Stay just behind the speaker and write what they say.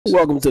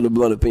Welcome to the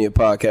Blunt Opinion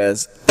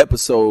Podcast,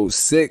 episode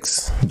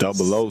 6.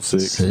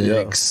 006.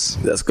 Yeah.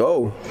 Let's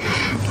go.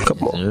 Come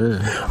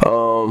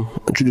on.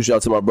 Introduce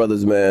y'all to my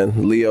brothers,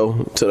 man.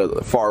 Leo to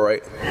the far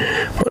right.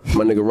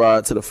 My nigga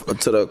Rod to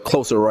the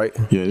closer right.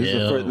 Yeah,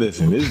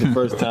 this is the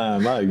first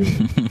time I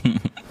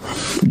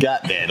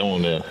got that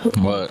on the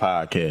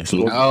podcast.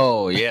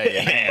 Oh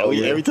yeah. Oh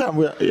yeah.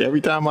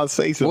 Every time I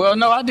say something. Well,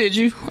 no, I did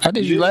you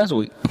last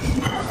week.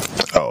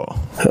 Oh.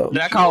 Did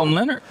I call him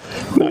Leonard?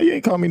 No, you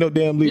ain't call me no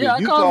damn Leo. Yeah,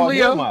 I called him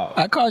Leo.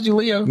 I called you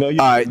Leo. No, All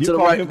right, to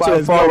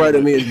the far right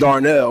of me is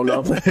Darnell. No,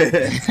 I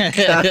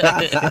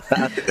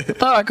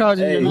thought I called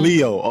you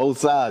Leo, old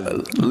size.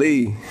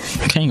 Lee.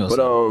 King.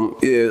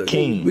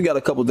 King. We got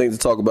a couple things to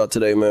talk about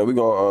today, man. We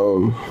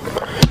gonna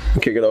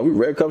kick it off. We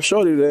red cup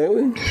shorty today,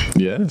 ain't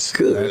we? Yes.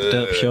 Good.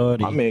 Up,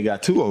 shorty. My man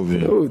got two over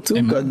here. Oh,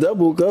 two got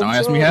double cup. Don't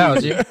ask me how,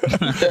 G.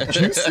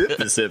 You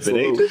sipping,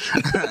 ain't you?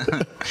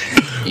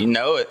 You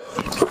know it.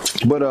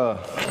 But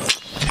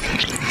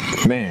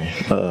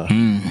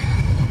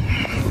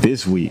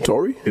this week,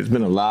 Tory? It's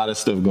been a lot of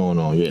stuff going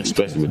on. Yeah,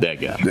 especially with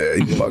that guy. Yeah,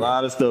 he's a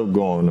lot of stuff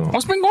going on.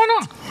 What's been going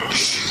on?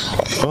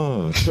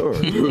 Oh, sure.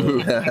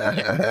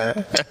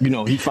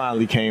 He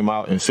finally came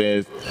out and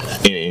said,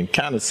 and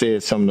kind of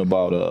said something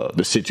about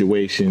the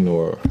situation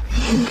or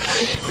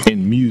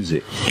in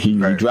music. He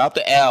dropped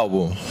the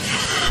album.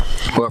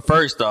 Well,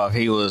 first off,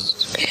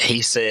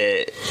 he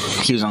said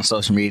he was on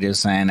social media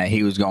saying that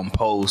he was gonna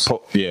post.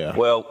 Yeah.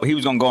 Well, he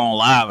was gonna go on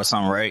live or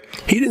something, right?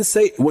 He didn't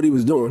say what he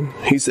was doing.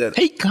 He said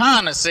he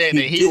kind of said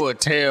that he would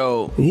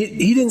tell.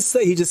 He didn't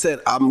say. He just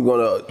said I'm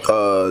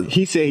gonna.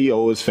 He said he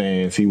owes his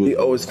fans. He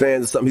owes his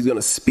fans something. He's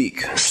gonna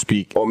speak,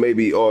 or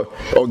maybe or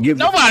give.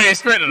 Nobody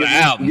expected the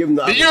album.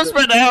 Did you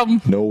expect the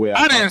album? No way.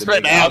 I didn't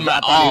expect the album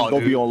at all. He was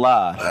gonna be on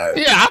live.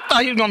 Yeah, I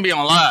thought he was gonna be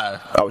on live.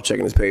 I was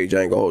checking his page.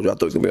 I ain't gonna hold you. I thought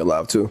he was gonna be on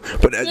live too.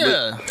 But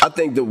I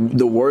think the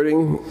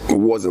wording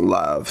wasn't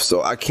live,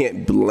 so I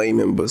can't blame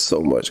him but so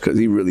much because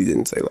he really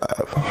didn't say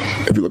live.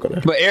 If you look on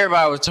there. But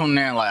everybody was tuning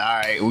in like, all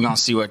right, we're gonna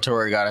see what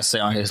Tory got to say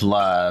on his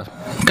live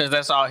because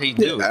that's all he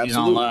do. Yeah, he's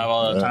on live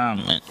all the time.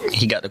 And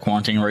he got the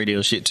quarantine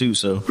radio shit too,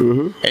 so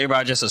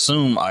everybody just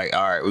assumed like,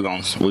 all right, we're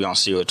gonna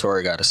see what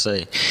Tory got to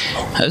say.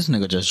 This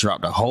nigga just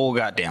dropped a whole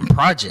goddamn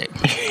project.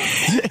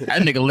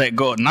 That nigga let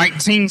go of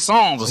 19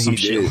 songs or some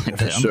shit like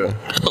that. Sure.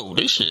 Oh,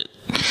 this shit.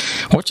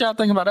 What y'all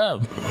think about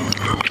that?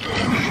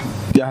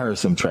 I heard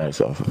some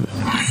trash off of it.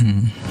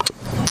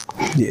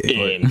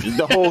 Yeah, and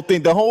the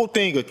whole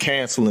thing of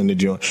canceling the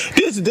joint.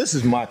 This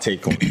is my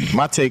take on it.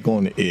 My take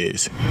on it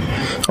is,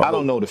 I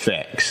don't know the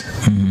facts.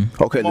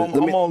 Okay,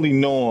 I'm only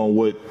knowing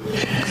what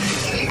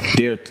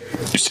they're.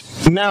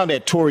 Now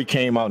that Tory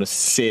came out and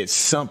said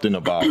something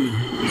about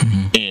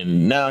it,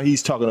 and now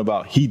he's talking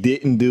about he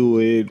didn't do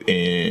it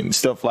and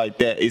stuff like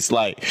that. It's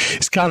like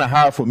it's kind of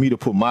hard for me to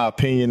put my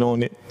opinion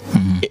on it,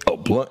 a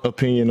blunt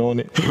opinion on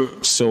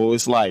it. So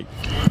it's like,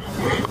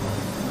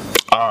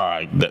 all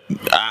right,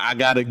 I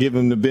gotta give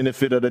him the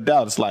benefit of the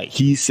doubt. It's like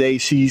he say,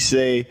 she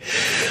say.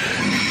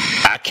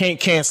 I can't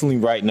cancel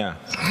him right now.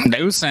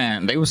 They were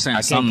saying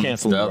something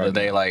the other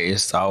day, like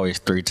it's always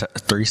three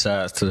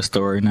sides to the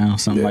story now,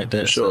 something like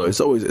that. For sure,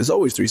 so. it's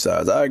always three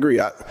sides. I agree.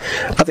 I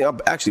think I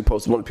actually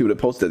posted one of the people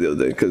that posted that the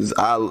other day because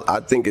I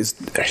think it's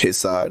his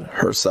side,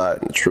 her side,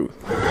 and the truth,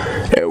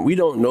 and we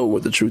don't know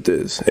what the truth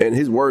is. And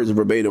his words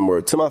verbatim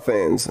were to my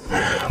fans,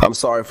 "I'm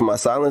sorry for my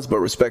silence, but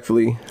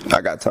respectfully,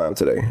 I got time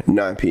today,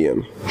 9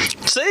 p.m."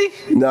 See,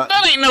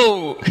 that ain't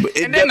no.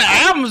 And then the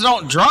albums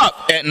don't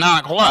drop at 9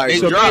 o'clock. They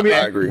drop.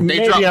 I agree.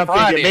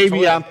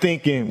 Maybe I'm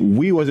thinking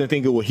we wasn't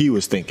thinking what he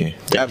was thinking.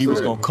 That he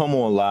was gonna come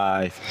on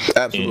live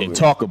and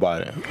talk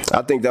about it.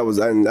 I think that was.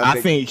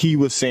 I think he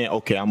was saying,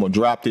 "Okay, I'm gonna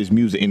drop this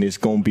music, and it's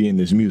gonna be in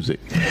this music."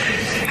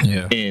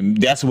 Yeah, and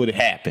that's what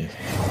happened.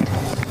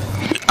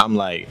 I'm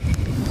like,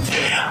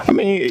 I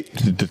mean,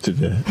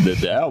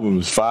 the album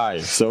was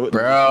fire. So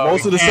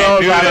most of the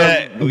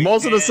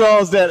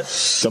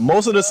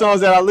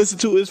songs that I listen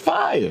to is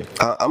fire.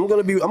 I'm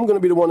gonna be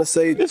the one to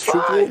say it's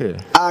truthfully,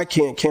 I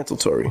can't cancel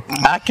Tory.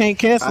 I can't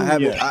cancel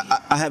him yet.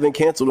 I haven't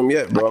canceled him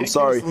yet, bro. I'm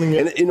sorry.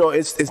 And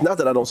it's not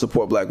that I don't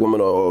support black women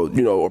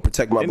or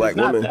protect my black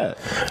women.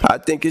 I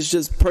think it's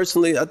just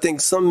personally. I think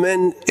some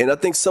men and I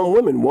think some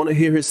women want to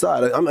hear his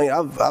side. I mean,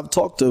 I've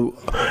talked to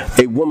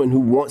a woman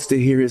who wants to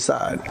hear his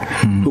side,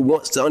 who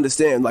wants to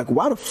understand. Like,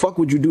 why the fuck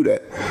would you do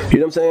that? You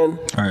know what I'm saying?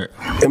 All right.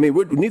 I mean,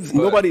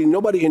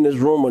 nobody in this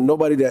room or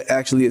nobody that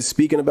actually is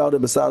speaking about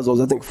it besides those,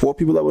 I think 4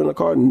 people that were in the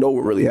car know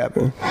what really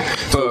happened.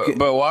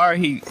 But why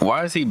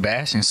is he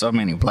bashing so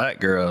many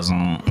black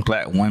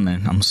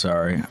women, I'm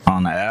sorry,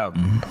 on the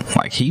album?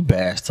 Like, he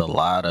bashed a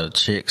lot of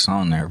chicks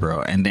on there,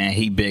 bro. And then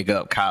he big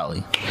up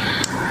Kylie.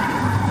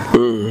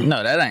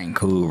 No, that ain't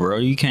cool, bro.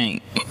 You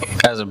can't.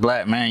 As a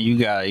black man, you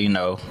got,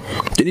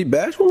 Did he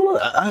bash women?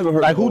 I haven't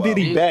heard. Like, who did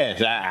he bash?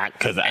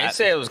 Because they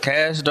said it was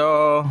Cash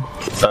Doll,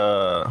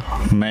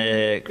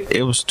 Meg.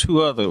 It was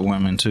 2 other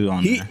women too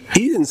on there.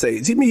 He didn't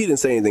say. To me, he didn't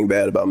say anything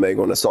bad about Meg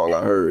on the song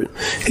I heard.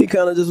 He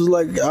kind of just was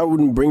like, I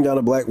wouldn't bring down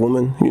a black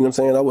woman. You know what I'm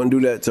saying? I wouldn't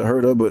do that to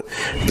hurt her, but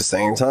at the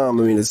same time,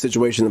 I mean, the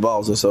situation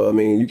involves her. So I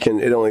mean,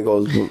 it only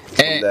goes from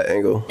that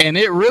angle. And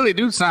it really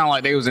do sound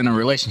like they was in a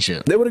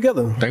relationship. They were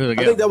together. I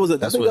think that was a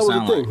thing.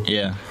 Like.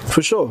 Yeah,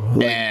 for sure.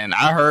 Like, and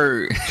I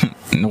heard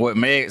what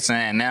Meg's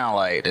saying now.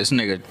 Like, this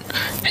nigga,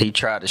 he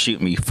tried to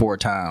shoot me 4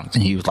 times,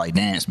 and he was like,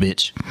 "Dance,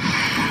 bitch."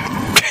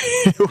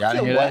 Y'all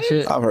didn't hear that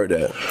shit? I've heard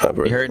that.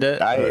 You heard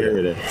that? I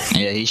heard that.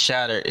 Yeah, he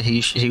shot her.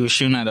 He was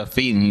shooting at her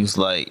feet, and he was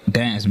like,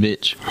 "Dance,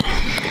 bitch."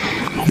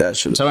 That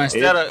should. So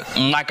instead of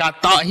like, I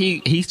thought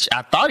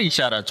he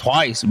shot her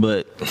twice,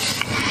 but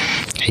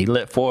he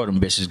let 4 of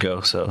them bitches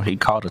go. So he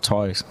caught her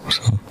twice.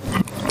 So.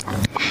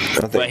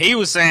 But he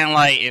was saying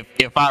like,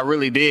 if I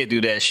really did do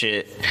that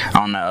shit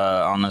on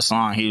the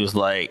song, he was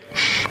like,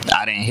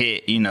 I didn't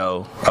hit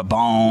a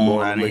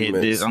bone, I didn't hit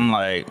this. I'm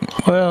like,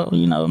 well,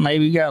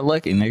 maybe you got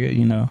lucky,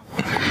 nigga.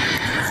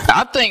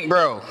 I think,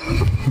 bro,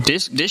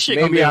 this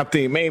shit.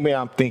 Maybe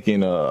I'm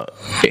thinking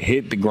it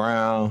hit the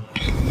ground,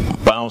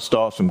 bounced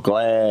off some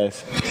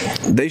glass.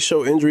 They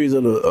show injuries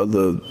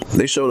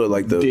they show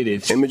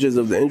the images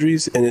of the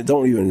injuries, and it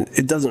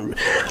doesn't.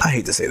 I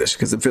hate to say this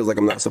because it feels like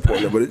I'm not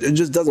supporting it, but it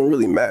just doesn't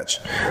really match.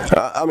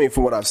 I mean,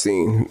 from what I've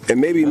seen,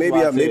 and maybe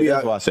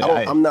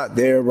I'm not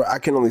there, but I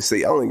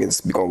only can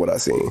speak on what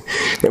I've seen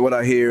and what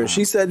I hear. And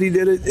she said he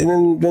did it,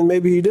 and then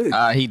maybe he did.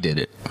 He did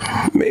it.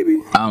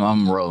 Maybe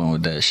I'm rolling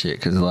with that shit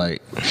because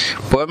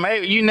but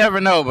maybe you never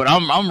know. But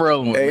I'm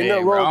rolling with Meg.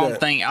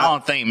 I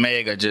don't think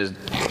Meg will just.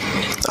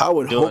 I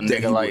would hope that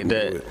he like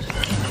that.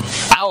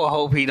 I would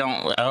hope he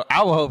don't.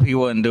 I would hope he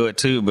wouldn't do it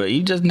too. But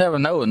you just never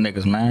know with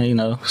niggas, man.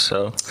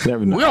 So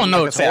never know. We don't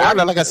know.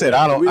 Like I said,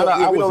 I don't.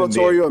 I wasn't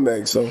there. Or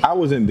Meg, so I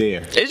wasn't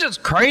there. It's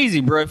just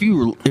crazy, bro.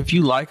 If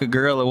you like a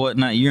girl or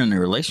whatnot, you're in a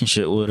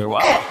relationship with her.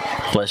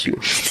 Bless you.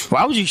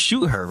 Why would you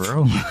shoot her,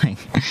 bro?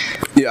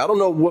 Yeah, I don't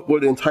know what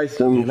would entice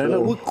them. I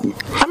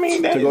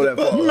mean, to go that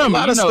far.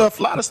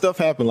 A lot of stuff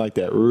happened like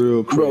that,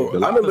 real quick.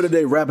 Bro, I remember the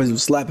day rappers were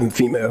slapping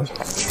females.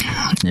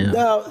 Yeah.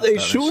 Now they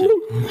shooting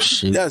them.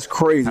 Shit. That's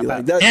crazy.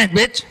 Like that's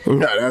bitch.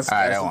 No, that's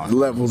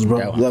levels,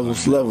 bro.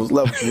 Levels. For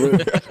real.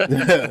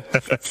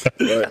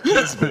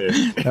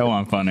 That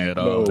wasn't funny at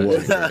all.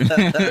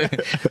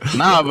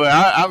 Nah, but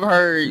I've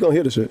heard. You don't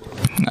hear the shit.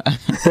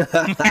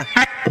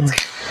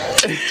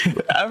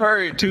 I've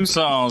heard 2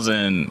 songs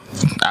and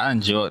I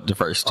enjoyed the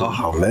first 2.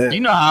 Oh man! You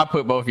know how I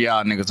put both of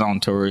y'all niggas on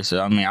tour, so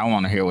I mean I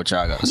want to hear what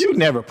y'all got. You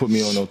never put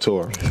me on no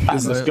tour. I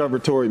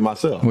discovered Tory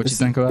myself. What you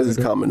think about this?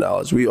 Is common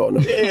knowledge. We all know.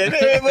 Yeah,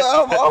 but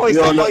I'm always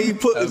talking about you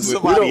put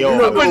somebody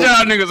on. I put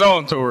y'all niggas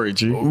on Tory,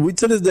 G. We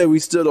to this day we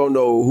still don't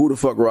know who the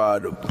fuck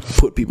Rod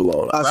put people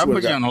on. I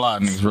put you on a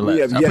lot of niggas.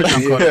 Relax.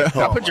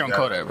 I put you on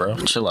Kodak, bro.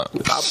 Chill out.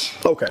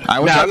 Okay.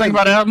 What y'all think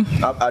about the album?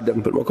 I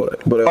definitely put him on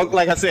Kodak. But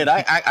like I said,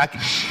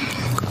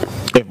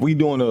 if we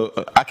doing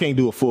I can't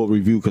do a full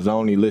review because I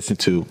only listen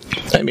to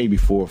maybe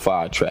 4 or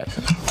 5 tracks.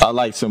 I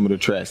like some of the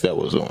tracks that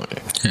was on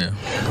there.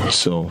 Yeah.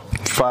 So,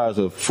 as far as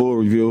a full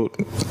review,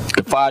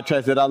 the 5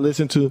 tracks that I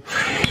listened to,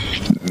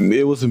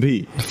 it was some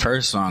heat. The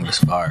first song is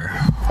fire.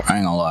 I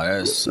ain't gonna lie.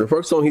 The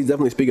first song he's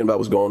definitely speaking about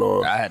what's going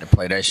on. I had to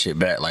play that shit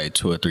back like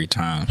 2 or 3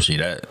 times. See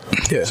that?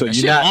 Yeah. So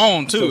you're not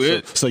on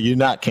too. So you're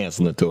not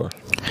canceling the tour.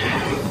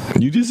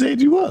 You just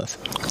said you was.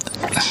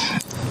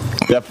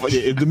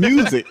 The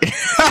music.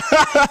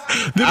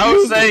 I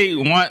would say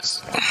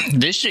once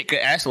this shit could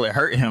actually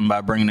hurt him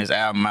by bringing this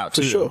album out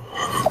too. For sure.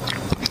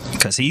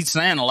 Cause he's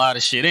saying a lot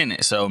of shit in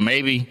it. So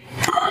maybe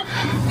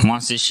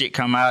once this shit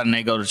come out and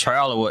they go to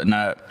trial or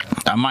whatnot,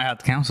 I might have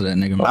to cancel that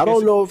nigga. I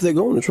don't know if they're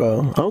going to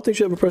trial. I don't think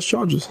she ever pressed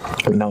charges.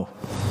 No.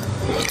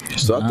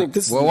 So I think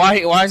this. Well, why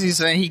is he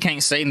saying he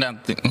can't say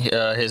nothing?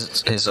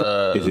 Is it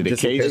a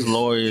case? His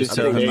lawyers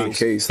telling him not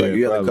case. Like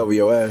you have to cover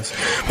your ass,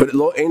 but it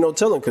ain't no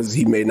telling because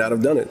he may not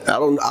have done it. I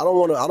don't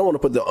want to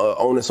put the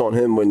onus on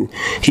him when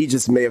he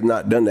just may have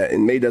not done that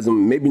and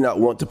maybe not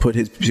want to put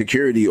his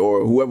security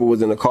or whoever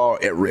was in the car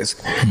at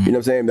risk. You know what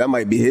I'm saying? That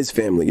might be his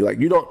family. Like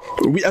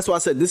that's why I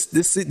said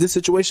this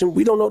situation.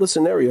 We don't know the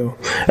scenario,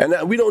 and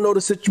we don't know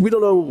we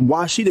don't know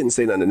why she didn't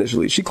say nothing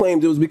initially. She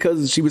claimed it was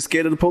because she was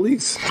scared of the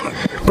police.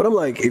 But I'm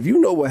like, if you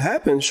know what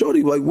happened,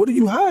 shorty, like, what are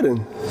you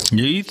hiding?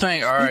 Do you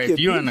think, all right, if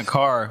you're in the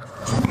car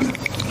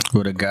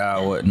with a guy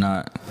or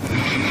whatnot,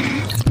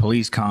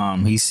 police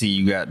come, he see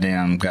you got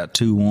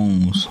 2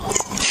 wounds,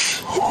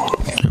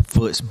 your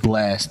foot's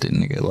blasted,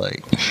 nigga,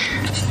 like,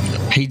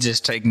 he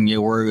just taking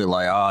your word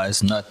like, oh,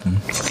 it's nothing,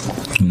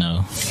 you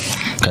know?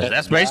 Cause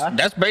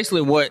that's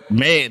basically what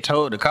Meg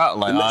told the cop.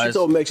 Like, she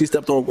told Meg she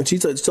told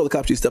the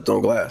cop she stepped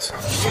on glass.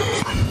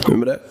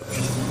 Remember that?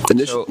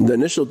 The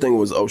initial thing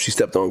was, oh, she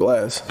stepped on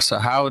glass. So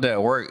how would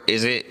that work?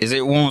 Is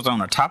it wounds on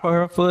the top of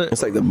her foot?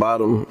 It's like the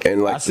bottom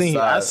and like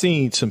I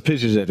seen some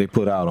pictures that they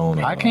put out on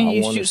it. How can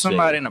you shoot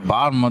somebody in the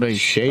bottom of their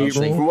shade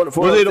room?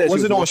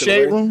 Was it on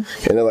shade room?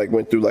 And it like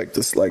went through like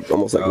this, like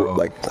almost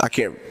like I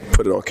can't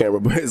put it on camera,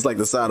 but it's like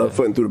the side of the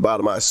foot and through the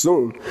bottom. I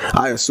assume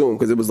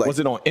because it was like. Was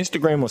it on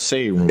Instagram or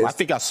Shade Room? I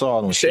think I saw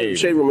it on Shade Room.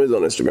 Shade Room is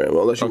on Instagram,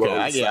 unless you want.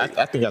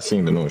 I think I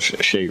seen it on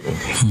Shade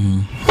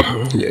Room.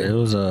 Yeah, it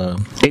was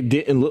It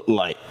didn't look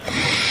like.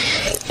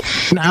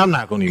 Nah, I'm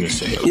not gonna even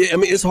say it. Yeah, I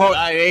mean it's hard.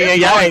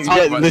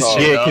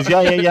 Because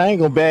y'all ain't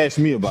gonna bash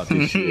me about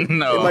this shit.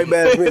 No, it might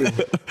bash me.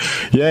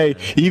 Yeah,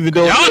 even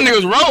though y'all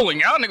niggas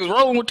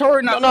rolling with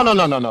Tory. No. I'm not.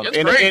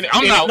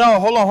 No,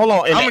 hold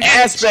on.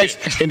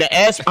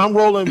 I'm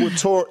rolling with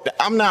Tory.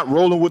 I'm not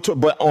rolling with Tory,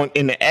 but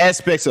in the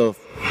aspects of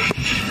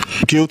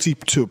guilty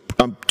to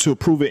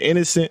prove it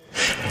innocent,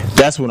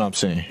 that's what I'm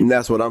saying. And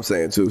that's what I'm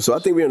saying too. So I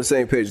think we're on the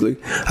same page, Lee.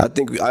 I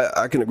think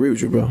I can agree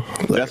with you, bro.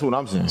 Like, that's what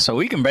I'm saying. So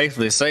we can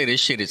basically say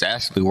this shit is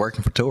actually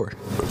working for Tory.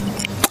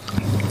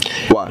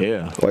 Why?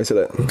 Yeah. Why you say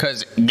that?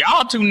 Because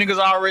y'all two niggas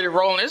already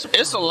rolling.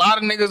 It's a lot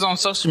of niggas on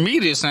social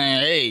media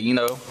saying, hey, you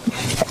know,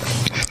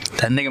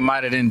 that nigga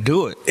might have didn't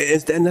do it.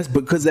 And that's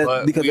because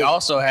we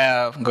also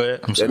have. Go ahead.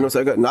 I'm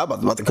sorry. I'm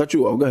about to cut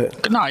you off. Go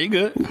ahead. No, you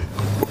good.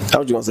 I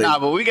was gonna say. Nah,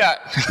 but we got.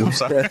 I'm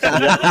sorry. Y'all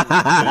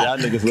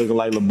niggas looking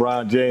like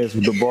LeBron James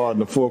with the ball in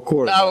the fourth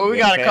quarter. Nah, but we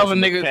got a couple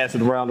niggas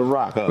passing around the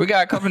rock. Huh? We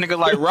got a couple niggas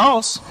like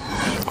Ross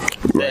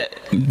that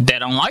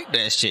don't like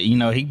that shit. You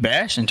know, he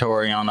bashing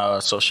Tory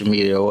on social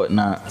media or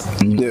whatnot.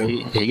 Yeah.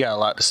 He got a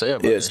lot to say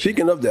about it. Yeah.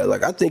 Speaking of that,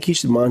 like I think he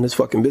should mind his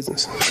fucking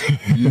business.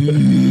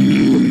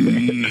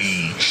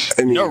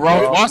 I mean,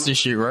 Ross watch this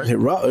shit, right?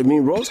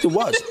 Ross could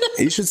watch.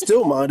 He should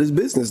still mind his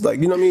business. Like,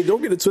 you know what I mean?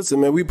 Don't get it twisted,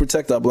 man. We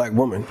protect our black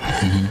woman.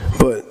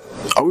 But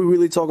are we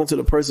really talking to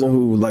the person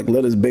who like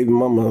let his baby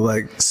mama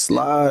like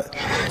slide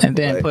and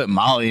then put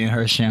Molly in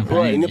her champagne?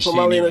 Right, and then put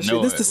Molly in her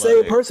shit. This the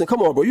same person.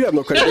 Come on, bro. You have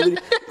no credibility.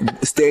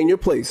 Stay in your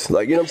place.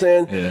 Like, you know what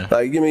I'm saying? Yeah.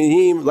 Like, I mean,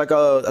 he like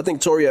I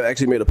think Tory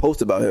actually made a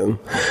post about him.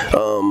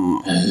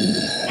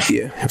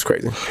 Yeah, it's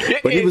crazy.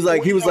 But he was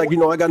like, you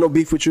know, I got no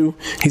beef with you.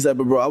 He's like,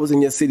 but bro, I was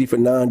in your city for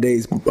 9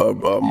 days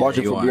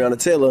marching for Breonna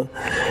Taylor,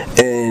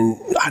 and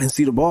I didn't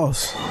see the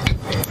boss.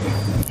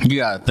 You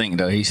gotta think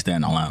though, he's staying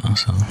in Atlanta.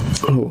 So.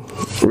 Who?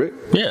 Rick?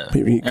 Yeah.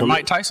 And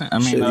Mike Tyson. I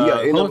mean,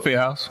 Holyfield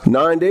house.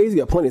 9 days. He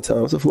got plenty of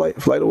time. It's a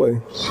flight away.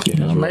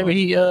 Yeah, maybe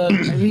he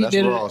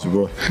did Ross,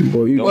 bro.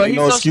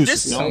 No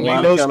excuses. Don't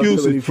make no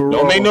excuses.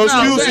 Don't make no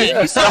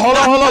excuses. Hold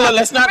on.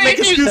 Let's not make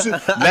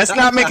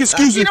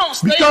excuses. You don't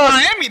stay in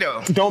Miami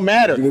though. Don't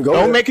matter.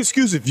 Don't make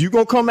excuses. If you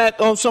gonna come at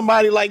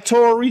somebody like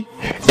Tory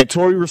and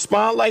Tory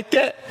respond like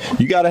that,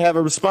 you gotta have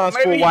a response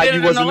for why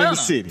you wasn't in the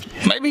city.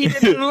 Maybe he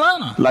did it in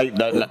Atlanta.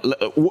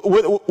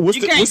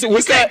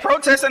 What's that?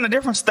 Protest in a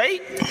different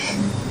state?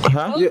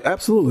 Huh? Yeah,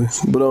 absolutely.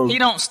 But he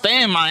don't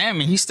stay in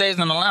Miami. He stays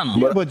in Atlanta.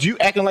 Yeah, but you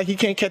acting like he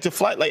can't catch a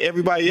flight like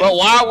everybody else. But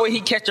why would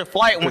he catch a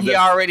flight when he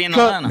already in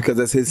Atlanta? Because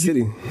that's his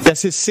city.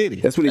 That's his city.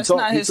 That's what he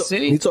talked. Not his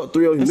city. He talked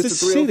 305. That's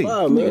his city.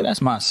 Man. Yeah,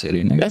 that's my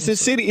city, nigga. That's his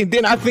city. And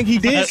then I think he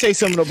did say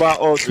something about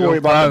Tory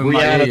about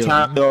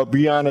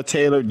Breonna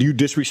Taylor, you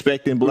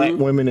disrespecting black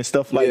women and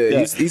stuff like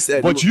that. He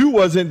said, but you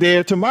wasn't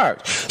there to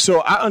march. So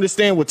I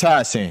understand what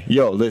Ty's saying.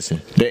 Yo,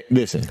 listen.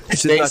 It's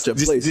not your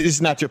place. It's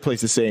not your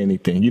place to say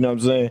anything. You know what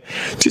I'm saying?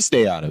 Just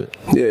stay out of it.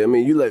 Yeah, I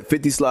mean, you let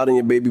 50 slide on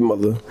your baby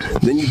mother,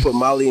 then you put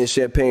Molly in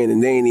champagne,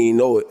 and they ain't even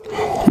know it,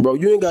 bro.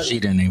 You ain't got. She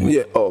didn't even.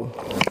 Yeah. Oh,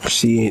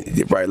 she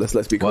ain't. Right. Let's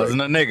be correct. Wasn't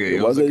a nigga.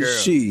 It wasn't a girl.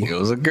 she. It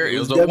was a girl. It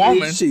was a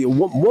woman. She a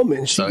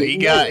woman. So he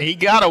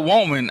got a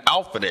woman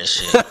out for that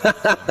shit.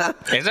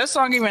 Is that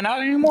song even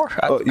out anymore?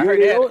 I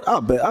heard that. I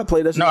bet I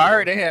played that. No, I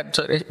heard they had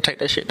to take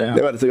that shit down.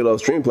 They had to take it off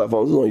stream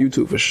platforms. It was on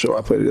YouTube for sure.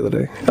 I played it the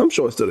other day. I'm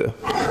sure it's still there.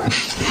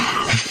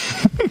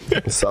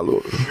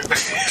 Salud.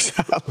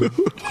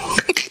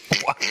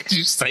 Why did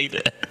you say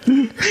that?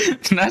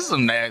 That's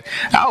some nasty.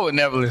 I would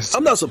never listen.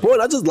 I'm not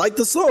supporting. I just like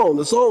the song.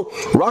 The song,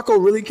 Rocco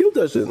really killed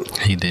that shit.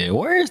 He did.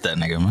 Where is that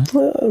nigga, man?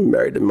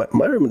 Married to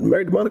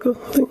Monica,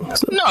 I think.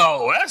 So.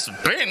 No, that's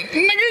Ben.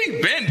 Nigga,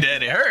 he been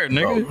dead at her,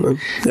 nigga. Oh,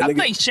 I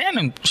think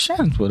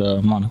Shannon's with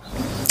Monica.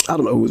 I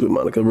don't know who's with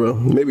Monica, bro.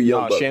 Maybe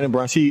Young Buck. Shannon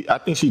Brown. I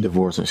think she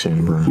divorcing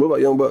Shannon Brown. What about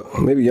Young Buck?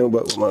 Maybe Young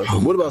Buck with Monica.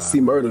 What about C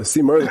Murder?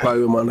 C Murder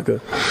probably with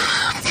Monica.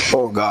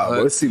 Oh God,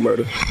 bro, it's C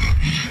Murder.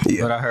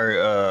 Yeah. But I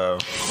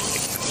heard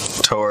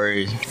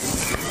Tory,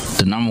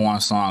 the number one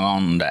song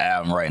on the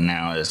album right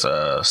now is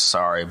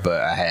 "Sorry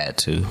But I Had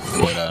To."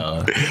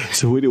 But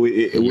so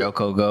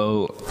Yoko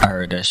Gold, I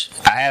heard that.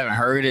 I haven't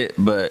heard it,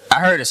 but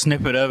I heard a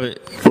snippet of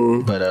it.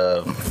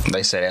 But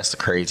they say that's the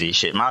crazy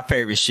shit. My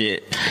favorite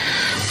shit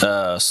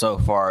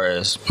so far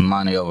is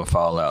 "Money Over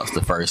Fallout's"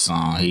 the first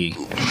song. He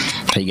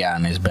got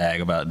in his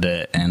bag about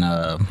that, and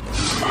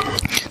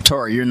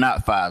Tori, you're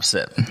not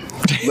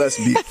 5'7". Let's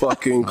be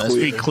fucking clear. Let's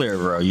be clear,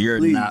 bro. You're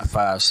not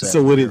 5'7".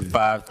 So what you're is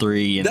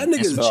 5'3" and, that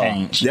nigga's some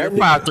change. That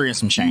You're 5'3" and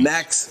some change.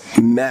 Max.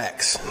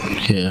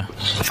 Yeah.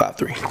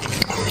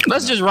 5'3".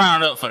 Let's just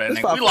round up for that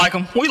nigga. We like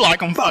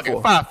him. Fuck it.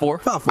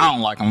 5'4". I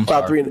don't like him.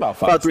 5'3", about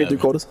 5'3" and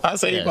 3/4. I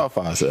say about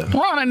 5'7".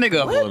 Round that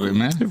nigga up a little bit,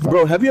 man.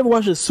 Bro, have you ever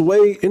watched a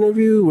Sway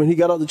interview when he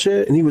got out the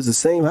chair and he was the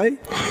same height?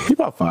 He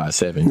about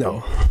 5'7".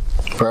 No.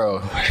 Bro,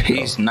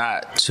 he's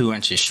not 2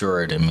 inches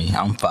shorter than me.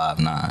 I'm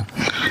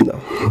 5'9". No.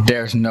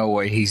 There's no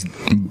way he's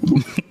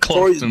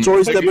close to me.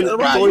 Tory stepping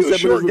in.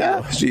 Short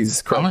guy.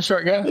 Jesus Christ. I'm a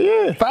short guy?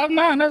 Yeah.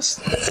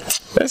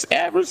 5'9", That's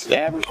average.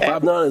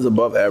 5'9" is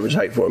above average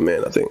height for a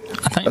man, I think.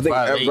 I think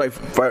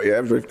 5'8".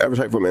 average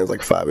height for a man is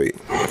like 5'8".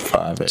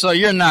 5'8". So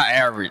you're not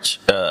average,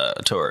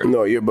 Tori.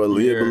 No, you're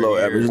below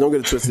average. Don't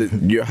get it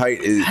twisted. Your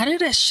height is. How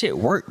did that shit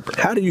work,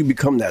 bro? How do you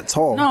become that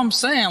tall? No, I'm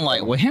saying,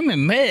 like, with him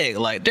and Meg,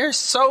 like, they're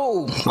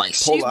so, like,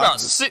 she's about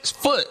 6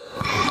 foot.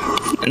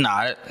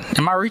 Nah,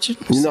 am I reaching?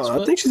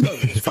 No, I think she's about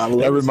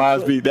 5'11". That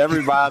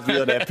reminds me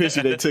of that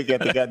picture they took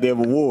at the goddamn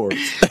awards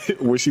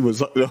when she was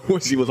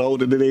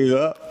holding the nigga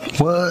up.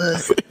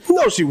 What?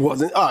 No, she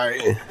wasn't. All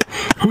right.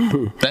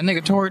 That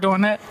nigga Tory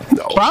doing that?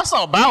 No. But I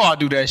saw Bow Wow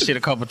do that shit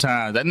a couple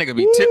times. That nigga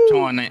be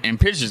tiptoeing in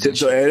pictures and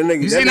shit.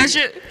 You seen that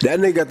shit? That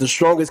nigga got the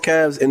strongest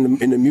calves in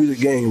the music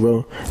game,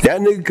 bro.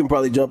 That nigga can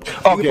probably jump. He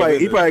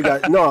probably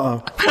got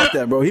fuck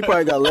that, bro. He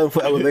probably got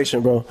 11-foot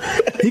elevation, bro.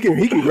 He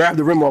can grab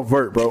the rim off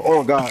vert, bro.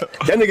 Oh God,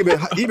 that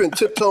nigga been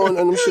tiptoeing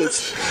on them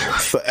shits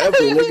forever,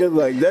 nigga.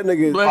 Like that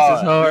nigga. Bless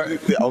his heart.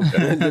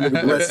 Okay. That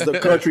nigga bless a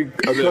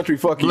country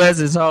fucking. Bless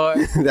his heart.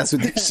 That's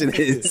what that shit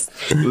is.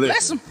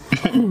 Listen.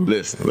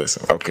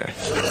 Okay,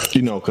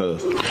 you know,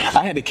 cause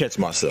I had to catch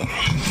myself,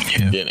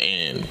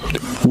 and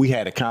we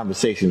had a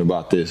conversation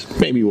about this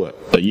maybe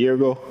a year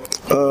ago.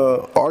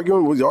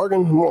 Arguing? Was he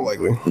arguing? More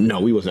likely. No,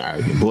 we wasn't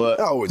arguing, but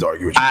I always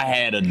argue with you. I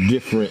had a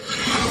different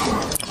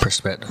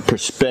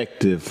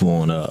perspective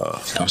on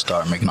Don't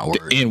start making no words.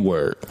 the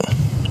N-word.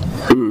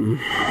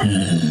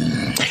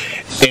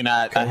 And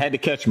I had to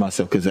catch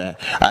myself because I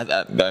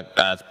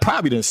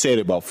probably done said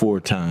it about 4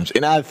 times,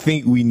 and I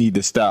think we need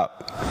to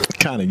stop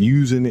kind of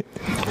using it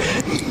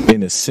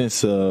in a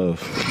sense of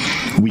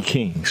we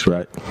kings,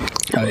 right?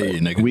 Hey,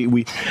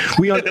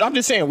 nigga. I'm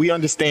just saying we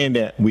understand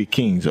that we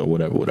kings or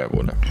whatever.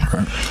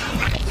 Right.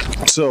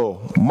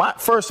 So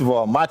first of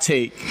all, my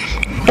take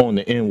on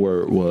the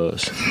N-word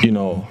was, you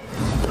know,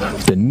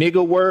 the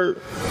nigga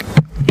word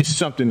is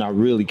something I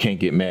really can't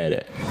get mad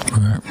at.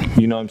 Right.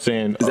 You know what I'm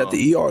saying? Is that the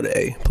E or the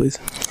A, please?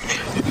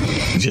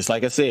 Just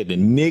like I said, the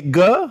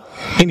nigga,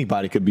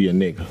 anybody could be a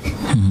nigga.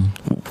 Mm-hmm.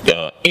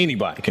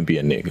 Anybody can be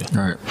a nigga.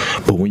 Right.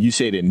 But when you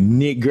say the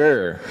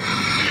nigger,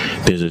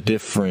 there's a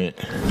different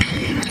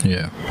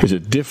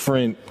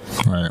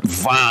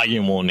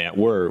volume on that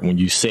word when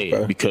you say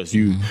it, because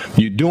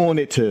you're doing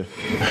it to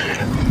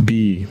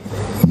be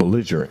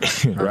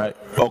belligerent, right?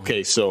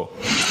 Okay, so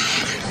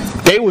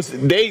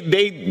they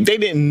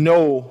didn't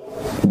know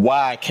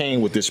why I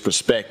came with this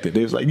perspective.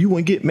 They was like, you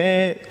wouldn't get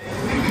mad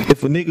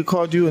if a nigga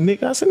called you a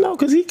nigga? I said, no,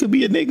 because he could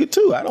be a nigga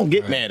too. I don't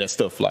get mad at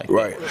stuff like that.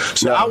 Right.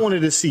 So I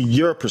wanted to see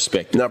your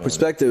perspective. Now,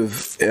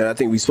 perspective, and I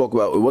think we spoke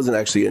about, it wasn't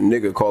actually a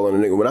nigga calling a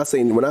nigga. When I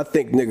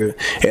think nigga,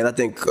 and I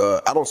think,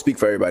 I don't speak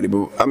for everybody,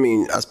 but I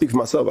mean, I speak for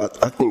myself.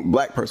 I think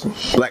black person,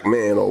 black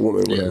man or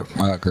woman. Yeah,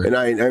 I agree. And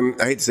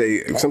I hate to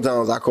say,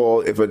 sometimes I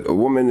call, if a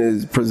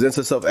woman presents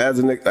herself as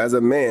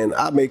a man,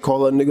 I may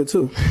call her a nigga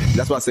too.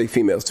 That's why I say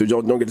females too.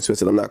 Don't get it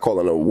twisted. I'm not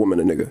calling a woman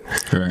a nigga.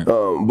 Right.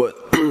 But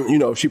you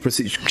know, if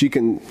she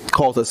can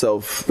call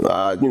herself,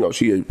 you know,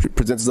 she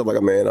presents herself like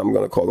a man, I'm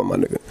gonna call her my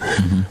nigga.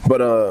 Mm-hmm.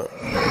 But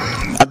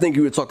I think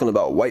you were talking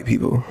about white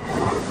people,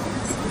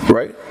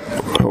 right?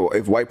 Or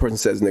if white person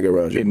says nigga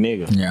around you,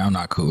 nigga. Yeah, I'm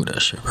not cool with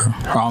that shit, bro.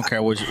 I don't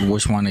care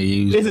which one they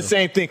use. It's the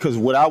same thing, because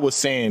what I was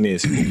saying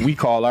is we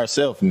call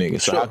ourselves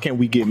niggas. So how can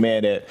we get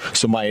mad at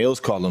somebody else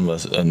calling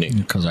us a nigga?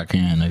 Because I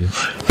can, nigga.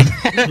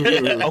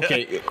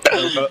 Okay,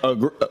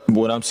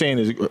 what I'm saying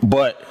is,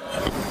 but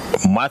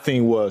my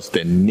thing was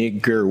the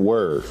nigger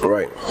word.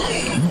 right?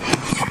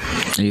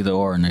 Either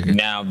or, nigga.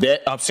 Now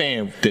that I'm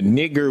saying the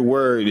nigger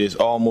word is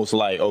almost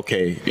like,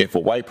 okay, if a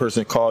white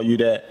person call you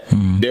that,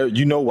 there,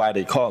 you know why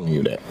they calling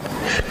you that.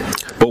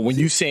 But when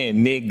you saying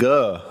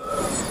nigga,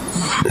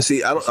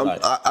 see,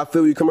 I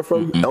feel where you're coming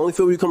from. I only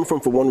feel where you're coming from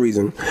for one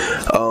reason,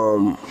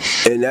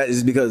 and that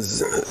is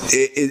because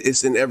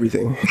it's in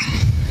everything.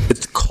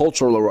 It's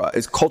culturalized.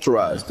 It's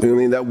culturalized. You know what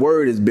I mean? That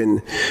word is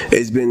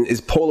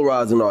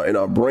polarized in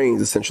our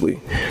brains, essentially.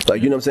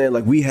 Like, you know what I'm saying?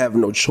 Like, we have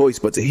no choice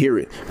but to hear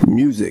it.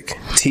 Music,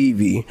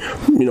 TV,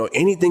 you know,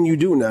 anything you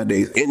do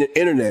nowadays,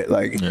 internet,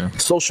 like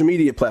social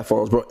media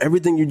platforms, bro.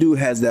 Everything you do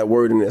has that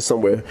word in there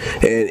somewhere,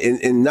 and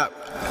in not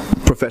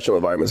professional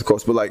environments, of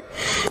course, but like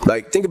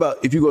think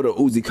about if you go to a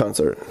Uzi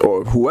concert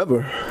or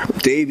whoever,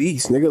 Dave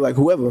East, nigga, like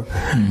whoever,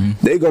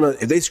 they're gonna,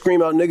 if they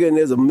scream out nigga and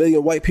there's a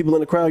million white people in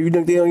the crowd, you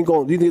think they're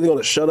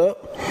gonna shut up?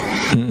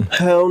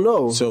 Hell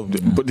no. So,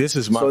 but this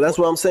is my. So that's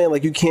what I'm saying.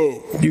 Like you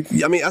can't.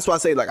 I mean, that's why I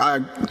say like I,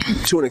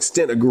 to an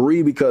extent,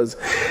 agree because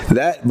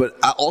that. But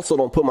I also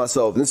don't put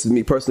myself. This is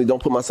me personally.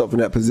 Don't put myself in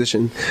that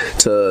position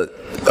to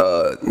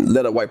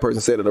let a white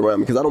person say that around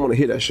me because I don't want to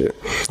hear that shit.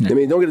 Yeah. I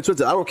mean, don't get it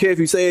twisted. I don't care if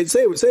you say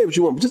what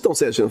you want, but just don't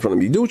say that shit in front of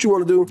me. Do what you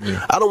want to do.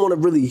 Yeah. I don't want to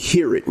really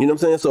hear it. You know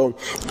what I'm saying? So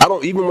I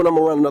don't. Even when I'm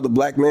around another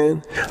black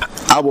man,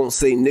 I won't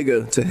say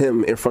nigga to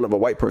him in front of a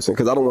white person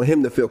because I don't want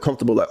him to feel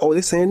comfortable. Like, oh,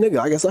 they saying nigga.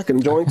 I guess I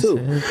can join too.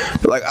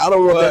 Like I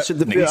don't want that shit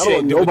to feel. I don't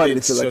want nobody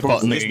to feel like.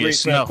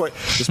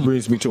 This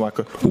brings me to my.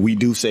 We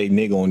do say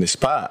nigga on this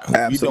pod.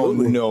 Absolutely.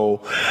 We don't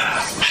know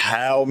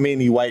how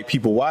many white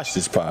people watch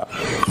this pod.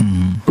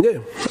 Yeah.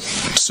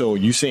 So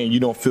you saying you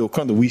don't feel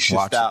comfortable? We should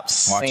stop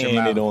saying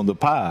it on the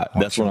pod.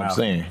 That's what I'm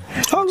saying.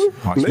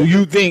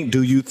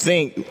 Do you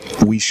think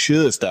we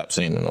should stop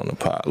saying it on the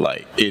pod?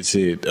 Like, is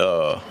it?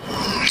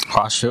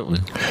 Why should we?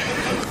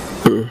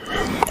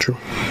 True.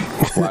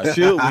 Why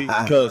should we?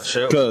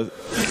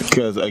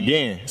 Because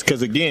again,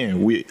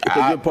 we.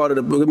 You're part of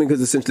the. I mean,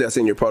 because essentially, I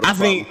saying you're part of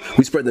the problem.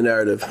 We spread the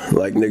narrative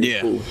like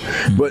nigga cool.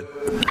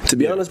 But to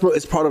be honest, bro,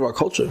 it's part of our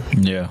culture.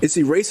 Yeah, it's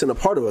erasing a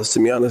part of us. To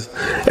be honest,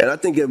 and I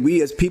think that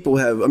we as people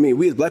have. I mean,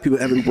 we as black people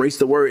have embraced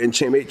the word and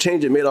changed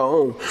it, made our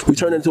own. We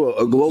turned it into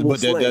a global. But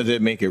that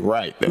doesn't make it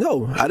right. Though.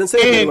 No, I didn't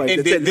say anything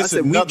like that. I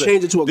said we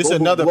changed it to a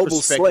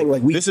global slang.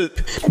 Like we,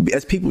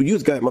 as people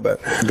use. Go ahead, my bad.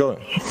 Go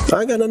ahead.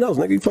 I ain't got nothing else,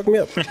 nigga. You fucking me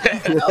up.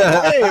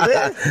 Hey,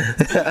 man.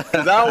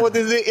 Because I don't want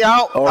this.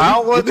 I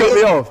don't want this. Cut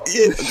me off.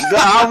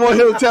 I don't want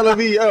him telling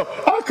me, "Yo,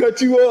 I'll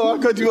cut you up.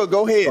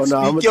 Go ahead." Oh no,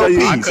 I'm gonna tell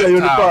you. I tell you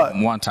in the pot.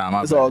 One time,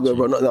 it's all good,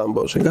 bro. No, I'm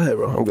bullshit. Go ahead,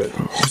 bro. I'm good.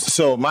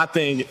 So my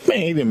thing, man,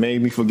 he done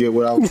made me forget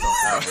what I was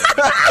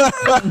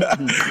talking about.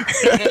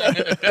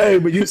 Hey,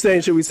 but you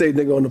saying should we say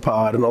nigga on the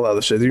pod and all that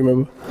other shit? Do you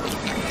remember?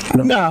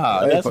 No.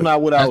 Nah, that's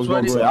not what I was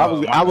going to bring.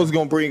 I was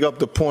going to bring up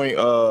the point.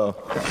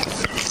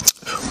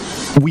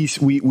 We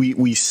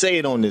say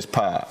it on this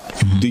pod.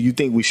 Mm-hmm. Do you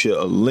think we should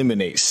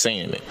eliminate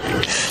saying it?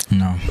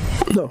 No.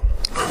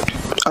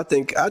 I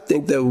think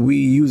that we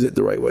use it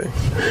the right way.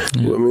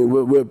 Yeah. I mean,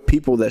 we're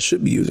people that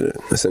should be using it.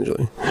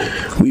 Essentially,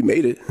 we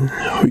made it,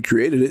 we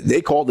created it.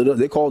 They called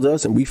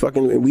us, and we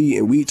turned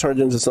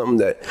it into something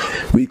that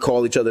we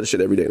call each other the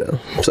shit every day now.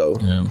 So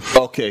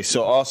okay.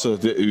 So also,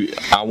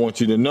 I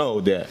want you to know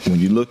that when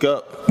you look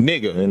up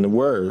nigga in the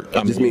word,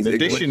 in the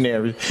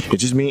dictionary, it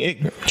just means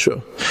ignorant.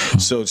 Sure.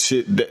 So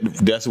shit.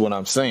 That's what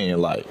I'm saying.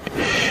 Like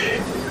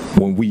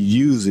when we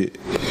use it,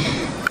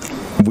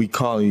 we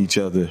call each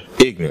other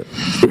ignorant.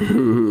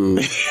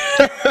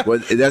 Well,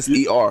 that's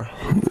ER.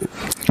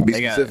 Be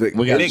specific.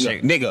 We got nigga,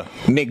 and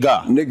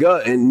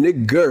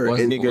nigger.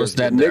 What's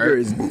that?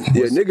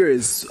 Nigger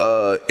is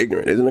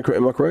ignorant. Isn't it?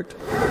 Am I correct?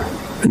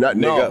 Not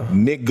nigga. No,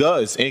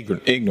 nigga is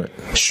ignorant.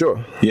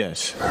 Sure.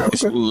 Yes. Okay.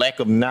 It's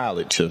lack of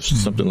knowledge or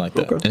something like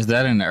that. Okay. Is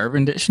that in the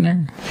Urban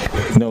Dictionary?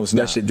 No, it's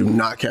not. That shit do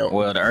not count.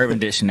 Well, the Urban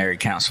Dictionary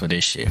counts for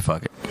this shit.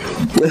 Fuck it.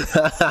 This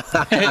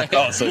shit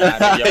counts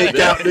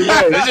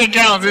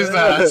this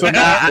time.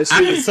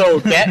 So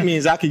that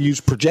means I can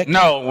use projector.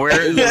 No,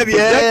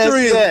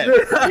 trajectory is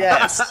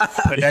yes.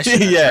 Put that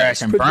shit in the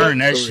trash and burn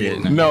that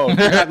shit. No,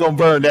 you're not gonna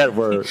burn that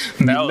word.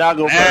 No, not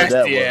gonna burn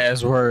that word.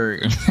 Ass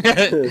word.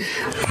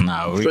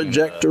 No,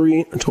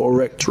 trajectory,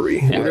 directory.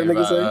 Yeah, what did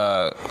nigga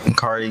say?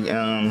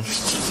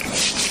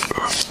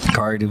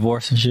 Cardi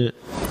divorce and shit.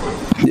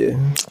 Yeah,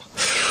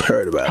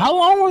 heard about it. How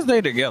long was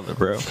they together,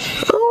 bro?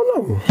 I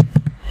don't know.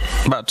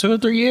 About 2 or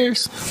 3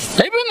 years.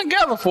 They've been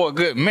together for a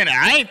good minute.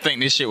 I ain't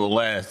think this shit will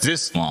last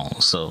this long.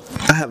 So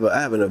I have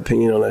an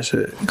opinion on that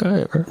shit. Go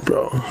ahead,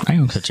 bro. I ain't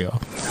gonna cut you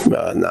off. No.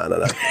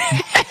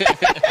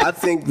 I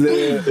think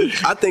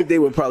they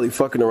were probably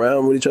fucking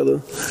around with each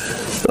other,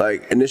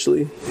 like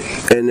initially,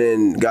 and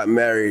then got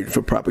married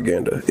for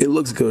propaganda. It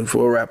looks good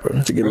for a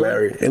rapper to get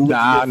married. It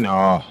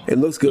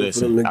looks good for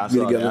them to get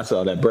together. I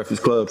saw that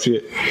Breakfast Club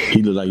shit.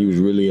 He looked like he was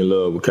really in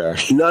love with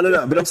Cardi. No.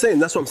 But I'm saying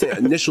that's what I'm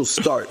saying. Initial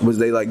start was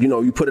they like,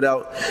 you put it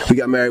out, we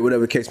got married,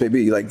 whatever the case may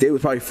be. Like they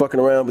was probably fucking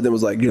around, but then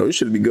was like, this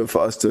should be good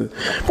for us to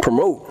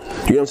promote. You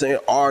know what I'm saying?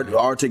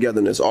 Our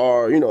togetherness,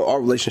 our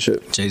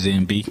relationship. Jay-Z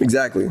and B.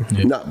 Exactly.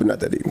 Yeah. But not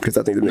that deep, because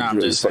I think the niggas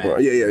really fucking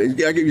around.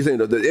 Yeah. I get you saying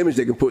though. The image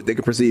they can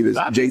perceive is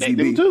Jay-Z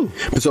B.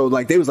 So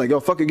like they was like, yo,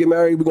 fuck it, get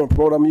married. We're gonna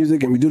promote our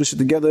music and we do this shit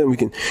together and we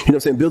can,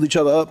 build each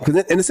other up.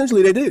 And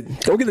essentially they did.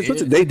 Don't get it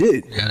twisted. They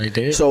did. Yeah, they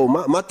did. So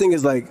my thing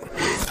is like,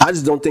 I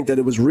just don't think that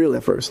it was real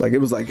at first. Like it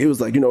was like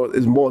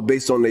it's more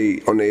based on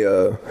the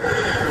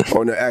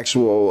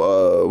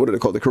actual what do they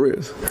call the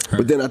careers. Right.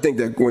 But then I think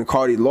that when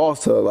Cardi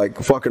lost her, like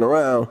fucking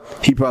around,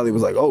 he probably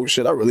was like, oh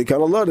shit, I really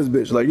kind of love this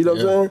bitch. Like, you know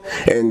what I'm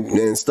saying?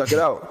 And stuck it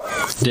out.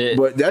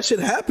 But that shit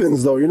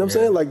happens though. You know what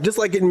I'm saying? Like just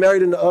like getting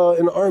married in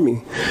the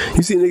army.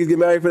 You see niggas get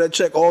married for that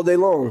check all day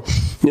long.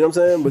 You know what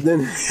I'm saying? But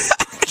then.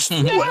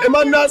 Am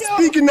I not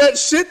speaking that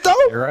shit though?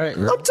 You're right.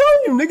 I'm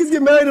telling you, niggas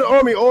get married in the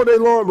army all day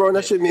long, bro, and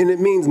that shit it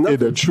means nothing. In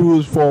the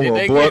truest form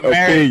of blood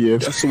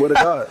opinion. I swear to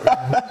God.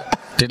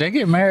 Did they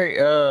get married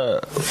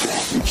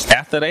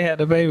after they had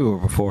the baby or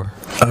before?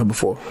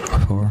 Before.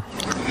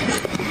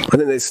 I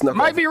think they snuck.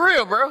 Might be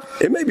real, bro.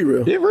 It may be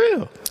real. It's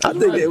real.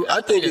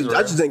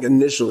 I just think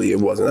initially it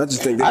wasn't. I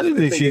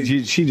think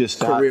she just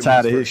started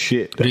tired of his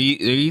shit. Do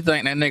you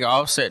think that nigga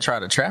Offset tried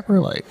to trap her?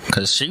 Like,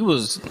 cause she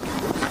was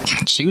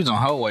on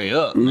her way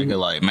up. Nigga,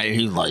 like maybe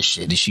he was like,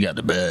 shit, she got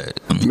the bag.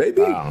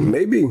 Maybe.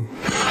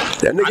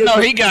 That nigga, I know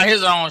he got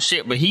his own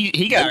shit, but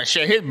he got to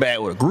share his bag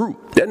with a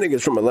group. That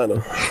nigga's from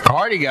Atlanta.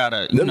 Cardi got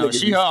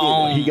she her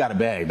own. He got a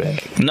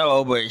bag.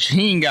 No, but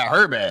he ain't got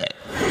her bag.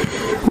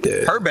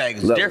 Yeah. Her bag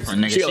is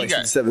different, nigga. She got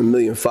like 7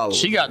 million followers.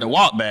 She got the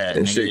walk bag,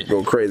 and nigga. shit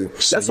go crazy.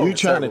 That's all you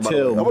trying to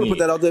tell me. I want to put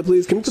that out there,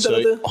 please. Can you put that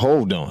out there?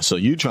 Hold on. So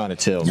you trying to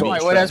tell me?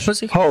 Like wet ass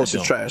pussy? Hold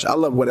on. Trash. I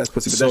love wet ass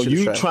pussy. But so that shit's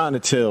you trash. trying to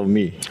tell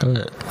me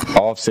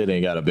Offset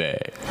ain't got a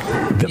bag?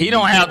 He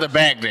don't have the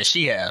bag that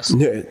she has.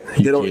 Yeah,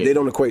 they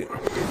don't equate.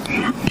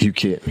 You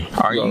kidding me?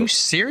 Are you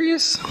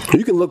serious?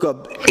 You can look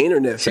up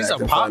internet facts. She's a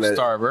pop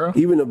star, bro.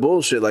 Even the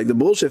bullshit, like the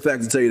bullshit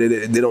facts tell you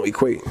that they don't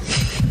equate.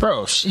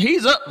 Bro,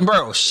 he's up,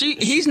 bro.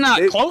 He's not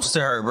close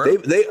to her, bro.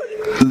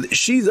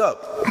 She's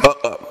up.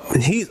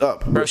 He's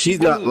up, bro.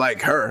 She's not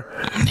like her.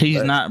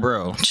 He's not,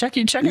 bro. Check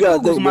it. You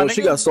gotta think, bro.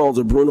 She got songs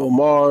with Bruno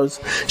Mars.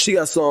 She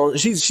got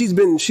songs. She's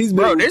been.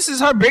 Bro, this is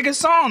her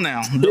biggest song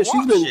now.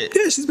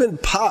 She's been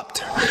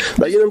popped.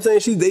 Like, you know what I'm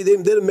saying?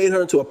 They made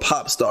her into a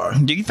pop star.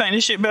 Do you think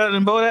this shit better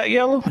than Bodak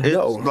Yellow?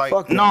 No, like,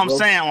 fuck no, I'm bro.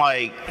 saying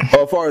like.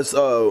 As far as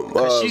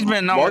she's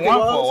been number one for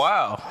a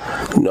while.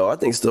 No, I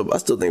still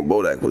think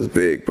Bodak was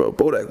big, bro.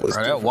 Bodak was.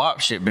 Bro, that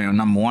WAP shit been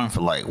number one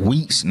for like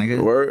weeks,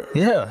 nigga. Word?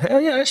 Yeah, hell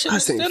yeah, that shit. I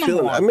ain't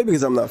feeling it. Maybe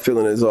because I'm not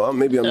feeling it. So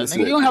maybe I'm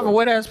listening. Nigga, you don't have a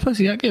wet ass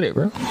pussy. I get it,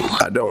 bro.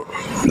 I don't.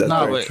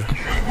 That's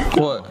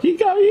what? He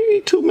got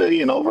 $2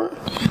 million over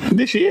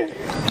this year,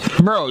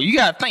 bro. You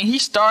gotta think he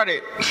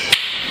started.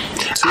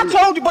 I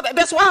told you, but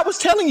that's why I was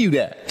telling you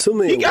that. $2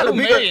 million. He got $2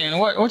 million.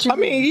 What you? I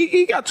mean,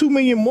 he got $2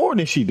 million more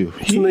than she do.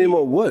 $2 million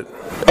more what?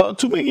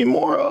 $2 million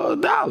more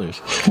dollars.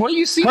 What do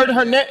you see?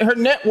 Her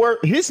net worth.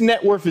 His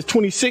net worth is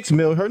 $26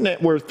 million. Her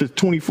net worth is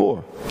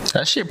 24.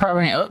 That shit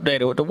probably ain't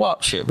updated with the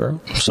WAP shit,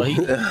 bro. So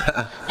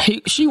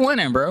she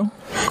winning, bro.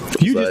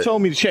 You just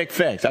told me to check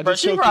facts. I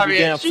just told you the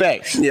damn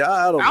facts. Yeah,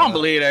 I don't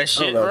believe that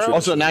shit, bro.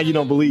 Also, now you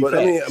don't believe but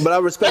facts. I mean, but I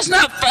respect. That's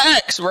not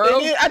facts, bro.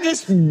 I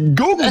just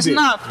Googled That's it.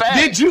 not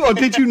facts. Did you or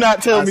did you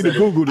not tell me to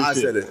Google this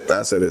shit?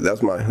 I said it.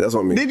 That's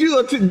on me. Did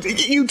you?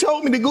 You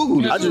told me to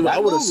Google this. I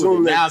would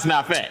assume that. Now it's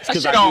not facts.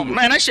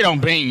 That shit on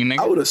Bing, nigga.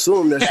 I would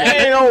assume that shit.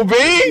 That ain't on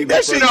Bing.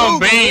 That shit on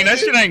Bing. That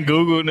shit ain't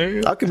Google,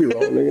 nigga. I could be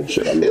wrong, nigga.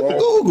 Shit, I'm wrong.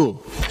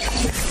 Google.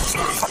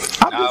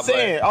 I'm just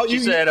saying.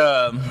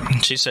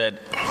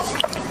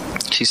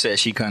 She said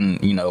she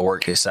couldn't,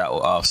 work this out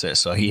with Offset,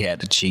 so he had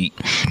to cheat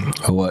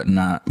or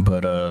whatnot.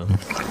 But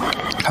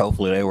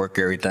hopefully they work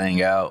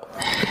everything out,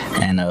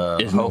 and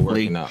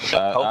hopefully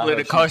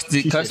the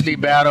custody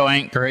battle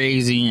ain't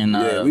crazy. And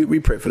yeah, we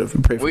pray for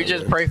them. We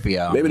just pray for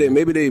y'all.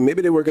 Maybe they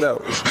work it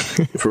out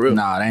for real.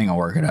 Nah, they ain't gonna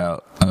work it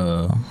out.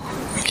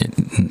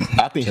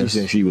 I think she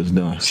said she was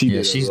done.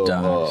 She's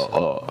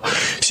done.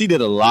 She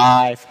did a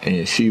live,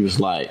 and she was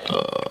like,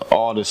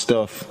 all the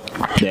stuff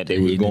that they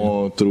were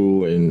going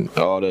through and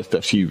all that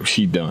stuff. She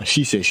done.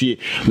 She said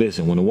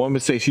listen. When a woman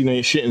say she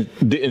didn't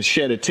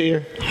shed a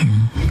tear,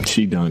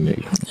 she done,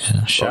 nigga.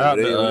 Yeah, shout out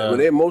to when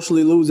they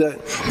emotionally lose that.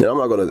 I'm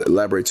not gonna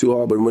elaborate too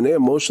hard, but when they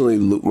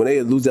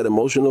lose that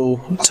emotional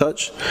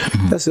touch,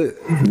 that's it.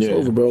 It's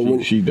over,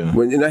 bro. She done.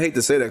 And I hate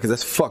to say that because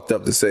that's fucked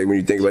up to say when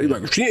you think about it. You're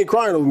like, she ain't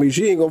crying over me.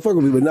 She ain't gonna fuck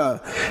with me. But nah,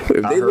 if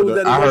they lose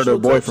that emotional touch, I heard her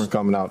boyfriend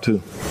coming out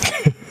too.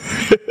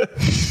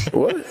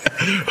 What?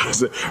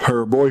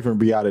 Her boyfriend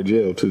be out of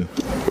jail too.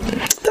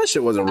 That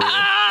shit wasn't real.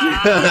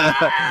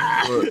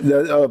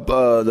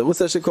 What's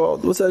that shit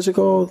called?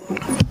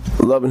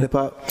 Love and Hip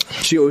Hop.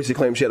 She always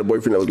claimed she had a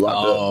boyfriend that was locked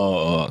up.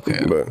 Oh,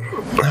 okay. But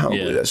I don't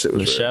believe that shit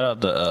was real. Shout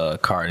out to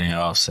Cardi and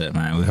Offset,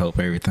 man. We hope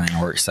everything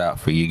works out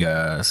for you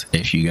guys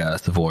if you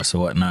guys divorce or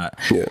whatnot.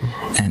 Yeah.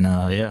 And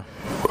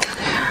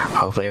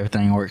hopefully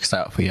everything works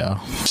out for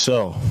y'all.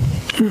 So,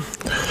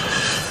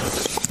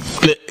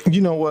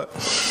 you know what?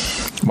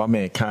 My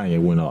man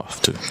Kanye went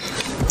off too.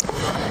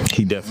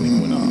 He definitely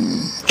went off.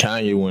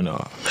 Kanye went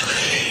off.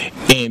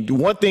 And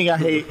one thing I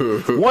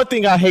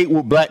hate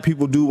what black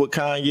people do with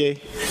Kanye,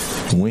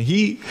 when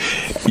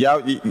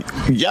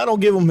y'all don't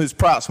give him his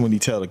props when he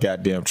tell the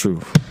goddamn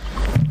truth.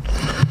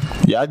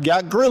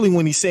 Y'all grilly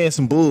when he's saying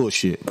some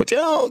bullshit, but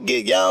y'all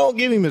don't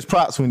give him his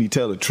props when he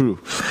tell the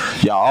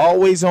truth. Y'all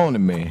always on the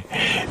man.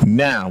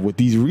 Now with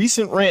these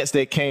recent rants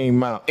that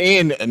came out,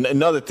 and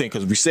another thing,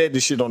 because we said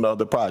this shit on the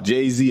other pod,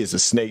 Jay-Z is a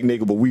snake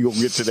nigga, but we gonna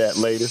get to that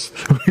later.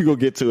 We gonna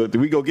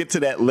get to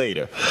that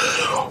later.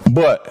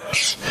 But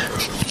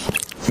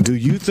do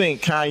you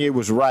think Kanye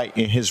was right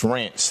in his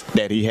rants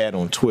that he had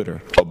on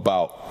Twitter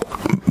about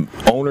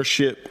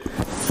ownership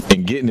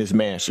and getting his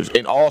masters?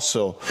 And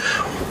also,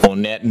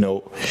 on that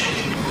note,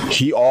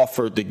 he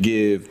offered to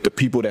give the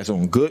people that's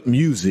on good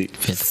music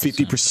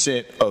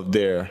 50% of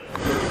their.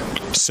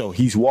 So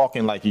he's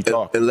walking like he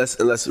talking. And let's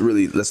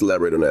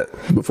elaborate on that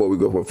before we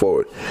go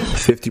forward.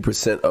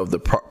 50% of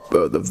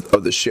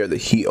the share that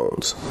he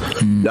owns,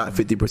 not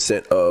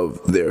 50%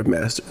 of their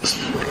masters.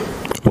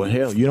 Well,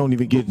 hell, you don't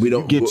even get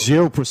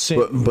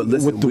 0%. But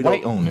listen, with the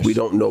white owners. We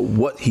don't know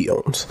what he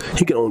owns.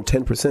 He can own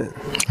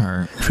 10%.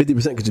 Right.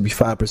 50% could just be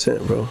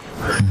 5%, bro.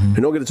 And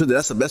don't get it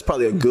twisted. That's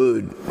probably a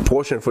good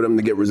portion for them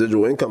to get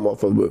residual income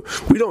off of.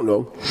 But we don't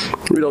know.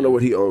 We don't know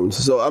what he owns.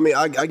 So I mean,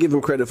 I give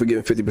him credit for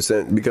giving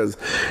 50% because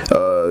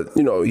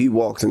he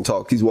walks and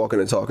talks. He's walking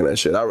and talking that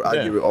shit.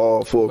 I give it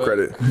all full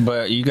credit.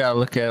 But you gotta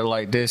look at it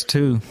like this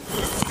too.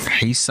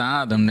 He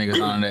signed them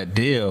niggas on that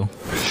deal,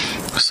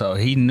 so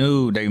he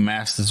knew they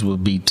masters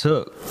would be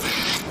took.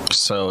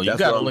 So you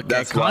gotta look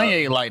at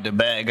Kanye like the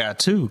bad guy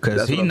too,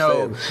 because he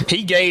know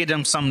he gave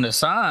them something to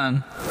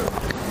sign.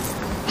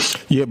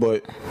 Yeah,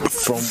 but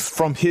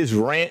from his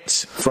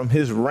rants,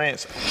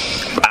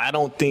 I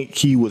don't think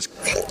he was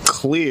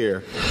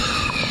clear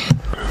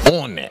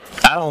on that.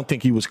 I don't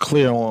think he was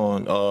clear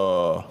on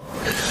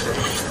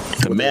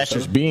the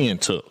masters being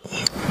took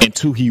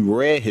until he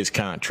read his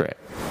contract.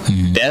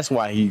 Mm-hmm. That's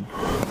why he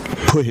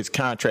put his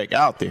contract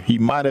out there. He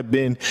might have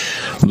been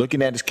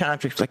looking at his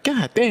contract like,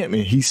 God damn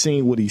it, he's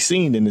seen what he's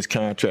seen in this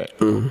contract.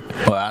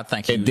 Mm-hmm. Well, I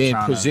think, and then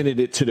presented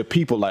it to the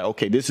people like,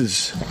 okay, this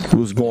is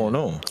what's going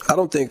on. I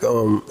don't think,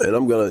 and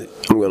I'm gonna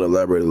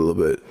elaborate a little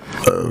bit.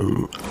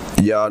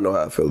 Y'all know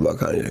how I feel about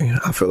Kanye.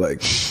 I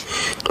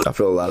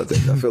feel a lot of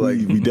things. I feel like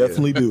we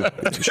definitely do.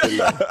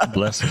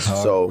 Bless his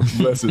heart. So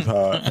bless his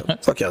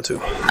heart. Fuck y'all too.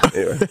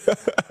 Anyway,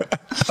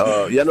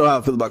 y'all know how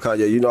I feel about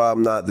Kanye. You know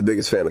I'm not the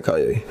biggest fan of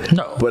Kanye.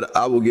 No, but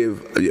I will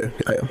give. Yeah,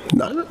 I am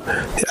not.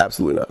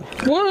 Absolutely not.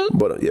 What?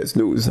 But yeah, it's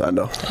news. I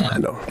know.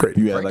 Great.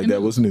 You act like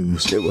that was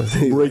news. It was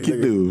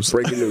breaking news.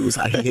 Breaking news.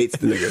 He hates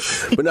the nigga.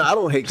 But no, I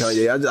don't hate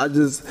Kanye. I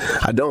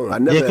don't. I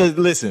never. Yeah, because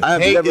listen,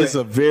 hate is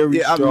a very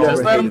strong. I've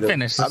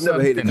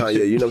never hated Kanye.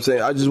 You know what I'm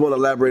saying? I just want to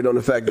elaborate on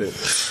the fact that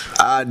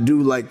I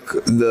do like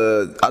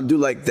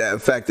that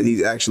fact that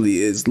he actually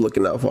is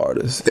looking out for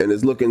artists and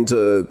is looking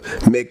to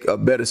make a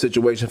better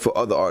situation for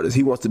other artists.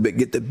 He wants to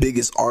get the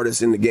biggest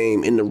artists in the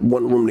game in the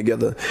one room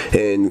together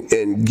and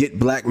get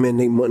black men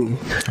their money.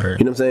 Right.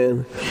 You know what I'm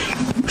saying?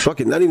 Fuck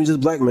it, not even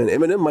just black men.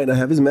 Eminem might not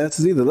have his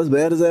masters either. Let's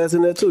bad his ass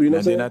in there too. You know what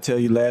I'm saying? Didn't I tell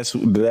you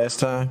the last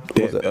time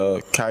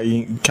that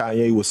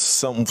Kanye was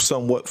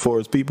somewhat for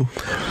his people?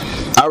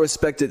 I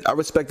respect it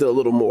a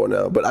little more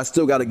now, but I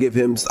still got to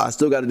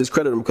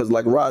discredit him because,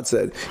 like Rod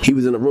said, he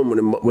was in the room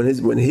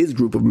when his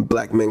group of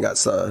black men got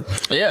signed.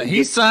 Yeah,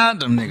 he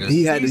signed them niggas.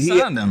 He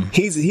signed them.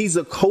 He's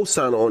a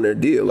co-signer on their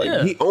deal.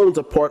 Like he owns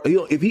a part.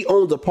 If he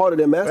owns a part of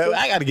their master, well,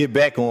 I got to get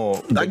back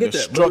on the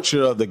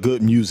structure of the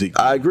good music.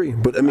 I agree,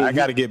 but I mean, I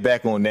got to get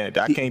back on that.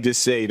 I can't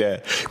just say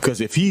that because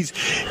if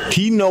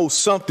he knows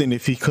something,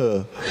 if he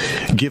could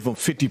give them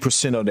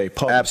 50% of their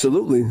public,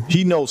 absolutely,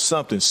 he knows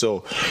something.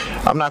 So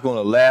I'm not going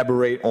to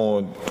elaborate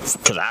on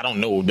because I don't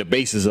know the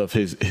basis of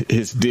his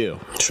deal.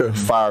 Sure,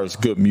 as far as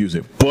good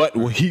music, but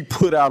what he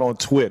put out on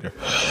Twitter.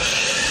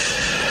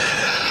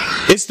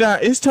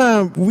 It's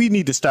time we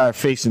need to start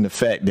facing the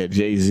fact that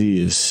Jay-Z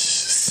is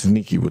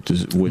sneaky with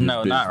his business.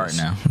 No, not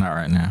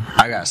right now.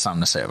 I got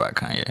something to say about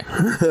Kanye.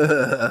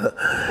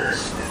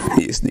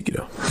 He is sneaky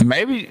though.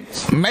 Maybe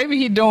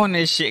he doing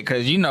this shit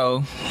because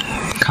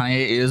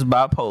Kanye is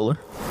bipolar.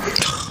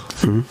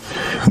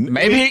 Mm-hmm.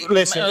 Maybe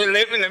listen.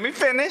 Let me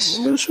finish.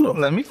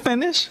 Let me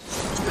finish.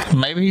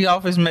 Maybe he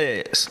off his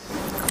meds.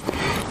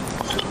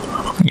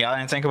 Y'all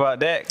didn't think about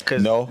that?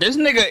 Cause no. This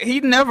nigga,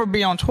 he'd never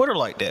be on Twitter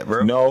like that,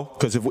 bro. No,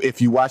 because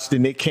if you watch the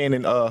Nick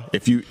Cannon,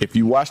 if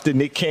you watch the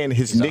Nick Cannon,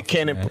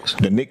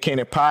 the Nick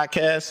Cannon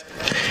podcast,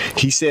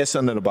 he said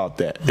something about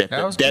that.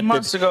 That was 2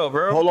 months ago,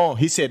 bro. Hold on,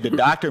 he said the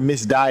doctor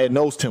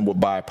misdiagnosed him with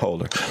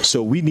bipolar,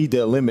 so we need to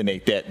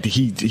eliminate that.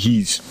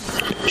 He's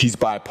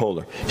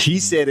bipolar. He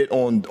said it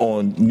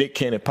on Nick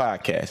Cannon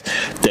podcast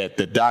that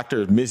the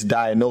doctor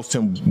misdiagnosed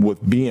him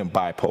with being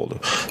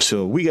bipolar.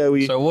 So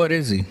So what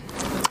is he?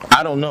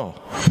 I don't know,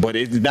 but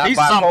it's not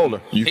bipolar.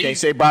 You can't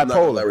say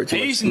bipolar.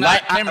 He's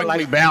not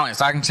chemically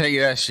balanced. I can tell you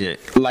that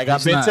shit. Like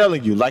I've been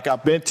telling you,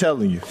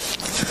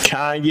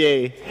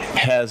 Kanye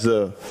has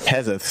a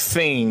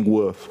thing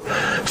with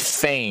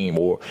fame,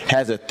 or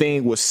has a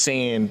thing with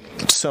saying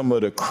some of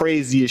the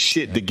craziest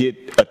shit to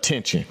get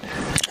attention.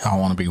 I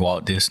want to be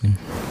Walt Disney.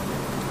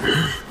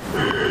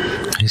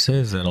 He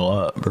says that a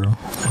lot, bro.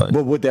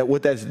 But what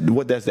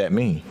does that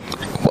mean?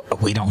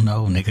 We don't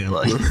know, nigga.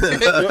 Like,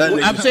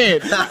 I'm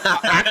saying,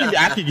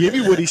 I can give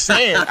you what he's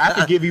saying.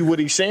 I get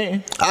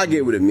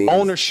what it means.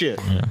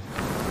 Ownership. Yeah.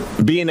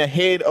 Being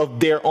ahead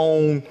of their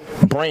own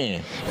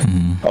brand.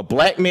 Mm-hmm. A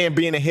black man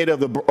being ahead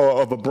of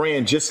a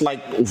brand just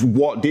like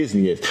Walt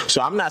Disney is.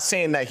 So I'm not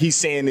saying that he's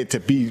saying it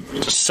to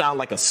sound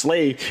like a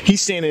slave.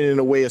 He's saying it in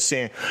a way of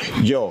saying,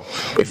 yo,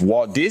 if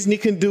Walt Disney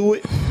can do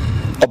it,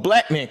 a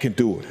black man can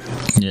do it.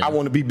 Yeah. I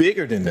want to be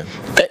bigger than them.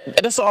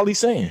 That's all he's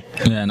saying.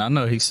 Yeah, and I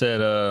know he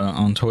said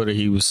on Twitter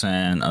he was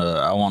saying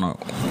I want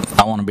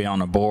to be on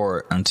the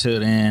board. Until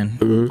then,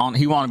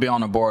 he want to be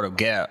on the board of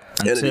Gap.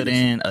 Until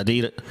then,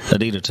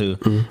 Adidas too.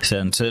 Mm-hmm. He said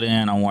until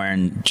then I'm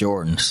wearing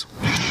Jordans.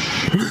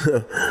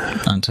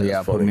 Until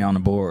y'all put me on the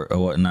board or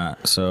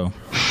whatnot. So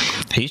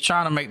he's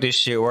trying to make this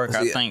shit work.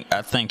 I think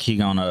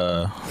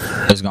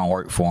it's gonna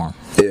work for him.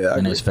 Yeah,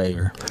 in his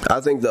favor.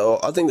 I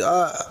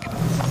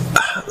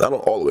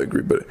don't all the way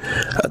agree, but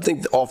I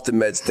think the off the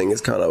meds thing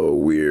is kind of a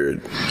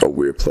weird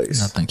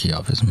place. I think he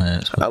off his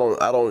meds. I don't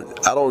know.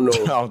 I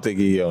don't think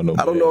he on no.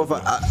 I don't know if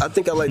I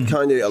think I like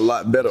Kanye a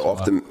lot better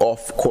off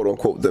quote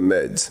unquote the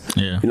meds.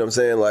 Yeah. You know what I'm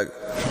saying? Like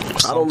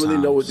I don't really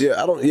know what.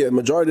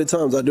 Majority of the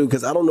times I do,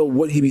 because I don't know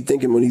what he be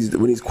thinking when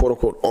he's quote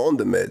unquote on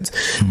the meds.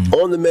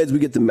 On the meds we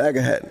get the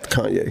MAGA hat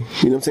Kanye. You know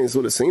what I'm saying? That's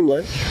what it seemed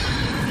like.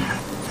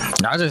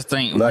 I just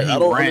think like I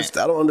don't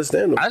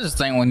understand him. I just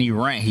think when he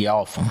rant, he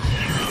off him.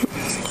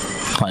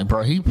 Like,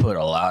 bro, he put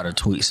a lot of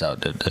tweets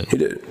out that day. He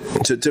did.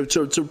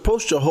 To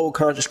post your whole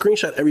contract,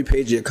 screenshot every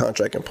page of your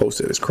contract and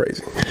post it is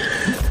crazy.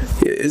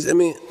 Yeah,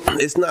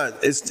 it's not.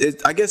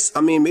 I guess.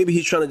 I mean, maybe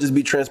he's trying to just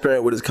be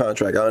transparent with his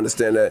contract. I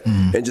understand that,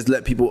 and just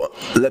let people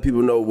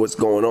know what's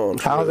going on.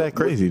 How's that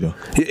crazy though?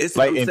 It's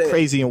like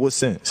crazy in what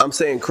sense? I'm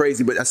saying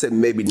crazy, but I said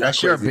maybe not.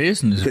 That's crazy. Your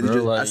business,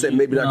 bro. I said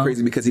maybe not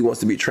crazy because he wants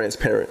to be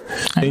transparent.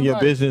 In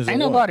your business, ain't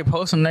nobody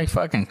posting their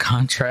fucking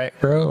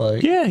contract, bro.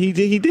 Like, yeah, he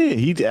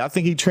did. I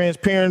think he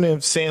transparent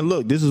and saying,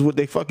 look, this is what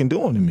they fucking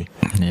doing to me.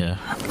 Yeah,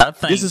 I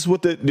think this is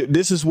what,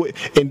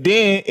 and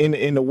then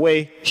in the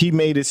way he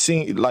made it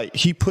seem like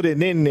he put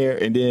it in there,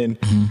 and then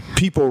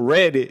people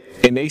read it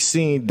and they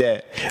seen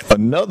that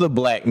another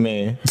black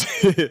man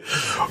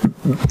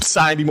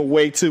signed him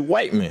away to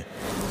white men.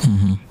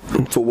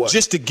 For what?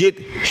 Just to get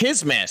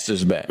his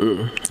masters back.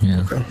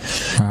 Yeah, okay.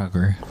 I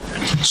agree.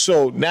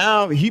 So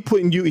now he's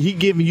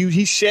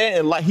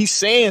sharing, like he's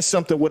saying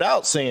something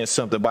without saying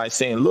something by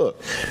saying, look,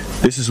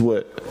 this is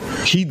what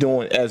he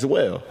doing as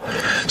well.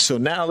 So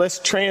now let's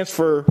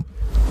transfer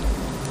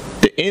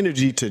the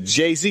energy to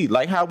Jay-Z.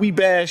 Like how we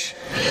bash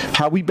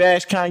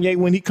Kanye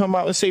when he come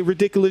out and say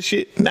ridiculous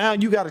shit. Now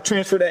you got to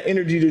transfer that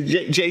energy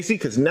to Jay-Z,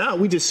 because now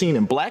we just seen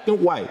in black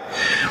and white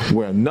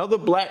where another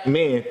black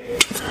man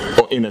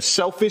in a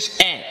selfish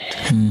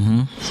act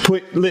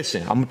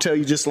listen, I'm gonna tell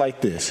you just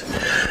like this.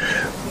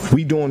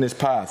 We doing this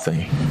pod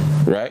thing,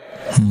 right?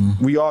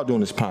 We all doing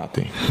this pod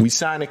thing. We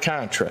signed a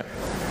contract.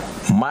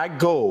 My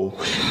goal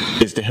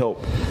is to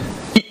help.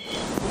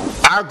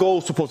 Our goal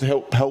is supposed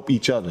to help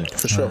each other.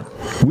 For sure.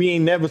 We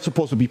ain't never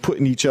supposed to be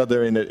putting each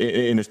other in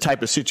a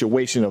type of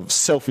situation of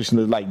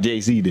selfishness like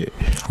Jay-Z did.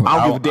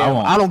 I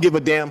don't give a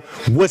damn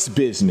what's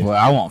business. Well,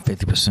 I want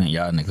 50%.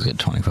 Y'all niggas get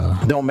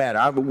 25. Don't matter.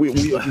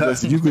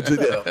 Listen, you could do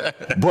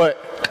that. But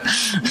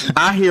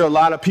I hear a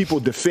lot of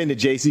people defending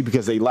Jay-Z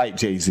because they like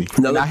Jay-Z.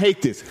 And I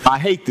hate this.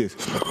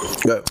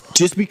 Yeah.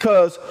 Just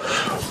because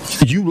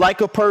you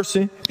like a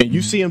person and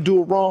you see him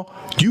do it wrong,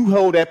 you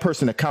hold that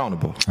person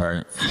accountable. All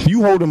right.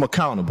 You hold him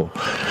accountable.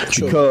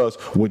 Sure. Because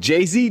with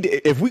Jay-Z,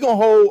 if we gonna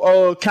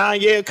hold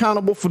Kanye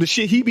accountable for the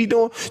shit he be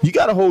doing, you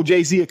gotta hold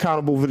Jay-Z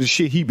accountable for the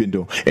shit he been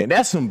doing. And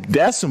that's some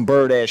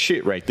bird ass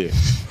shit right there.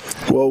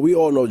 Well, we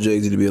all know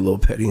Jay-Z to be a little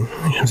petty. You know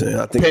what I'm saying?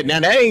 I think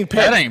now that ain't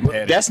petty.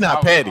 That's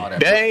not petty.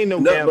 That ain't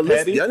no damn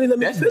petty.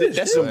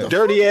 That's some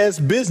dirty ass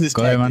business.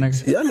 Go ahead, my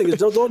nigga. Y'all niggas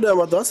don't go down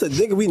my thought. I said,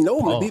 nigga, we know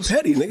him to be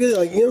petty, nigga.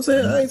 Like, you know what I'm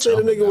saying? I ain't say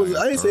the nigga was.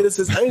 I ain't say this.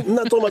 I'm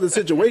not talking about the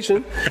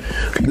situation.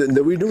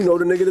 That we do know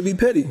the nigga to be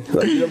petty.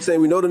 Like, you know what I'm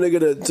saying? We know the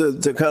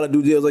nigga to kind of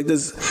do deals like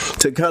this,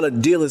 to kind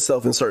of deal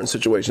himself in certain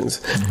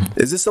situations.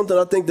 Is this something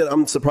I think that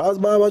I'm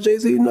surprised by about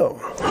Jay-Z? No.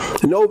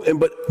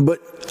 But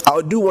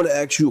I do want to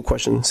ask you a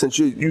question, since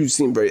you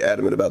seem very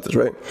adamant about this,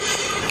 right?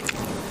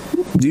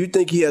 Do you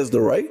think he has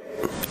the right?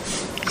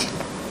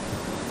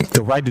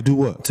 The right to do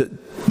what? To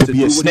be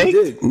do a snake?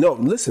 What he did? No,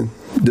 listen.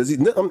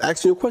 I'm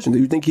asking you a question. Do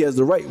you think he has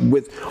the right,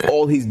 with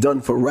all he's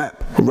done for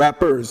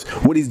rappers,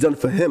 what he's done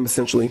for him,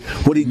 essentially,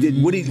 what he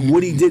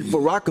did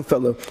for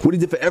Rockefeller, what he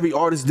did for every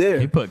artist there?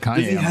 He put Kanye.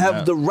 Does he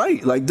have the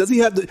right? Like, does he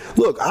have the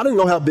look? I didn't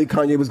know how big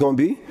Kanye was going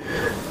to be.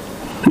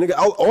 Nigga,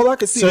 all I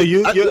can see. So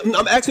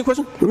I'm asking a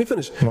question. Let me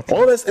finish. Okay.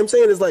 All I'm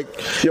saying is, like,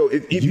 yo,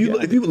 if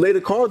you lay the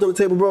cards on the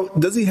table, bro,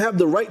 does he have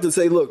the right to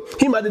say, look,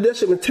 he might have did that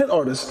shit with 10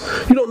 artists.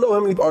 You don't know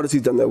how many artists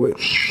he's done that with.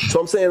 So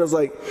I'm saying is,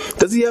 like,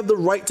 does he have the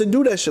right to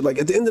do that shit? Like,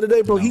 at the end of the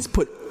day, bro, he's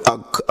put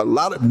a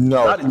lot of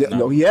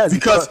no, he has,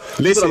 because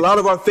listen, a lot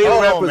of our favorite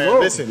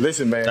rappers. Man,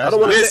 listen, man. I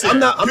don't want to. I'm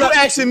not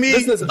asking me.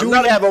 Do we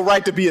have a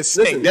right to be a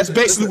snake? That's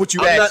basically what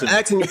you asking. I'm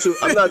not asking you to.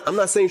 I'm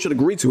not saying you should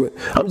agree to it.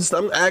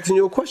 I'm asking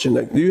you a question.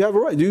 Like, do you have a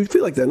right? Do you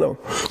feel like that? No.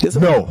 Yes.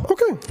 No.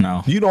 Okay.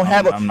 No. You don't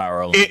have a. I'm not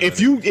rolling. If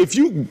you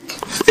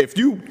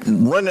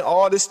running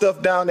all this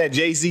stuff down that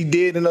Jay-Z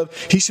did, and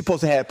he's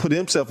supposed to have put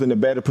himself in a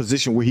better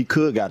position where he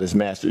could got his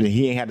master, and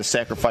he ain't had to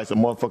sacrifice a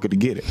motherfucker to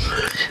get it.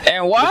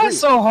 And why it's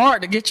so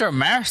hard to get your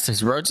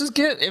masters, bro? Just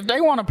get, if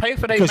they want to pay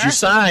for their masters. Because you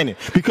sign it.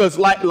 Because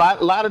like a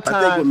lot of times,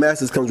 I think with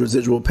masters comes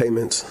residual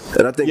payments,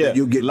 and I think that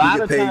you get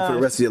paid for the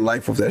rest of your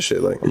life with that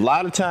shit. Like, a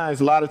lot of times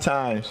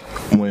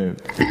when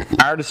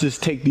artists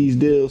take these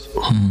deals,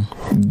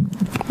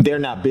 they're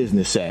not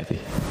business savvy.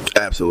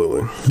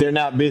 Absolutely. They're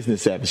not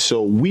business savvy.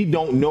 So we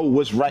don't know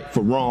what's right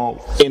for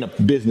wrong in a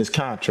business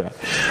contract.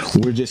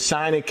 We're just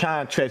signing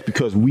contracts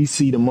because we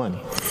see the money.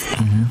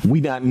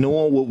 We not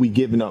knowing what we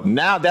giving up.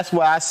 Now, that's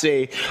why I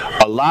say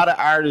a lot of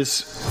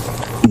artists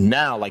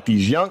now, like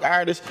these young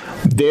artists,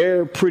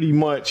 they're pretty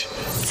much,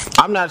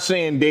 I'm not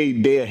saying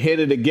they're ahead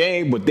of the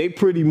game, but they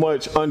pretty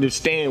much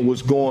understand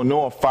what's going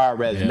on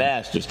far as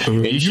masters.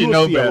 And you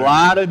know, see a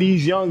lot of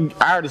these young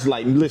artists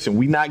like, listen,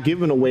 we not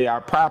giving away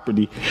our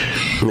property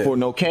for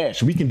no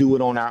cash. We can do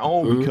it on our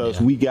own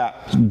because we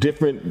got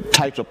different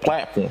types of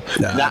platforms.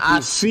 Now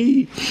I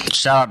see,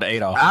 shout out to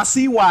Adolf. I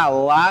see why a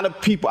lot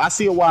of people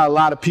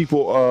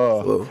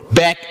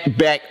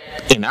back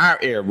in our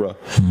era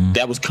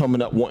that was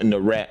coming up wanting to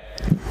rap.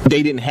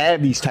 They didn't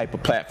have these type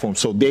of platforms,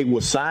 so they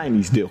would sign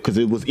these deals because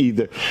it was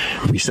either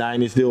we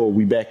sign this deal or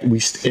we in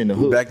the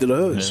hood. Back to the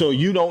hood. So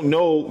you don't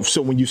know.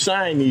 So when you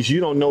sign these,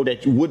 you don't know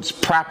that what's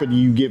property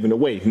you giving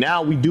away.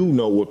 Now we do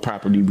know what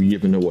property we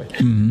giving away.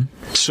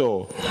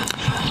 So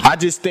I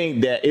just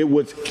think that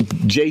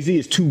Jay-Z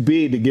is too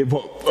big to give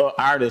up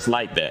artists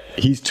like that.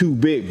 He's too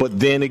big. But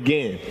then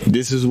again,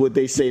 this is what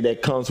they say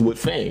that comes with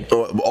fame.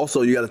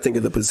 Also, you got to think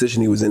of the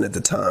position he was in at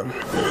the time.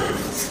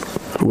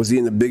 Was he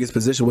in the biggest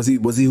position? Was he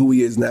who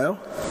he is now?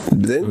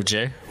 Then? Who,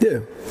 Jay?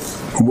 Yeah.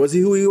 Was he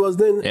who he was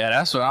then? Yeah,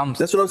 that's what I'm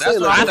saying.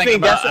 I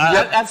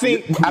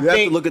think you have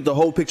to look at the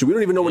whole picture. We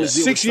don't even know when this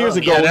deal was 6 years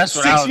ago. Yeah,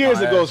 6 years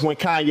ago is when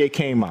Kanye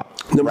came out.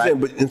 No, right?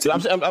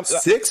 I'm saying, but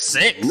six?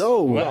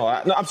 No.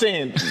 I'm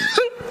saying.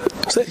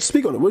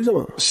 Speak on it. What are you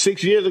talking about?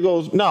 6 years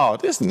ago? No,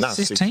 this is not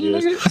 6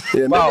 years.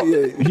 Yeah,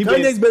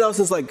 Kanye's been out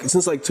since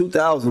like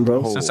 2000,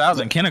 bro. Since I was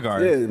in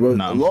kindergarten. Yeah, bro.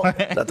 Not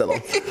that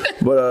long.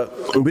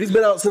 But he's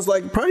been out since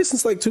like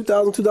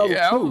 2000,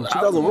 2002,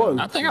 2001.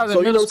 I think I was. So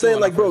you know what I'm saying,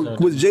 like, bro,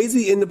 was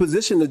Jay-Z in the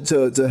position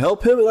to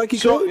help him? Like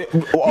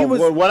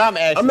what I'm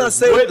asking. I'm not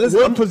saying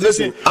what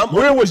position.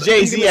 Where was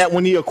Jay-Z at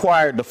when he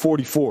acquired the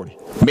 4040?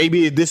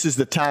 Maybe this is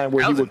the time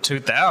where he was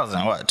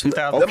 2000. What?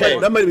 2000? Okay,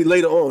 that might be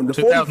later on. The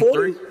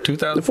 2003,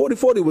 2000. The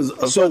 4040 was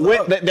so.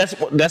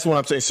 That's what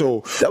I'm saying. So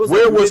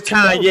where was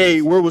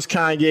Kanye? Where was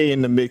Kanye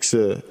in the mix?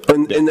 In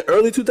the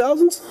early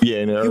 2000s?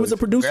 Yeah, he was a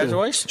producer.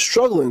 Graduation?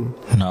 Struggling.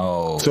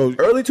 No. So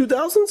early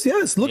 2000s?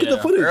 Yes. Look at the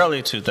footage.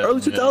 Early 2000s. Early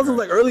 2000s,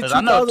 like early 2000s.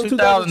 I know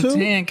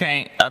 2010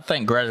 came. I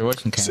think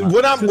Graduation came.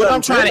 What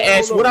I'm trying to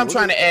ask. What I'm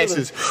trying to ask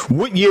is,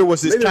 what year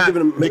was this?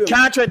 The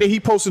contract that he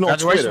posted on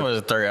Twitter. Graduation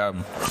was the third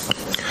album.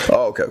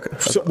 Oh, okay.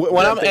 So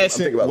what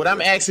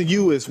I'm asking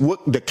you is, what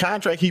the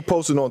contract he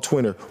posted on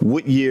Twitter?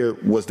 What year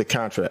was the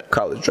contract?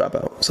 College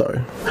dropout.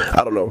 Sorry,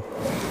 I don't know.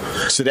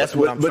 So that's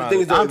what I'm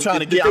trying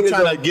to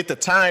get the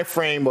time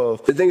frame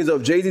of. The thing is, though,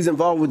 if Jay-Z's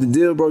involved with the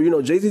deal, bro, you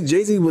know, Jay-Z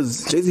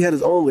had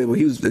his own label.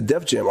 He was a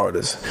Def Jam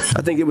artist.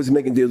 I think he was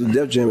making deals with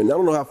Def Jam, and I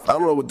don't know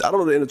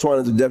the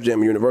intertwinings of Def Jam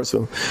and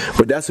Universal,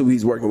 but that's who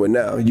he's working with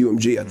now,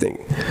 UMG, I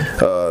think.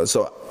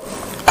 So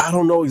I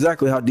don't know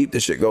exactly how deep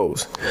this shit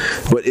goes,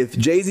 but if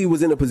Jay-Z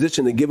was in a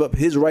position to give up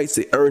his rights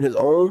to earn his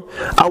own,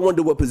 I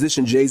wonder what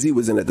position Jay-Z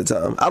was in at the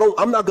time.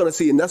 I'm not gonna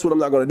see, and that's what I'm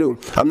not gonna do.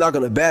 I'm not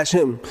gonna bash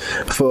him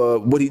for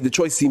the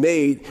choice he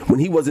made when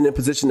he wasn't in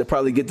position to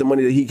probably get the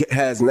money that he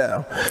has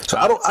now. So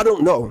I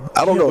don't know.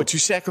 But you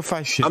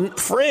sacrifice shit.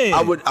 Friend.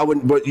 I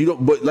would, but you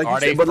don't. But like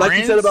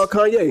you said about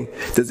Kanye,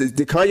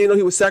 did Kanye know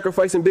he was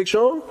sacrificing Big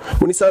Sean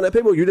when he signed that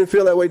paper? You didn't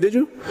feel that way, did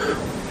you?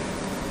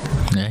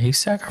 Yeah, he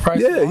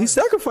sacrificed. Yeah, he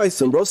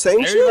sacrificed him, bro.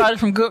 Same shit. Everybody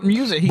from good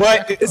music.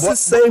 But it's the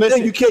same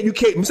thing. You can't.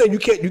 I'm saying you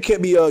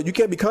can't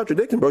be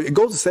contradicting, bro. It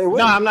goes the same way.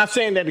 No, I'm not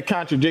saying that it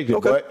contradicted.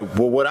 Okay.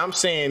 But what I'm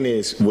saying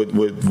is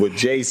with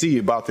Jay-Z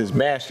about this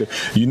master,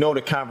 you know,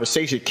 the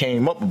conversation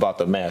came up about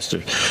the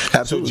master.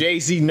 Absolutely. So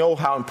Jay-Z know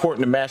how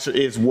important the master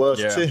was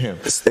to him.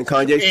 And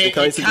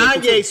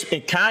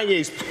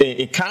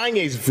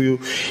Kanye's view,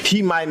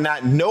 he might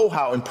not know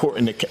how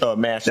important the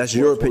master. That's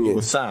your opinion.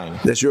 Was signed.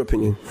 That's your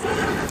opinion.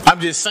 I'm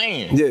just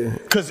saying. Yeah.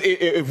 Because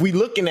if we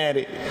looking at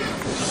it,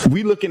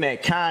 we looking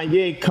at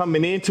Kanye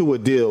coming into a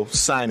deal,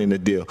 signing a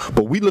deal.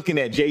 But we looking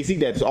at Jay-Z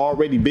that's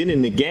already been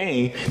in the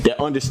game, that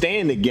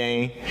understand the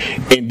game,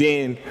 and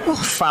then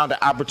found an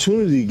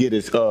opportunity to get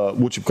his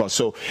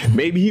So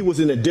maybe he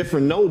was in a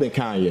different node than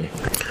Kanye.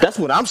 That's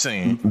what I'm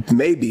saying.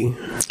 Maybe.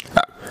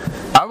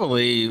 I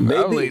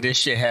believe this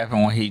shit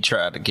happened when he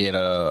tried to get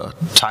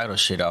title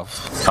shit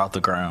off the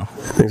ground.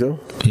 Think so?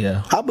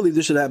 Yeah. I believe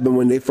this should happen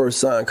when they first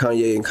signed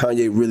Kanye, and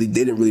Kanye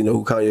didn't really know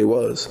who Kanye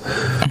was.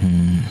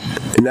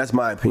 And that's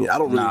my opinion. I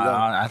don't really know.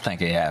 I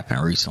think it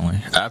happened recently.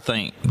 I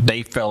think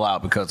they fell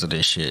out because of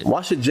this shit.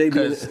 Why should Jay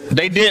be?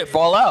 They did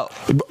fall out.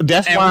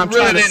 That's why I'm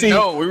trying to see.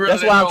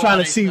 That's why I'm trying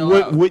to see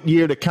what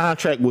year the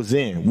contract was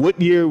in.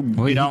 What year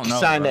he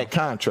signed that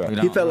contract?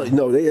 He fell out.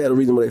 No, they had a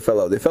reason why they fell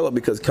out. They fell out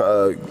because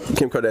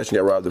Kim Kardashian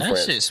got robbed in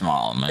France. That shit's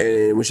small, man.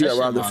 And when she got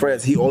robbed in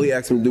France, all he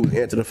asked him to do was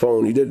answer the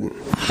phone. He didn't.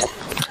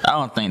 I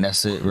don't think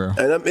that's it, bro.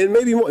 And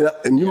maybe more.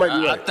 And you might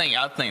be right.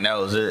 I think that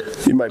was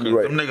it. You might be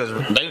right. Them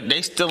niggas,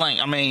 they still ain't.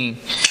 I mean,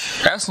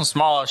 that's some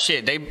small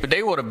shit.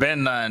 They would have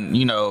been done.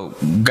 You know,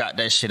 got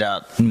that shit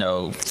out. You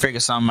know, figure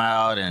something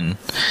out and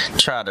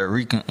try to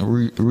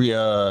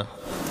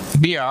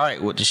be all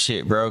right with the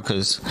shit, bro.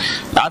 Because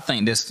I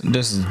think this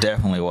is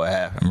definitely what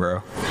happened,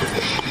 bro.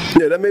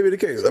 Yeah, that may be the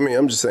case. I mean,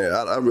 I'm just saying.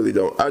 I really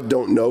don't. I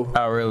don't know.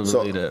 I really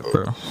believe that,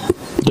 bro.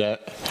 Yeah.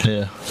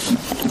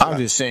 I'm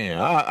just saying.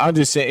 I'm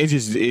just saying.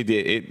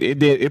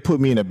 It put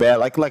me in a bad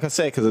like I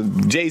said, because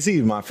Jay-Z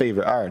is my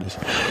favorite artist,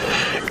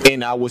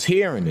 and I was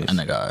hearing this.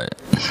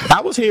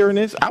 I was hearing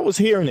this. I was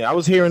hearing it. I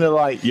was hearing it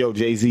like, yo,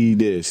 Jay-Z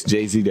this,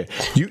 Jay-Z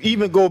that. You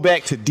even go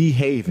back to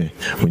D-Haven.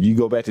 When you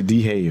go back to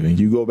D-Haven,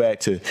 you go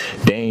back to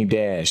Dame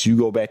Dash, you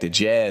go back to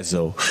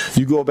Jazzo,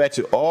 you go back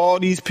to all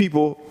these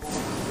people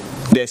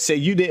that say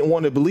you didn't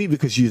want to believe it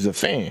because you're a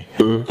fan.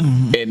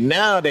 Mm-hmm. And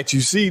now that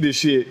you see this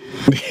shit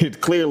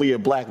clearly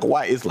in black and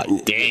white, it's like,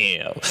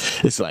 damn.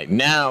 It's like,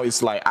 now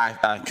it's like,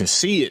 I can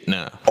see it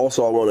now.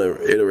 Also, I want to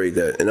reiterate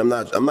that, and I'm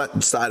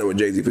not siding with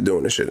Jay-Z for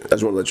doing this shit. I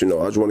just want to let you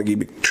know. I just want to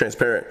keep it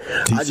transparent.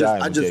 I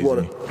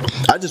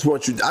just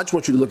want you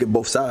to look at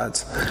both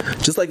sides.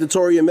 Just like the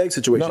Tory and Meg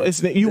situation. No,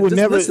 you would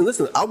never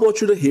listen. I want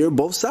you to hear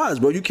both sides,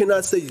 bro. You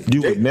cannot say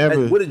you would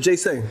never. What did Jay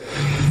say?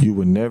 You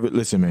would never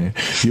listen, man.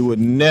 You would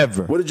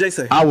never. What did Jay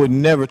say? I would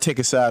never take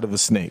a side of a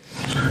snake.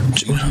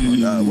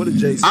 What did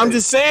Jay say? I'm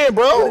just saying,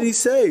 bro. What did he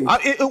say?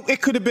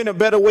 It could have been a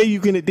better way you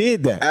could have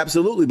did that.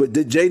 Absolutely, but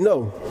did Jay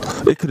know?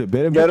 It could have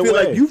been a better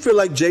way. You feel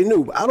like Jay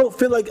knew.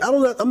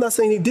 I'm not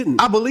saying he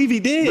didn't. I believe he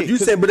did. But you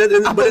said,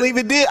 I believe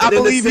it did. I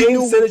believe he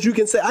knew. Sentence you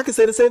can say, I can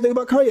say the same thing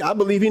about Kanye. I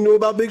believe he knew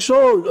about Big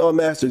Sean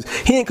Masters.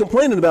 He ain't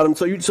complaining about him.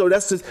 So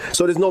that's just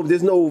there's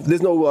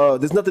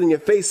nothing in your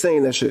face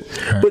saying that shit.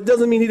 Right. But it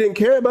doesn't mean he didn't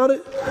care about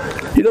it.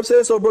 You know what I'm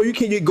saying? So, bro, you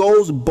can get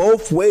goals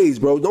both ways,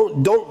 bro.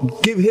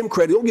 Don't give him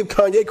credit. Don't give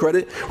Kanye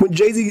credit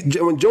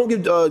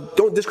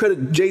don't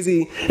discredit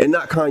Jay-Z and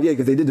not Kanye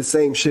because they did the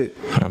same shit.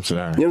 I'm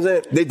sorry. You know what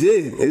I'm saying? They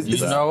did.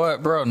 You know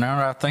what, bro? Now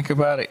that I think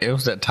about it, it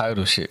was that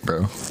title shit,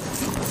 bro.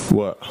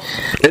 What?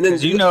 And then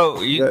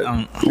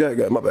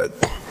my bad.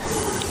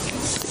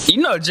 You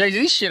know,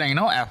 Jay-Z shit ain't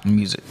no Apple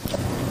Music.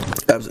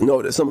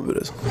 No, some of it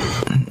is.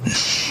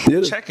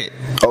 Check it.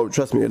 Oh,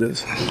 trust me, it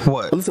is.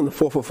 What? I listen to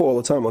 444 all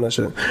the time on that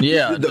shit.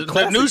 Yeah,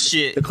 the new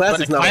shit. The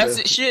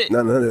classic shit.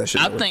 No, none of that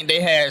shit. I think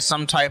they had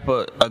some type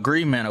of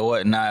agreement or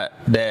whatnot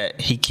that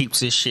he keeps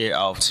his shit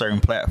off certain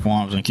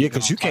platforms. And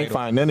because you can't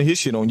find none of his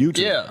shit on YouTube.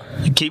 Yeah,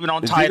 you keep it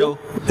on Tidal.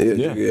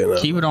 Yeah.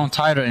 Keep it on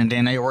Tidal, and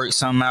then they work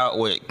something out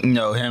with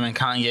him and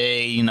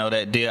Kanye.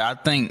 That deal. I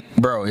think,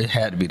 bro, it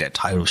had to be that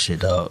Tidal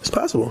shit, dog. It's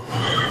possible.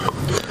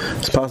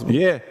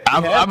 Yeah,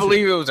 I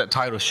believe it was that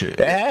Tidal shit.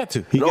 It had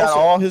to. He got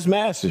all his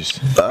masters.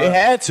 It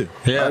had to.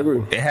 Yeah, I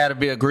agree. It had to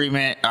be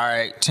agreement. All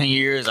right, 10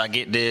 years, I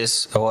get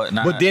this or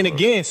whatnot. But then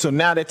again, so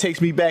now that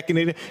takes me back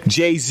into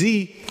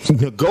Jay-Z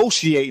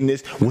negotiating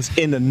this was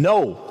in the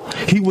know.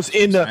 He was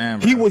in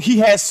the he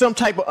had some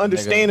type of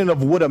understanding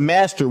of what a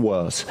master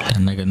was. That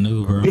nigga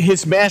knew, bro.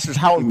 His master's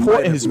how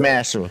important his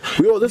master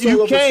was.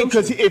 You can't,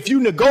 because if you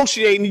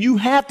negotiating, you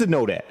have to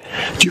know that.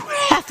 You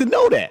have to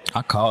know that.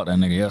 I called that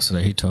nigga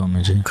yesterday. He told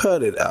me, G.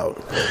 Cut it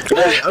out.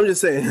 I'm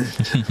just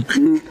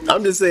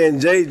saying.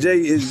 Jay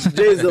is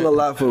done a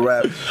lot for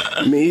rap.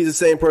 I mean, he's the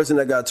same person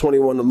that got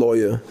 21 the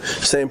Lawyer,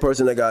 same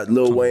person that got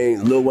Lil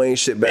Wayne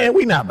shit back. Man,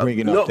 we not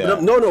bringing up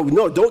that.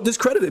 No, don't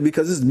discredit it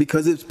because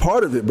it's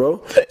part of it,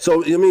 bro.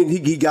 So I mean,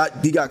 he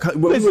got.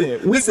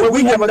 Listen,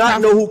 we would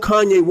not know who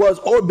Kanye was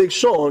or Big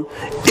Sean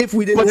if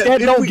we didn't. But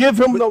that don't give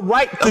him the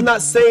right. I'm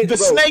not saying to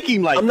snake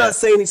him like that. I'm not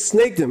saying he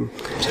snaked him.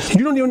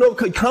 You don't even know.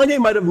 Kanye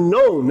might have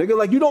known, nigga.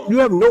 Like you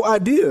have no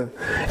idea.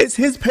 It's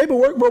his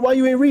paperwork, bro. Why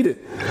you ain't read it?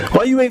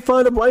 Why you ain't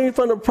find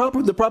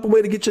the proper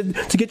way to get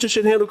your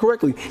shit handled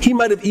correctly? He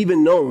might have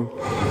even known.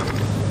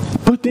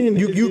 But then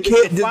you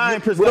can't.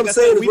 What I'm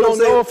saying is we don't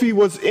know if he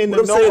was in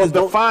the know of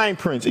the fine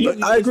print.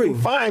 I agree.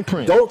 Fine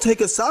print. Don't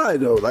take a side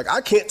though. Like I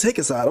can't take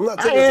a side. I'm not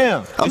taking.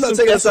 I'm not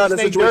taking a side in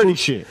this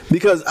situation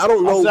because I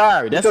don't know. I'm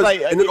sorry. That's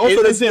like. And then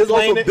also there's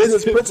also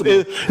business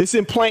principle. It's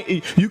in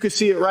plain. You can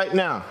see it right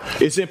now.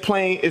 It's in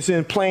plain. It's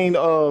in plain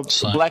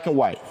black and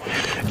white.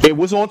 It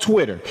was on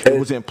Twitter. It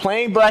was in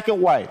plain black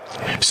and white.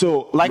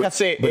 So like I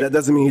said, but that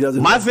doesn't mean he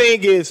doesn't. My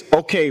thing is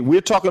okay.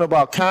 We're talking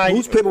about Kanye.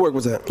 Whose paperwork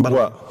was that?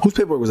 What? Whose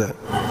paperwork was that?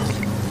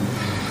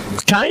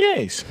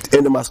 Kanye's.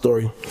 End of my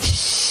story.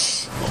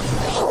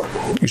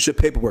 You should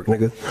paperwork,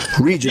 nigga.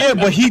 Read it. Yeah,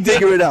 but he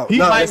figure it out. He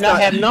might not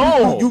have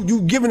known.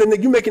 You giving a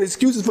nigga, you making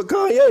excuses for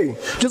Kanye.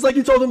 Just like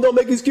you told him don't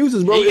make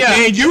excuses, bro. Yeah,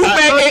 and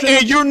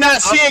you're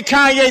not seeing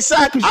Kanye's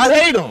side because you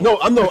hate him. No,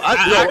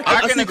 I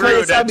can see agree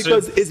with that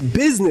because it's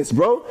business,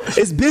 bro.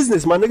 It's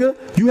business, my nigga.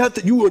 You have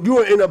to.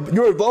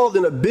 You're involved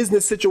in a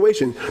business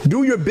situation.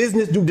 Do your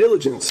business due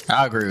diligence.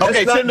 I agree.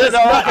 Okay, I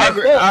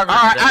agree.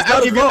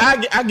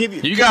 I give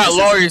you. You got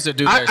lawyers to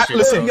do that shit.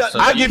 Listen,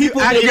 I give you.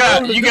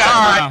 You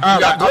got.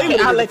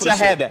 I'll let y'all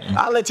have that.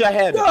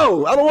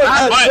 No, I don't want.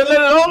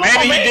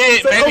 Maybe he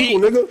did.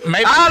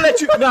 Maybe I'll let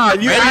you. No,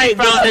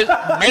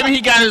 maybe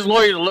he got his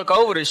lawyer to look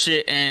over the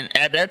shit, and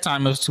at that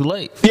time it was too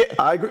late. Yeah,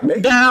 I agree.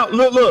 Now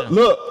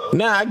look.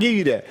 Now I give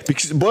you that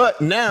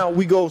but now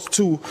we go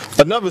to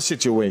another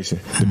situation,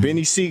 the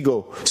Benny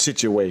Siegel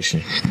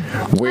situation,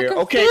 where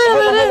hold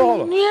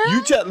on.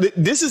 You tell.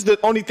 This is the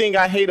only thing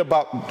I hate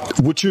about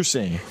what you're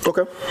saying.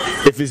 Okay.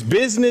 If it's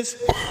business,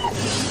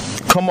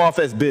 come off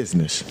as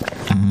business.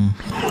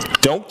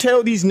 Don't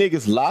tell these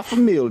niggas La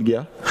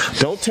Familia.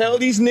 Don't tell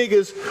these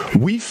niggas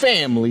we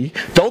family.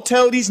 Don't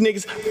tell these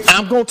niggas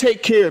I'm gonna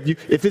take care of you.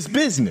 If it's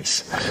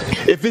business,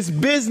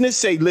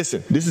 say,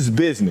 listen, this is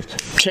business.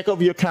 Check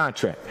over your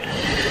contract.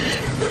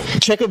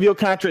 Check over your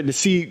contract to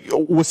see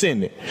what's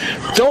in it.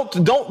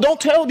 Don't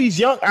tell these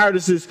young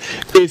artists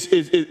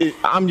is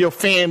I'm your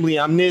family,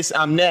 I'm this,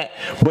 I'm that,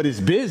 but it's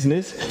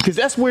business, because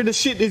that's where the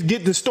shit is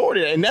get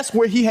distorted, and that's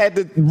where he had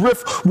the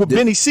riff with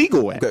Benny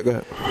Siegel at. Okay, go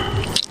ahead.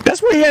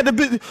 That's where he had the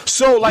business.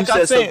 So like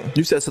I said,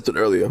 you said something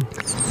earlier.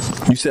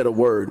 You said a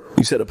word.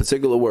 You said a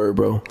particular word,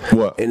 bro.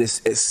 What? And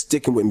it's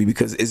sticking with me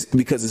because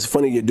it's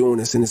funny you're doing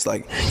this, and it's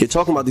like you're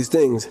talking about these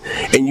things,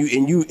 and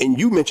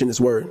you mentioned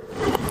this word.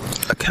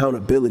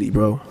 Accountability,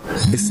 bro.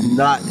 It's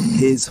not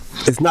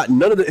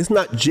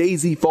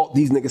Jay-Z fault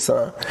these niggas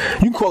sign.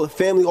 You can call it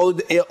family all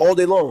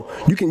day long.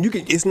 You can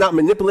it's not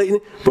manipulating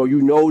it, bro.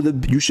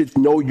 You should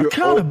know your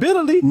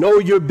accountability. Know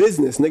your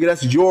business, nigga.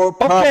 That's your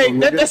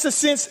problem. Okay, that's a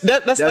sense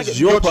that's like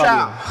your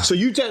child. So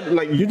you tell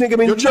you think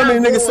your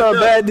child niggas sound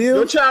bad deal?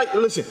 Your child,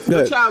 listen,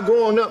 your child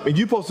growing up, and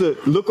you supposed to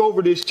look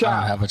over this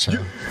child. I have a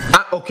child.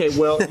 Okay,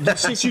 well,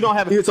 since you don't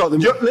have you talk to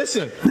me.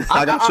 Listen,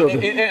 I got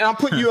children. And I'm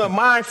putting you in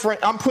mind frame.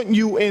 I'm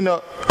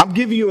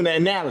giving you an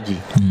analogy.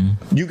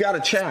 You got a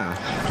child.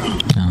 I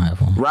don't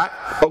have one. Right?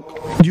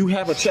 Okay. You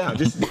have a child.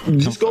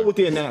 Just go with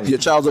the analogy. Your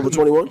child's over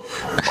 21?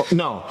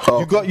 No.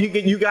 You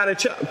got a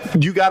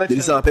child. You got a child. Did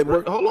he sign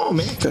paperwork? Hold on,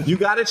 man. Okay. You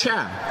got a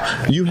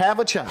child. You have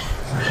a child.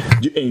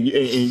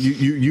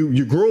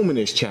 You're grooming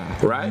this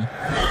child, right?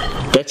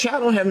 That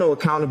child don't have no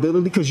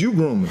accountability because you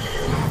grooming.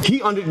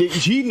 He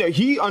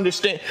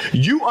understand.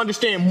 You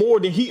understand more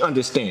than he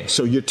understands.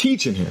 So you're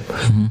teaching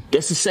him.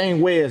 That's the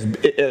same way as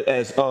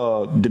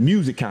the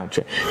music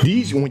contract.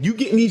 When you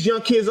getting these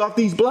young kids off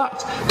these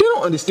blocks, they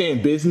don't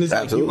understand business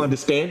like you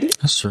understand it.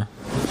 That's true.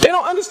 They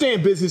don't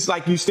understand business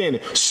like you stand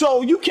it.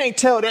 So you can't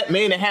tell that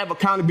man to have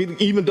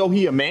accountability even though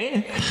he a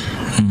man.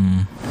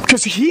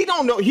 Because he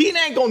don't know, he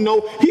ain't gonna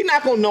know, he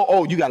not gonna know,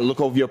 oh, you gotta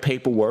look over your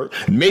paperwork.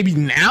 Maybe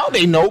now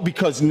they know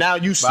because now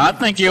you see. But I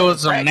think it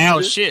was some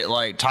now shit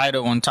like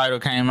when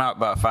Tidal came out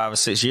about 5 or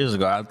 6 years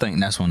ago. I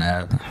think that's when it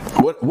happened.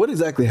 What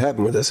exactly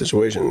happened with that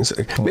situation?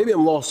 Maybe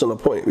I'm lost on a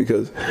point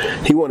because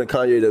he wanted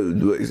Kanye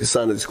to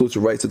sign the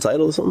exclusive rights to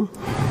Tidal or something?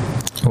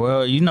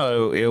 Well,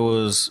 it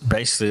was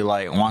basically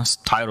like once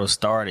Tidal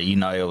started,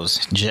 it was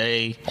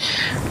Jay.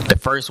 The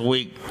first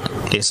week,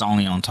 it's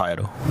only on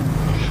Tidal.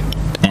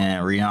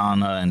 And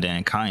Rihanna and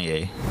then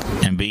Kanye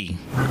and B.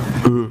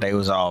 They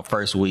was all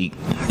first week,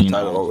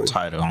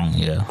 Tidal on,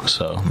 yeah.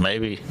 So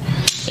maybe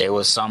it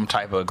was some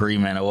type of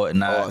agreement or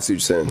whatnot. Oh, I see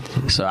what you're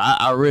saying. So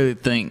I really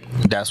think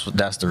that's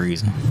the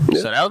reason.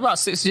 Yeah. So that was about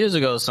 6 years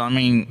ago. So I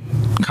mean,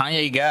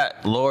 Kanye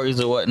got lawyers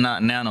or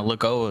whatnot now to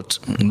look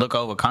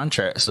over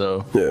contracts.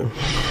 So yeah,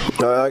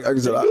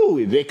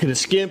 they could have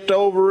skipped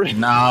over it.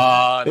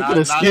 No, they could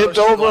have skipped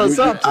over or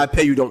something. I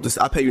pay you not to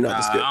skip.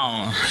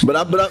 But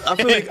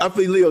I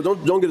feel Leo.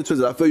 Don't get it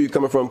twisted. I feel you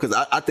coming from because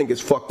I think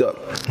it's fucked up.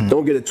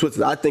 Don't get it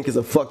twisted. I think it's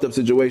a fucked up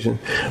situation.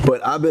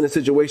 But I've been in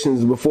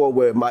situations before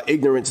where my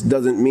ignorance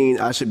doesn't mean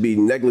I should be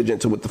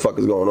negligent to what the fuck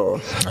is going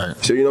on. Right.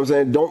 So you know what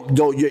I'm saying?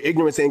 Don't your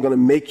ignorance ain't gonna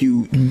make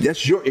you.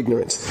 That's your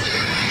ignorance.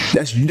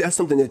 That's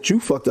something that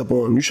you fucked up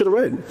on. You should have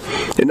read.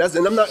 I get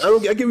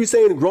what you're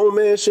saying, grown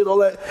man shit, all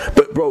that.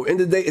 But bro, end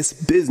of the day, it's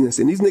business,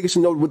 and these niggas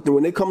should know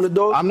when they come to the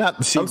door. I'm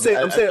saying.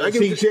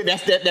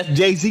 That's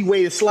Jay-Z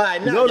way to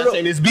slide. No.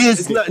 Saying it's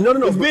business.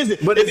 It's business.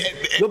 But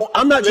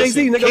I'm not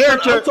Jay-Z, nigga.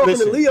 I'm talking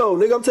to Leo,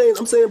 nigga.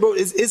 I'm saying, bro,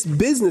 it's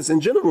business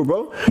in general,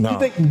 bro. No. You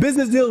think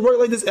business deals work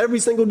like this every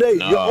single day?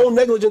 No. Your own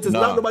negligence is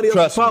not nobody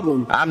else's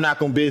problem. I'm not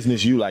gonna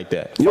business you like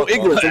that. Your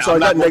ignorance. I'm sorry,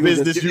 not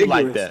negligence. Business you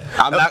like that.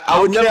 I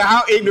would never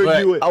how ignorant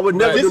you is. I would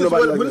never do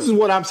nobody like that. This is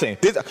what I'm saying.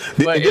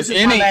 This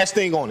is my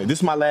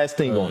last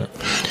thing on it.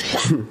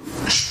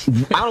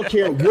 I don't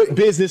care what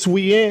business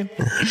we in.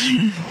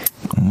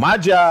 My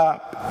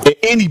job in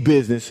any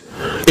business,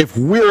 if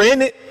we're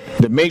in it,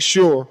 to make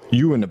sure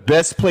you're in the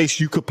best place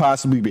you could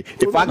possibly be.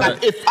 If I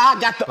got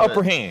the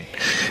upper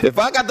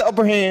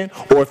hand,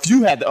 or if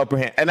you had the upper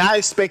hand, and I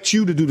expect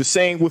you to do the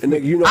same with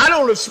me. I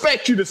don't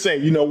expect you to say,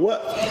 you know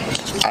what?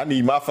 I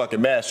need my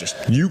fucking masters.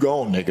 You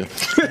go on, nigga.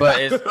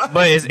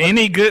 But is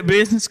any good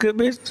business good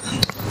business?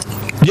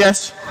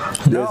 Yes.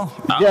 No.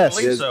 Yes.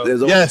 There's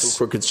always some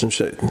crooked some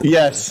shit.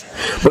 Yes.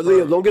 But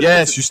Leo, don't get.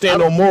 Yes, you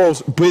stand on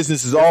morals.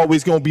 Business is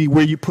always gonna be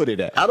where you put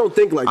it at. I don't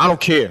think like. I don't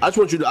care. I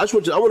want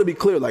to be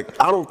clear. Like,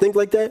 I don't think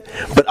like that.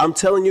 But I'm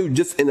telling you,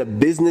 just in a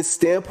business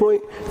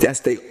standpoint, that's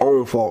their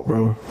own fault,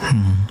 bro.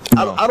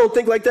 No. I don't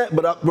think like that.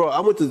 But I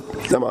went to.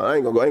 I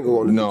ain't gonna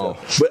go into detail.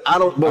 But I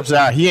don't. But I'm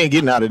sorry, he ain't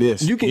getting out of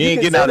this. He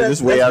ain't getting out of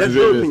this way out of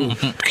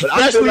this.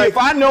 Especially if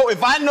I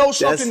know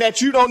something that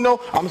you don't know,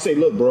 I'm gonna say,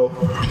 look, bro,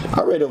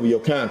 I read over your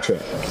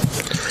contract.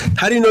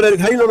 How do you know that?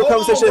 How do you know the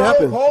conversation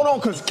happened? Hold on,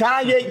 because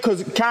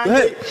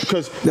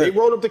they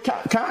wrote up the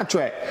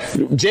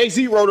contract.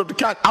 Jay-Z wrote up the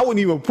contract. I wouldn't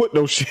even put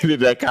no shit in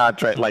that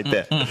contract like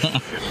that.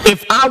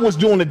 If I was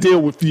doing a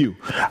deal with you,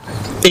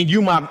 and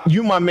you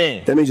my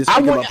man, that means you're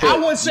speaking my point. I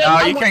wouldn't say.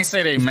 No, you can't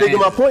say they man. Speaking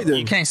my point, then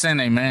you can't say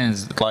they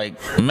man's. Like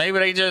maybe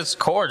they just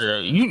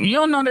cordial. You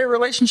don't know their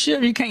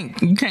relationship. You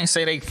can't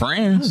say they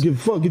friends. I don't give a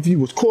fuck if you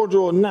was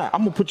cordial or not.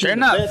 I'm gonna put you. They're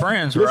not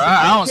friends, bro.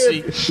 I don't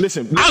see.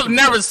 Listen, I've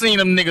never seen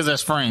them niggas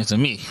as friends to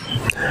me.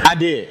 I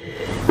did.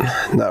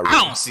 Not really.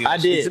 I don't see. I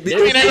did. They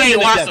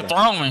ain't watched the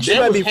throne and shit. They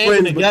might be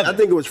friends, but I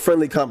think it was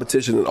friendly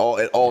competition at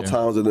all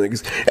times with the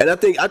niggas. And I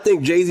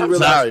think Jay-Z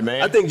realized. Sorry,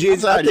 man. I think Jay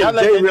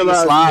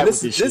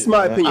realized. This is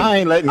my opinion. I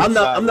ain't letting him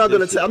slide. I'm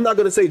not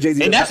gonna say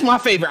Jay-Z. And that's my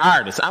favorite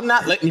artist. I'm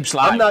not letting him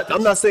slide.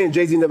 I'm not saying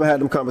Jay-Z never had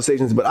them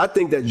conversations, but I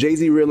think that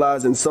Jay-Z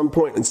realized in some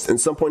point in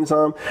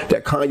time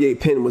that Kanye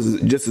pen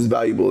was just as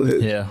valuable as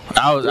his. Yeah,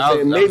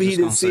 maybe he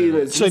didn't see it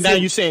as. So now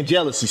you're saying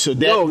jealousy. So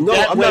no,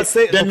 I'm not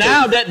saying.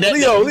 Now that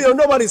Leo,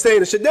 nobody's saying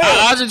the shit.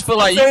 I just feel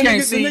like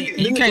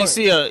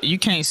you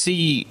can't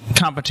see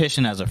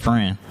competition as a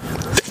friend.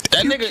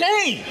 That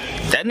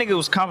nigga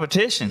was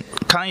competition,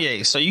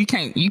 Kanye. So you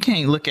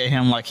can't look at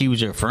him like he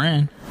was your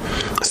friend.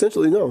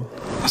 Essentially, no.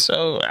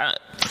 So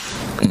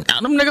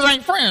them niggas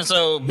ain't friends.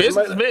 So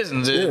business is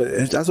business.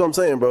 Yeah, that's what I'm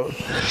saying, bro.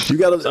 You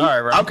gotta.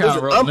 Sorry, bro.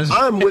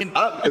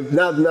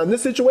 Now in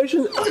this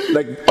situation,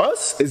 like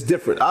us, it's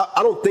different. I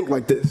don't think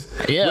like this.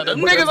 Yeah,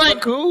 them niggas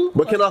ain't cool.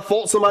 But can I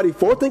fault somebody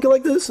for thinking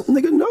like this,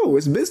 nigga? No,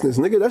 it's business,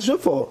 nigga. That's your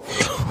fault.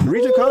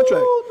 Read your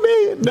contract.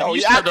 Man. No,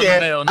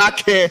 I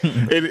can't.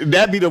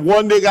 That'd be the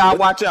one nigga I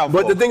watch out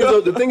for. But the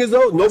thing is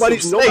though,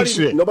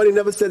 nobody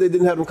never said they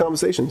didn't have them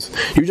conversations.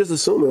 You just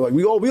assuming. Like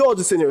we all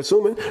just sitting here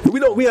assuming.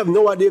 We have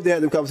no idea if they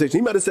had them conversations.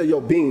 He might have said, "Yo,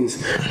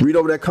 Beans, read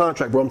over that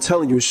contract, bro. I'm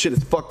telling you, shit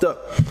is fucked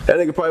up." That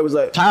nigga probably was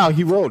like, "How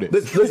he wrote it?"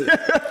 Listen,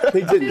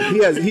 he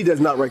didn't. He does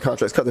not write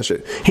contracts. Cut that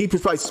shit. He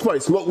probably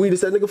smoked weed and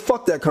said, "Nigga,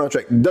 fuck that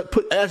contract.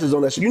 Put ashes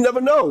on that shit." You never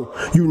know.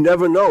 You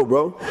never know,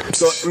 bro.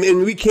 So I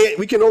mean, we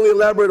can only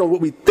elaborate on what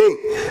we think.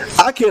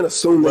 I can't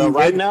assume that.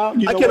 Right now,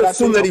 I can't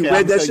assume that he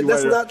read that shit.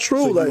 That's not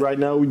true. So right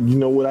now, you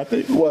know what I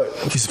think? What?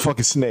 He's a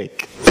fucking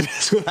snake.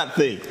 That's what I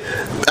think.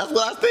 That's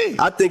what I think.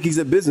 I think he's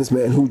a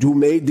businessman who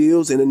made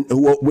deals and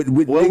with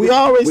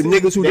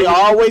niggas who they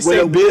always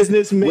say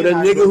businessman with a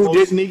nigga who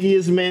did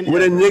sneakiest man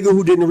with a nigga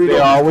who didn't read. They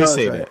always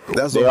say that.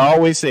 They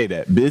always say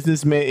that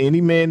businessman.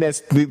 Any man that's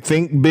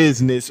think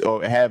business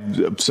or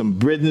have some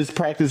business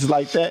practice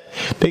like that,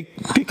 they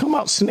come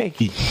out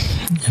snaky.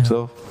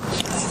 So.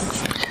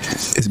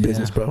 It's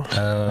business, bro.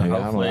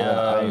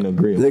 I ain't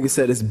agree. Nigga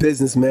said it's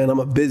business, man. I'm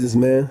a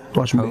businessman.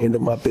 Watch me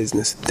handle my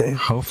business. Damn.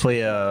 Hopefully,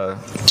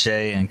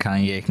 Jay and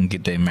Kanye can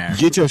get their marriage.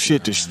 Get your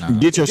shit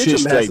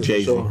straight,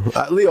 Jay.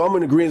 Leo, I'm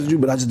in agreement with you,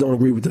 but I just don't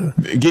agree with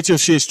that. Get your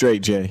shit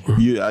straight, Jay.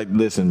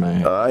 Listen,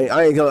 man.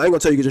 I ain't gonna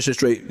tell you get your shit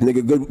straight,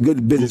 nigga.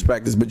 Good business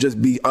practice, but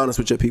just be honest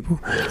with your people.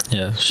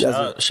 Yeah. Shout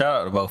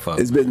out to both of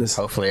them. It's business.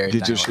 Hopefully, everything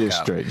get your shit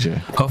straight, Jay.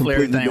 Hopefully,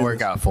 everything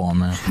work out for him,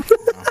 man.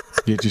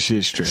 Get your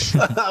shit straight.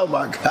 Oh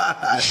my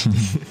God.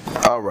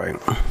 All right.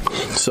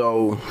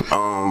 So,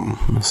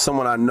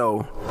 someone I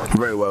know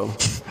very well,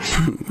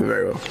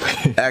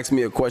 asked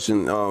me a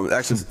question.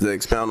 Asked us to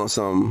expound on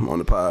something on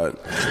the pod.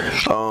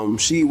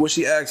 What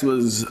she asked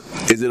was,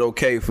 "Is it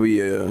okay for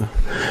you?"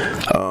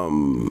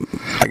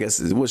 I guess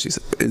is what she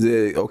said. Is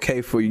it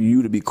okay for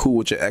you to be cool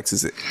with your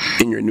exes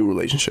in your new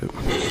relationship?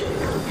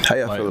 How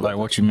y'all feel about like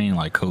what you mean,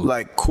 like cool?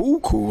 Like cool.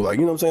 Like,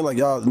 you know what I'm saying? Like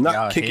y'all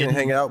not kicking and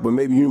hanging out, but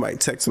maybe you might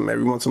text them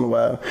every once in a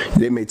while.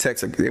 They may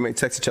text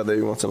each other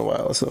every once in a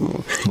while or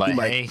something. Like,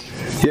 hey.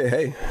 Yeah,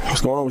 hey,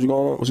 what's going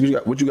on? What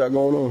you got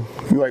going on?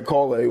 You might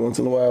call every once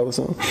in a while or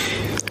something.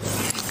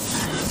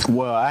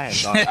 Well, I had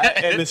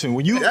thought. Listen,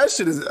 when you that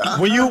shit is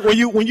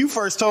when you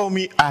first told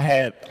me, I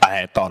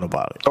had thought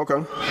about it.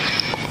 Okay.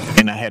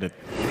 And I had to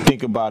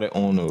think about it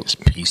on a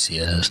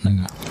PCS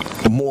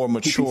nigga. A more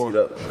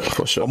mature,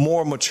 for sure. A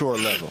more mature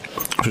level.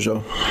 For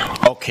sure.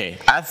 Okay,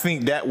 I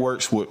think that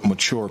works with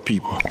mature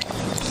people.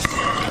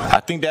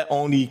 I think that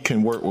only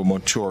can work with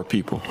mature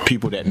people.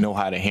 People that know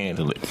how to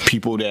handle it.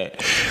 People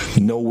that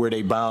know where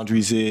their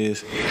boundaries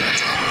is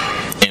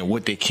and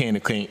what they can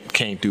and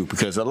can't do.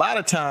 Because a lot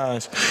of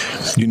times,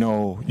 you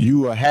know, you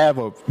will have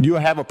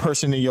a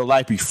person in your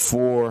life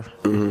before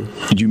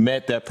you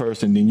met that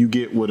person, then you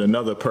get with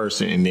another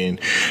person, and then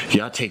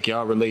y'all take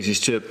y'all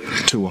relationship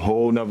to a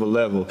whole nother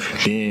level.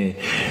 Then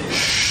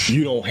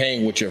you don't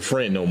hang with your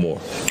friend no more.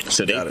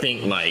 So they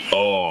think like,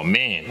 oh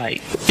man,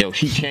 like, yo,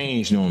 she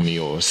changed on me,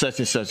 or such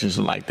and such and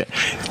like that.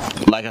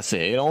 Like I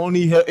said,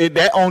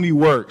 that only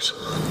works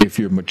if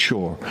you're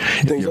mature.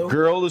 If your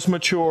girl is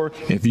mature,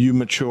 if you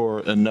mature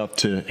enough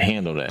to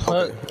handle that.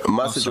 Okay.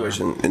 My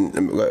situation, in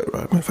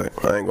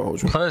fact, I ain't gonna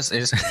hold you. Plus,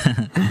 it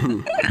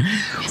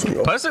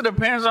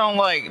depends on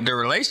like the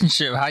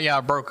relationship, how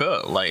y'all broke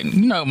up. Like,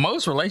 you know,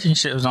 most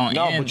relationships don't end.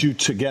 No, but you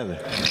together.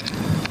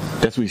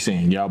 That's what he's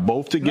saying. Y'all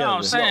both together. No,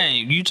 I'm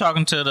saying you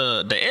talking to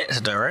the ex,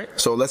 though, right?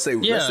 So let's say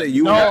Yeah.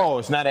 you. No,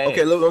 it's not an ex.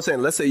 Okay, look what I'm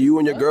saying. Let's say you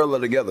and your girl are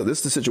together. This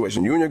is the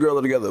situation. You and your girl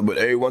are together, but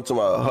every once in a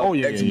while, her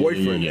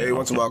ex-boyfriend, every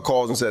once in a while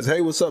calls and says,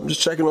 "Hey, what's up? I'm just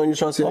checking on you,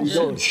 trying to see how you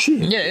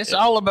doing." Yeah, it's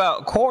all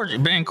about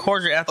being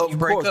cordial after you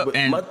break up. But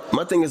And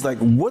my thing is like,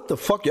 what the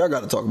fuck y'all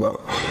got to talk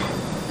about?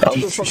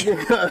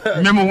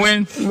 remember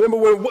when?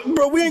 What,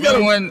 bro? We ain't got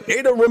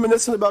ain't no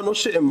reminiscing about no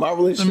shit in my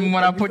relationship. Remember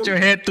when I put your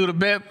head through the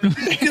bed? Get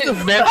the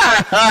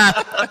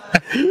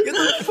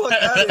fuck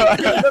out of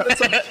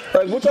here.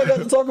 Like, what y'all got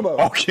to talk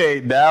about?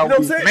 Okay, now you know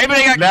what I'm saying? Maybe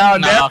they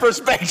got that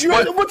perspective.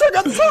 What y'all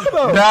got to talk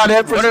about? Now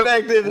that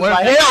perspective is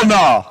like, hell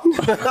no.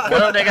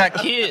 What if they got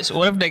kids?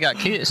 What if they got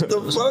kids? The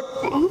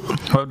fuck?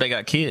 What if they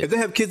got kids? If they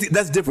have kids,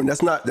 that's different.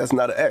 That's not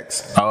an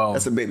ex. Oh.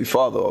 That's a baby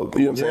father. Or,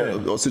 you know what I'm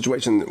saying? Or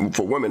situation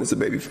for women, it's a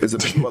baby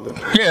mother.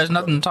 Yeah, there's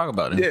nothing to talk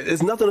about. Yeah,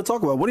 it's nothing to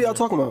talk about. What are y'all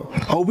talking about?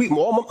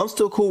 I'm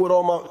still cool with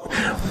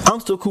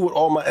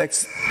all my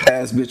ex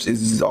ass bitches.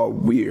 Is all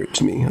weird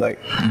to me. Like,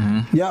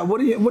 yeah,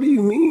 what do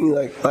you mean?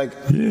 Like,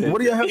 what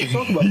do y'all have to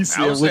talk about? He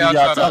said, what are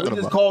y'all talking about?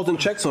 Just calls and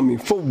checks on me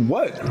for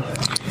what?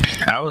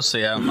 I would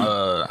say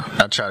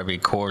I try to be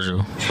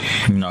cordial,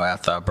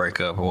 after I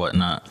break up or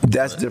whatnot.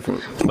 That's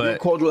different.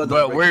 But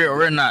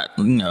we're not,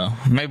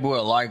 maybe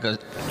we'll like a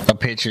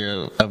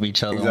picture of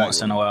each other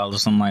once in a while or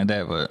something like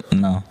that. But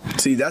no.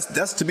 See,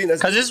 that's to me.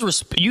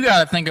 Because you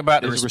gotta think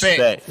about the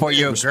respect for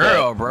your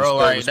girl, bro.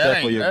 Like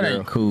that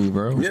ain't cool,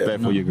 bro.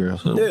 Respect for your girl.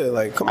 So. Yeah,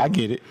 like come on. I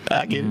get it.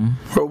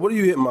 Bro, what are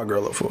you hitting my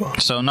girl up for?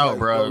 So no,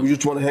 bro. You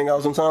just want to hang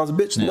out sometimes,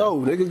 bitch? Yeah. No,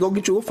 nigga,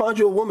 go find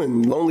you a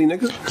woman, lonely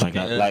nigga.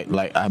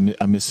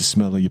 I miss the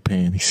smell of your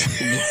panties.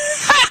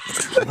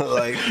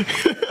 Like,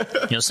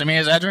 send me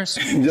his address.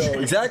 Yo,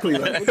 exactly.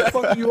 Like, what the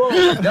fuck are you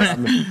on?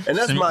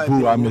 That's my.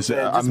 Ooh, I miss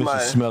the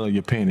smell of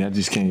your panties. I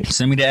just can't.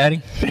 Send me the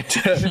Addy. And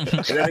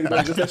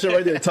just that shit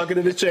right there, tuck it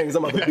in his chains.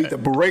 I'm about to beat the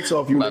brakes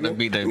off you. I'm about to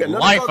beat the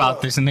life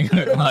out this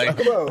nigga. Like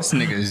this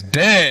nigga is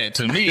dead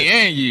to me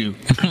and you.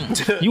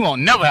 You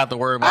won't never have to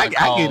worry about.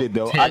 I get it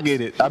though. Tits. I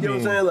get it. You know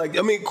what I'm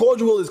saying?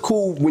 Cordial is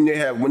cool when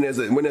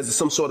there's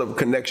some sort of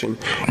connection.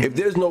 If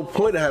there's no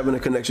point of having a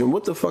connection,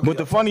 what the fuck? But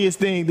the funniest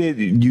thing that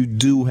you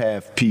do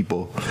have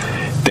people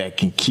that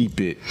can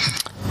keep it.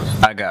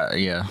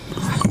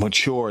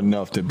 Mature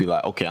enough to be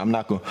like, okay, I'm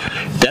not gonna.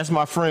 That's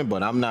my friend,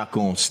 but I'm not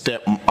gonna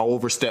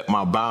overstep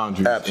my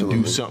boundaries and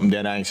do something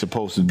that I ain't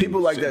supposed to do. People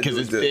like that do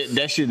exist.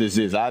 That shit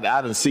exists. I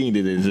done seen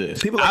it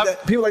exist. People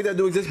like that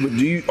do exist. But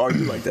are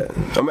you like that?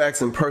 I'm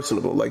asking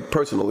personal.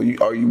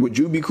 Would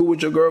you be cool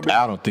with your girl?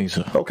 I don't think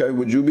so. Okay,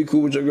 would you be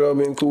cool with your girl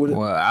being cool with it?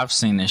 Well, I've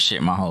seen this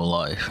shit my whole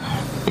life.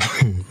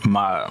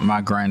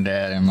 My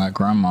granddad and my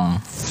grandma,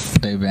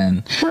 they've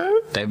been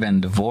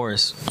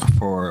divorced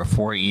for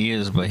 4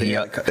 years, but they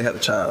had a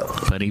child.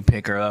 But he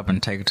pick her up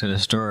and take her to the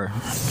store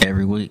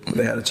every week.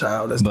 They had a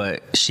child.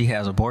 But she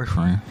has a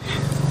boyfriend.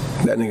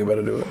 That nigga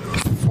better do it.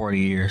 For 40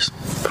 years.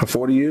 For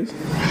 40 years?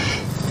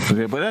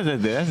 Okay, but that's a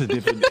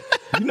different.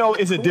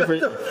 It's a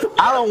different.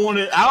 I don't want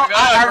to.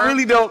 I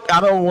really don't. I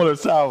don't want to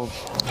sound.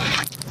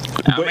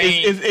 But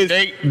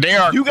they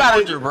are. You got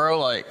it, bro.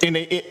 Like,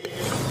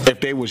 if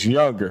they was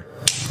younger.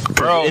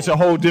 Bro, it's a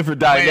whole different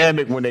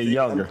dynamic when they're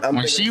younger.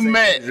 When she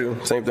met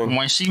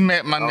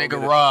my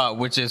nigga Rob,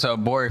 which is her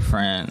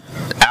boyfriend,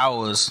 I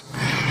was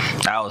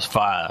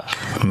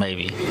 5,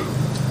 maybe.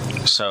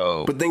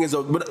 So, but thing is,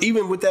 but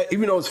even with that,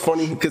 even though it's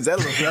funny, because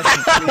that's a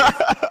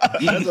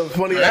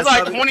funny. That's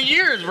like 20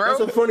 years, bro. That's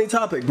a funny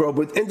topic, bro.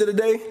 But end of the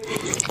day,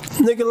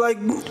 nigga,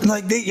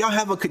 they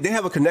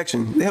have a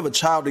connection. They have a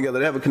child together.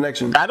 They have a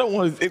connection. I don't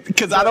want to,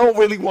 because I don't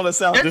really want to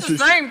sound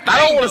disrespectful.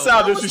 I don't want to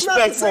sound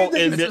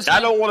disrespectful. I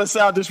don't want to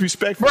sound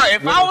disrespectful. Bro,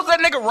 if I was that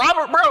nigga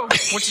Robert, bro,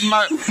 which is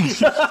my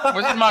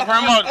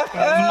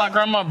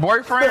grandma's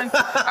boyfriend,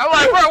 I'm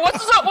like, bro,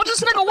 what's up with this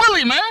nigga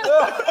Willie, man?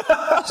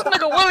 This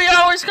nigga Willie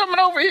always coming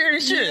over here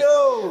and shit.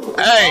 Yo,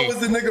 hey, how was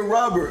the nigga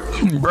Robert?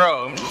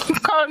 Bro,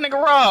 call the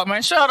nigga Rob,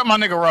 man. Shout out to my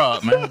nigga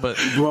Rob, man. But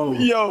bro,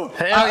 hell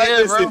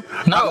yeah, bro.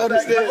 No, how old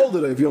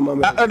are they? If you don't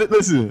mind me.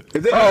 Listen,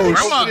 if they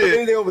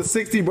anything over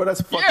 60, bro,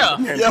 that's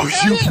fucking. Yeah. Yo,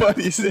 you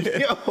funny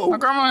shit. My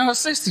grandma in her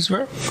 60s,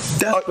 bro.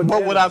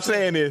 But what I'm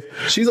saying is,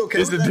 she's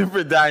okay. It's a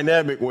different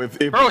dynamic with.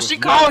 Bro, she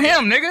called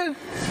him, nigga.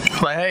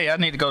 Like, hey, I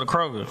need to go to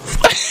Kroger.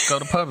 Go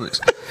to Publix.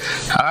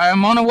 All right,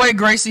 I'm on the way,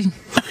 Gracie.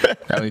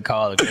 That we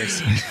call her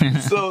Gracie.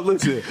 So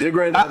listen, your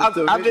granddad.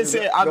 I'm just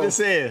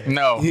saying.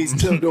 No, he's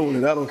still doing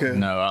it. I don't care.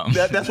 No,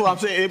 that's what I'm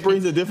saying. It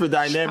brings a different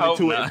dynamic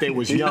to it if they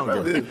was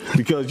younger,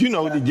 because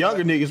the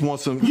younger niggas want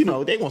some.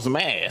 They want some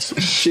ass,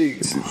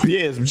 cheeks.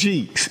 Yeah, some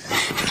cheeks.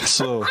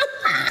 So,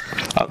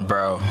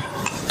 bro,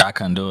 I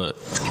couldn't do it.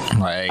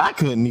 Like, I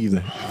couldn't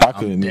either. I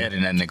couldn't. I'm dead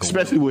in that nigga.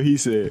 Especially what he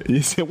said.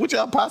 He said, "What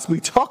y'all possibly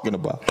talking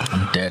about?"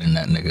 I'm dead in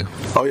that nigga.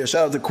 Oh yeah,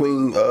 shout out to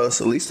Queen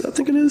Celeste, I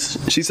think it is.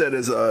 She said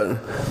it's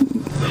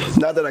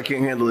not that I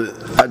can't handle it,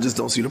 I just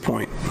don't see the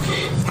point.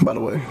 By the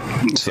way,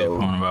 See the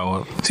point about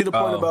what? See the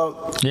point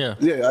about yeah,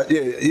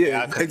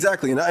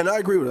 exactly, and I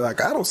agree with it.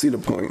 Like, I don't see the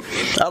point.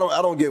 I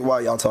don't get why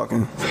y'all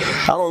talking.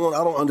 I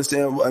don't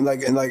understand. And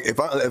like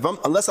if I'm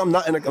unless I'm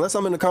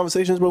in the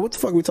conversations, bro, what the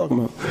fuck are we talking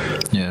about?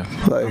 Yeah,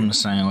 like, I'm the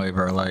same way,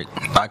 bro. Like,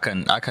 I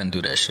couldn't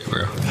do that shit,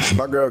 bro.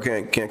 My girl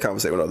can't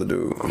conversate with another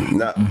dude,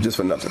 not just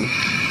for nothing.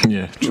 Yeah, you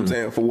know what I'm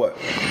saying, for what?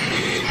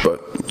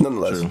 But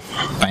nonetheless,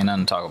 ain't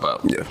nothing to talk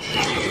about. Yeah, I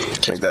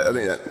think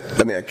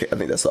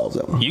that solves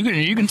that one.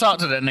 You can talk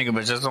to that nigga,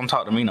 but just don't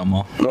talk to me no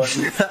more. You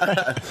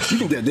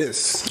can do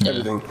this,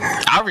 everything.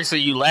 Obviously,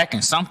 you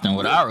lacking something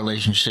with our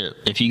relationship.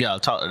 If you gotta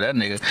talk to that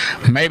nigga,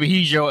 maybe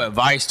he's your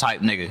advice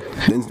type nigga.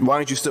 Then why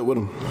ain't you still with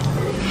him?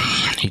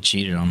 He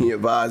cheated on me. He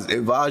advise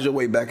your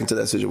way back into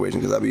that situation,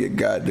 because I'd be a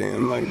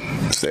goddamn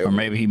or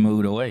maybe he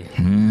moved away.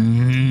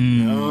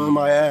 Oh,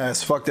 my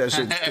ass, fuck that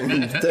shit.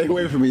 Take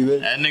away from me,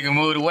 man. That nigga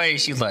moved away.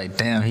 She's like,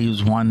 damn, he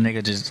was one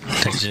nigga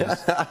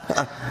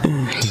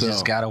he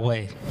just got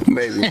away.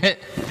 Maybe.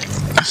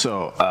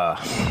 So,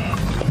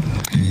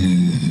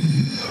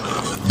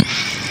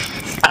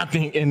 I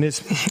think in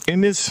this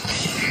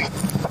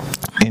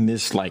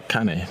like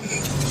kind of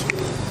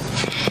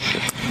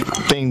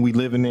thing we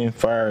living in,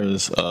 far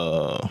as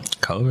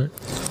COVID.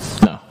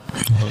 No.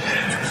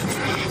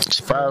 As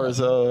far as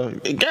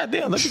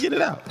goddamn, let me get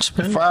it out.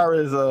 As far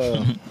as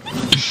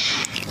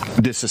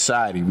this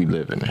society we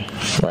live in,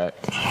 right?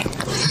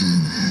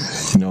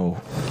 You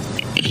know,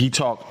 we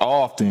talk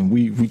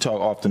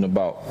often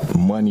about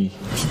money,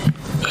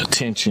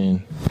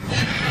 attention.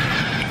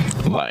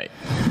 Like,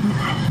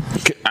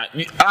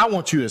 I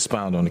want you to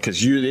expound on it,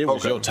 because it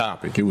was your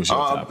topic. It was your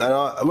topic.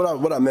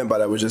 What I meant by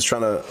that was just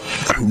trying to.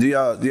 Do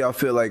y'all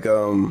feel like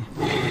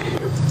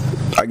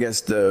I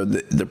guess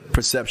the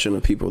perception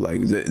of people,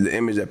 like the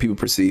image that people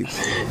perceive,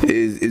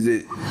 is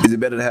it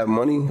better to have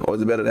money, or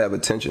is it better to have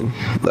attention?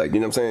 Like, you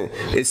know what I'm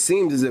saying? It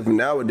seems as if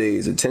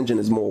nowadays attention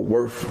is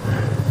more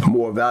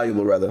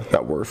valuable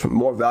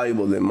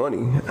than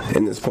money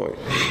in this point.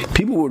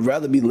 People would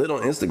rather be lit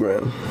on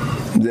Instagram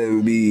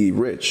than be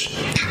rich.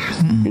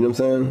 You know what I'm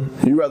saying?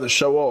 You'd rather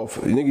show off.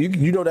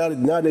 You know that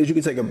nowadays you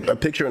can take a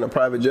picture in a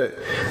private jet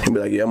and be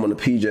like, yeah, I'm on the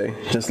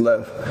PJ, just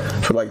left,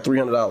 for like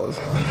 $300.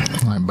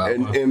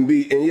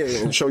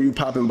 And show you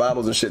popping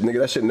bottles and shit. Nigga,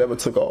 that shit never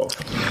took off.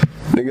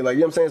 Nigga, like,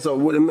 you know what I'm saying? So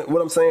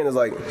what I'm saying is,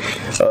 like,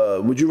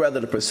 would you rather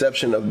the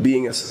perception of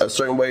being a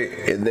certain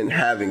way and then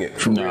having it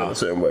for real a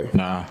certain way?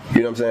 Nah.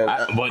 You know what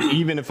I'm saying? But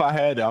even if I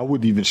had it, I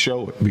wouldn't even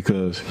show it,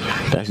 because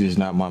that's just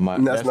not my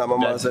mind. That's not my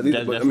mindset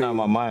either. That's not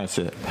my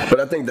mindset. But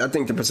I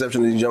think the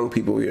perception of these young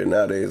people here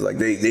nowadays, like,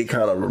 they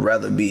kind of would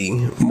rather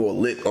be more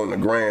lit on the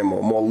gram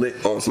or more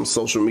lit on some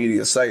social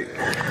media site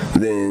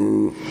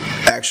than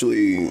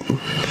actually,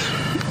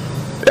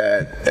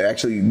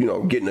 you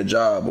know, getting a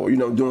job, or, you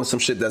know, doing some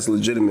shit that's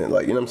legitimate.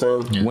 Like, you know what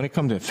I'm saying? Yeah. When it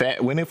comes to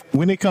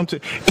when it comes to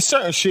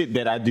certain shit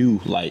that I do,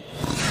 like,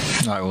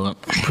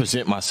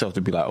 present myself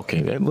to be like,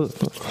 okay, look.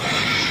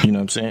 You know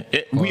what I'm saying?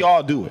 We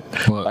all do it.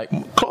 What? Like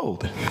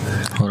clothing.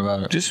 What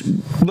about it? Just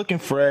looking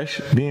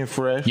fresh, being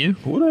fresh. You?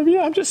 Whatever.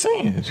 Yeah, I'm just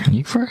saying.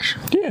 You fresh?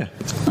 Yeah.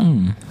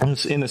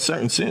 In a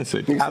certain sense.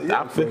 I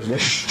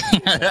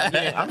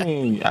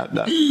mean,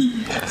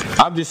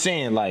 I'm just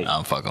saying, like,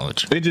 I'm fucking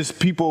with you. It just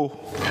people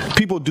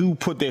do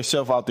put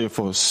themselves out there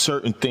for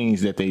certain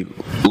things that they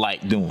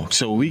like doing.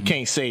 So we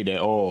can't say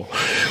that,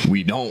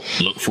 we don't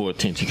look for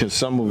attention, because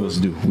some of us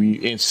do. We,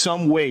 in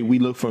some way, we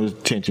look for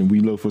attention. We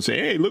look for, say,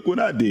 hey, look what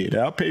I did.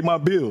 I pay my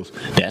bills.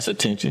 That's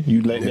attention.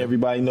 You letting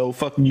everybody know,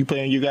 fucking, you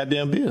paying your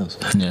goddamn bills.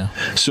 Yeah.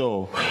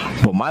 So,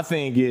 but my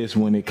thing is,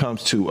 when it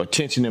comes to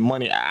attention and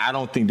money, I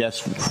don't think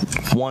that's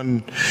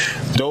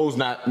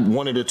not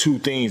one of the two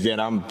things that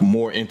I'm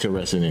more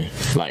interested in.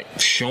 Like,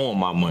 showing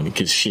my money,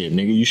 because shit,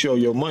 nigga, you show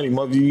your money,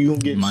 mother, you gonna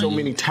get so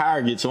many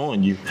targets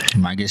on you.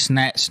 You might get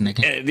snatched,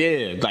 nigga.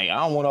 Yeah, like, I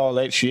don't want all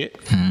that shit.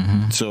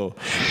 So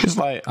it's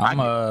like,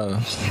 I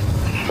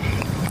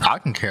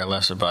can care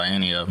less about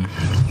any of them.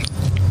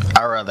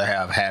 I'd rather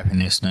have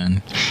happiness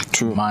than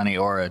money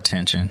or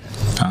attention.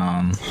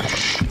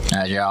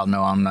 As y'all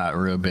know, I'm not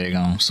real big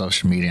on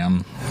social media.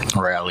 I'm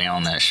rarely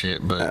on that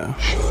shit, but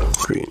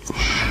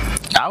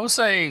I would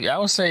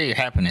say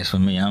happiness for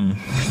me. I'm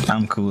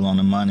cool on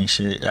the money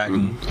shit. I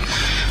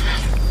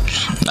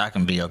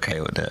can be okay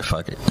with that.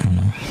 Fuck it.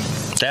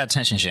 That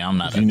attention shit, I'm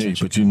not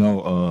attention. But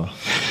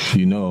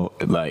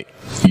like,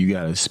 you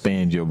gotta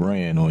expand your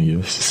brand on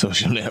your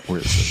social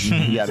networks.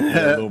 You gotta put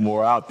a little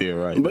more out there,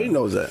 right? But he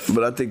knows that.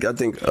 But I think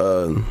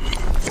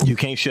you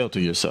can't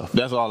shelter yourself.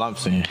 That's all I'm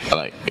saying.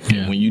 Like,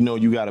 when you know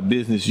you got a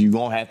business, you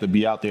gonna have to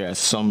be out there at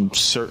some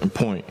certain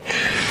point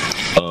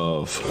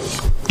of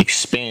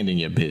expanding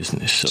your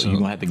business. So you're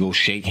gonna have to go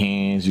shake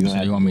hands. You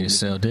want me to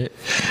sell dick?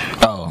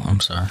 Oh, I'm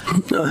sorry.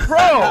 Bro,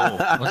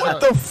 what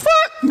the fuck?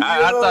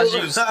 I thought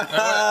you was.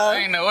 I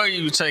didn't know where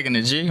you was taking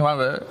the G. My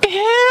bad.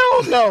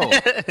 Hell no.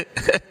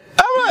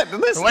 All right,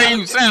 listen. The way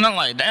you saying, I'm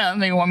like, damn,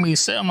 nigga want me to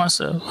sell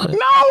myself. Like,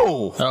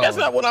 no, that's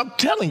not what I'm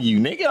telling you,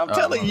 nigga. I'm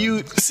telling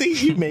you. See,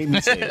 you made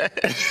me say it.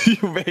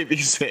 You made me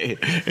say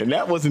it, and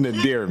that wasn't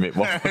endearment,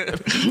 boy.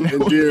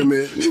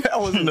 Endearment. That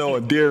wasn't no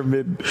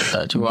endearment.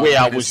 Way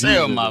I was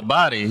sell my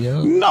body,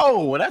 yo.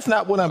 No, that's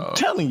not what I'm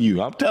telling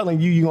you. I'm telling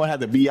you, you're gonna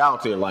have to be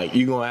out there. Like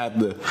you're gonna have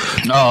to.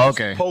 Oh,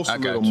 okay. Post a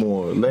little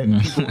more. Let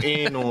people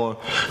in on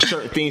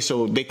certain things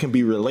so they can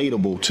be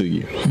relatable to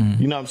you.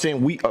 You know what I'm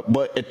saying?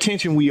 But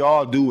attention, we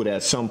all do it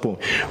at some point.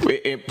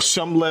 At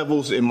some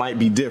levels, it might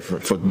be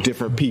different for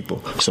different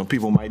people. Some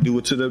people might do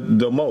it to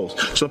the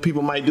most. Some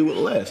people might do it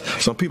less.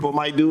 Some people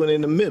might do it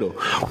in the middle.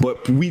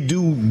 But we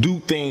do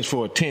things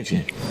for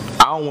attention.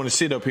 I don't want to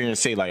sit up here and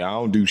say like I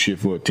don't do shit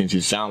for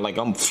attention. Sound like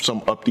I'm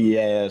some up the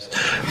ass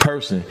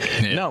person.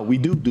 Yeah. No, we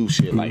do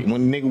shit. Like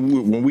when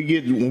we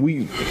get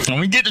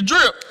the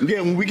drip.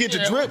 Yeah, when we get the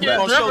drip, we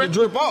gonna show the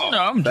drip off. No,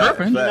 I'm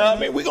dripping. You know what I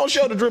mean? We gonna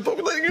show the drip off.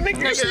 Like, nigga,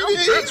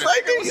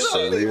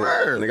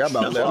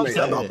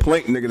 I'm about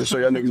plank nigga to show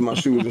y'all niggas my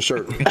shoes and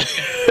shirt.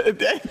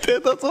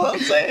 That's what I'm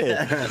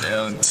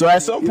saying. So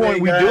at some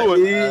point we do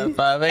it.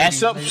 At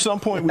some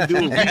point we do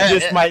it. We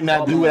just might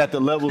not do it at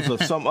the levels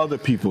of some other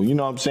people. You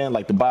know what I'm saying?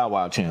 Like the Bow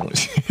Wow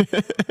challenge.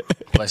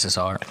 Bless his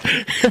heart.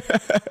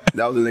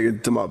 That was a nigga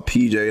talking about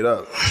PJ'd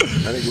up.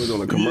 I think it was on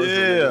the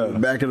commercial. Yeah.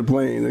 Back of the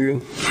plane,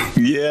 nigga.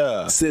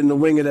 Yeah. Sit in the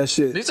wing of that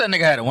shit. At least that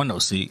nigga had a window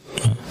seat.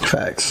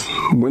 Facts.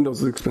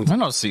 Windows are expensive.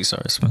 Window seats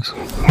are expensive.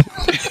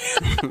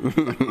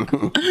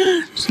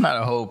 It's not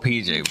a whole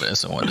PJ, but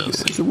it's a window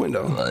seat. It's a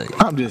window. Like,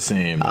 I'm just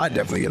saying, man. I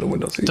definitely get a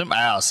window seat. Them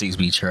aisle seats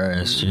be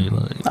trash, shit.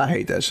 Like, I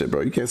hate that shit,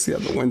 bro. You can't see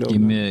out the window. Give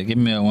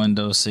me a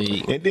window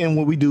seat. And then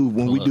when we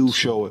do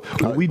show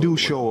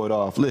it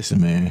off,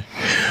 listen, man,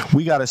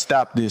 we gotta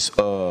stop this.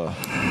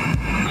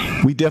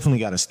 We definitely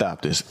got to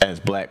stop this as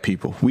black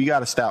people. We got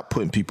to stop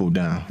putting people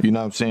down. You know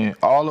what I'm saying?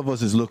 All of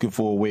us is looking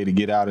for a way to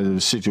get out of the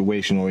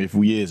situation, or if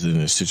we is in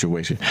this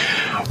situation,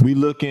 we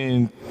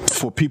looking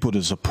for people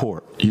to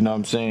support. You know what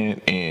I'm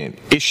saying? And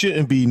it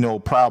shouldn't be no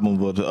problem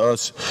with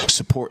us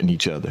supporting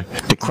each other.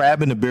 The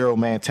crab in the barrel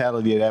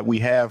mentality that we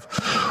have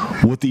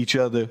with each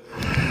other,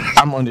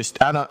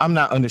 I'm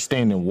not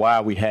understanding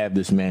why we have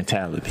this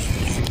mentality.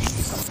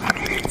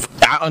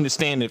 I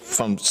understand it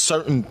from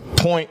certain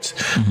points,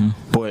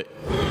 but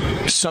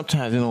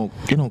sometimes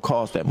it don't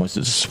cost that much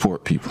to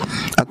support people.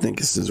 I think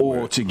it's just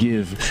to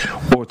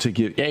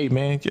give, hey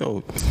man,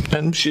 yo,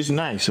 that shit's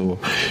nice, or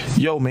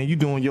yo man, you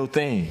doing your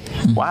thing.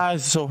 Why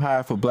is it so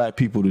hard for black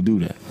people to do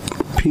that?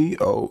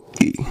 POE,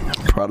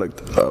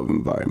 product of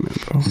environment,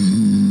 bro.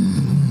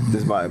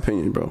 This is my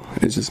opinion, bro.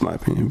 It's just my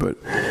opinion, but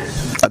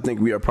I think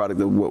we are a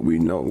product of what we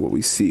know, what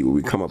we see, what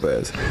we come up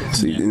as.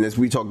 See, and as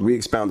we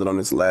expounded on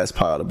this last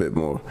pod a bit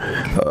more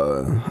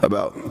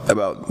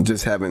about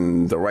just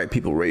having the right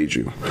people raise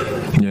you.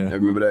 Yeah,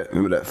 remember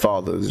that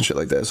fathers and shit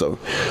like that. So,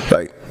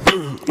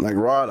 like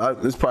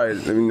Rod, this probably,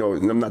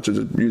 I'm not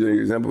just using an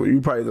example, but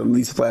you probably the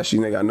least flashy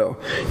nigga I know,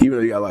 even though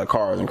you got a lot of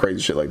cars and crazy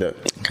shit like that.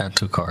 Got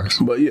 2 cars.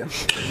 But yeah,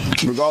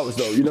 regardless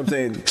though, you know what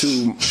I'm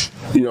saying?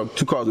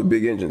 2 cars with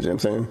big engines, you know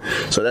what I'm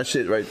saying? So that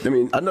shit, right? I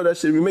mean, I know that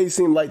shit, it may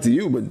seem light to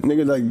you, but I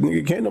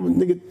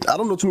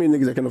don't know too many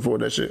niggas that can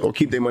afford that shit or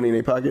keep their money in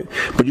their pocket,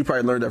 but you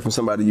probably learned that from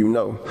somebody you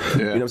know. Yeah.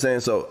 You know what I'm saying?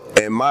 So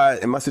in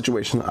my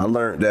situation, I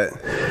learned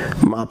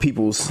that my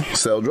peoples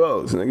sell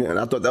drugs, and again,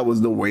 I thought that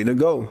was the way to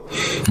go. You know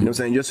what I'm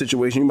saying? Your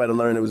situation, you might have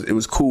learned it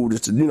was cool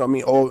just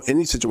to, or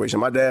any situation.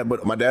 My dad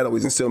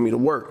always instilled me to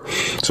work.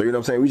 So you know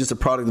what I'm saying? We just a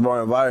product of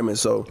our environment.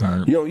 So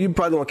you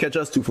probably don't catch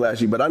us too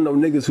flashy, but I know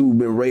niggas who've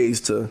been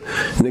raised to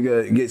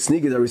get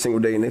sneakers every single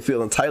day, and they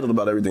feel entitled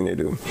about everything they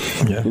do.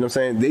 Yeah. You know what I'm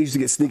saying? They used to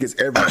get sneakers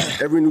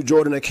every new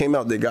Jordan that came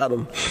out, they got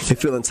them. They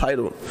feel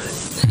entitled.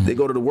 They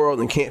go to the world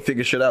and can't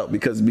figure shit out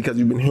because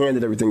you've been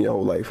handed everything your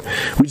whole life.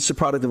 We just a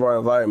product of our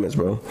environments,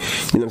 bro. You know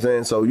what I'm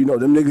saying? So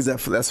them niggas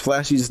that's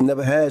flashy just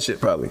never had shit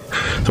probably.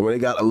 So when they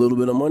got a little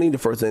bit of money, the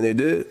first thing they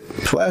did,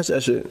 flash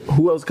that shit.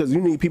 Who else? Because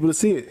you need people to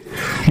see it.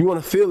 You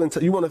want to feel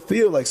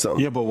like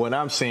something. Yeah, but what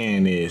I'm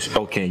saying is,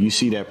 okay, you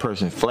see that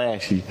person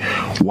flashy,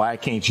 why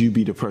can't you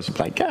be the person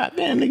like, God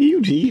damn, nigga,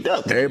 you G'd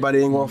up? Everybody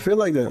ain't gonna feel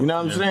like that. You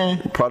know what I'm saying?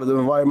 Product of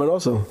environment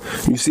also.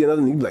 You see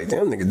another nigga, you like,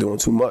 damn, nigga doing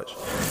too much.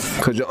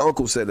 Because your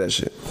uncle said that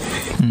shit.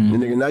 And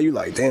nigga, now you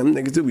like, damn,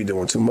 niggas do be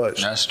doing too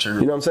much. That's true.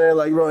 You know what I'm saying?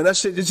 Like, bro, and that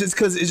shit, it's just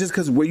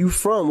cause where you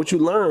from, what you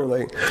learn.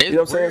 Like, you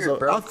know what I'm saying? So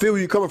bro, I feel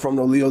where you coming from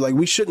though, Leo. Like,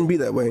 we shouldn't be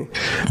that way.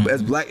 But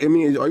as black, are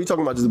you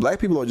talking about just black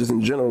people or just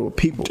in general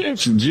people?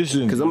 Just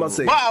because I'm about to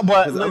say,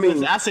 but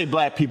I say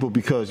black people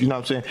because, you know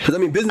what I'm saying? Because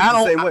business is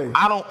the same way.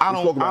 I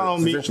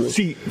don't mean,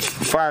 see, as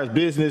far as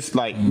business,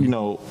 like,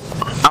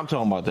 I'm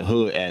talking about the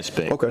hood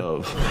aspect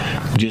of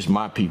just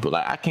my people.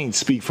 Like, I can't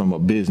speak from a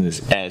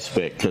business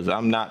aspect because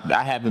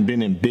I haven't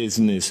been in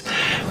business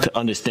to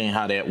understand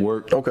how that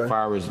worked. As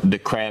far as the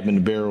crab in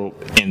the barrel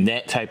and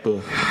that type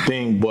of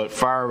thing. But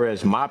far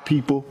as my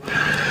people,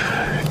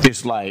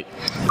 it's like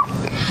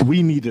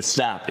we need to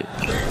stop it.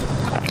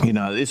 You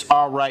know, it's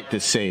all right to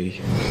say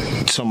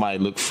somebody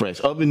look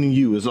fresh. Other than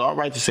you, it's all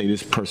right to say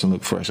this person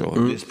look fresh or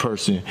this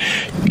person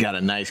got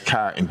a nice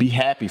car and be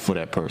happy for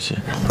that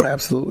person.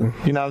 Absolutely.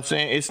 You know what I'm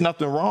saying? It's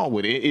nothing wrong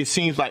with it. It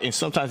seems like, and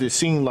sometimes it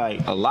seems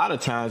like, a lot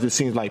of times it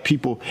seems like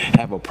people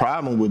have a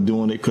problem with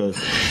doing it because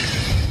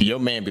your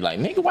man be like,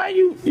 nigga, why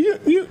you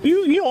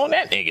on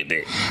that nigga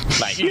dick?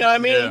 Like, you know what I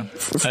mean?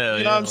 Yeah.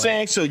 You know what I'm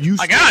saying? So you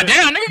like, God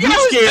damn,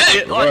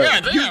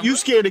 nigga, you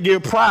scared to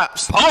give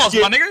props. Pause,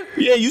 my nigga.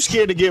 Yeah, you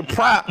scared to give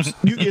props.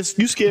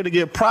 You scared to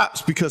give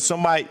props because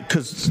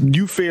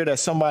you fear that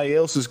somebody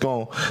else is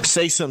gonna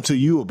say something to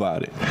you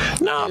about it.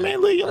 No,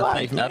 man, live your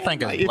life. I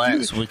think as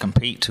blacks we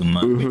compete too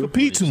much. We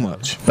compete too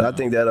much. But I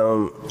think that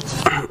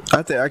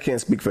I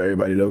can't speak for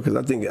everybody though, because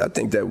I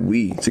think that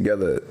we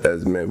together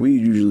as men, we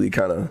usually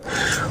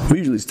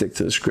stick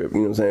to the script.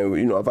 You know what I'm saying?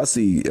 You know, if I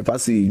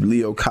see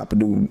Leo Copper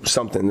do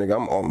something, nigga,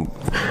 I'm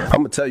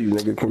gonna tell you,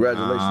 nigga,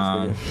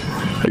 congratulations,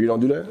 nigga. You don't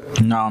do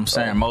that? No, I'm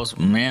saying most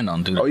men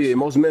don't do that. Oh yeah,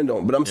 most men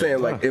don't. But I'm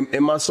saying like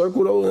in my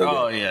circle though. Nigga,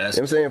 oh yeah, you know what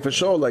I'm saying for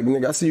sure. Like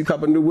nigga, I see you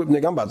cop a new whip,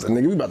 nigga.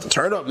 We about to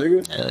turn up,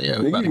 nigga. Hell yeah,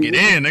 we nigga, about to get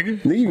in,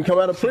 nigga. Nigga, you can come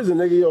out of prison,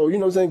 nigga. Yo, you know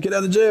what I'm saying? Get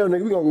out of jail,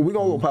 nigga. We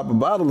gonna go pop a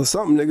bottle or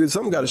something, nigga.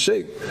 Something gotta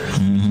shake.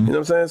 You know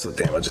what I'm saying? So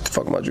damn, I just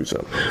fucked my juice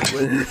up.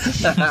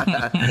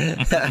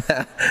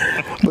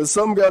 But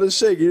something gotta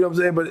shake. You know what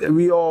I'm saying? But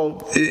we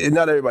all,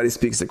 not everybody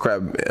speaks the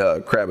crab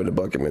in the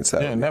bucket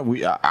mentality. Yeah, that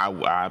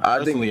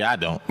I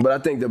don't. But I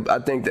think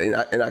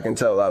that, and I can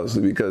tell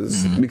obviously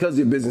because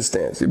your business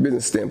standpoint.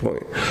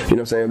 You know what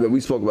I'm saying? That we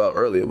spoke about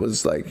earlier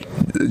was like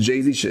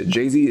Jay-Z shit.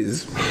 Jay-Z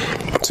is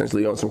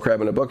essentially on some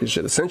crab in the bucket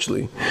shit.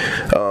 Essentially,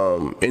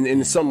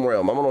 in some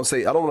realm. I don't want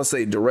to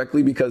say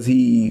directly because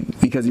he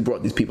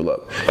brought these people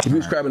up. If he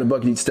was crab in the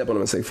bucket, he'd step on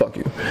them and say fuck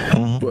you.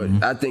 But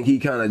I think he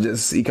kind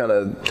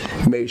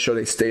of made sure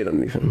they stayed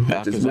underneath him.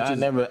 Which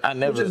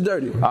is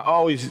dirty. I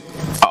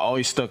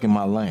always stuck in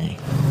my lane.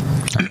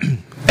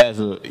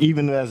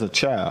 Even as a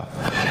child,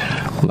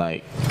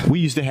 like we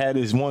used to have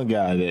this one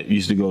guy that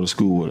used to go to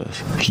school with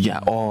us. He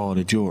got all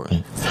the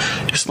Jordans.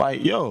 It's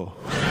like, yo,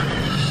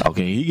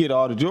 okay, he get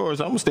all the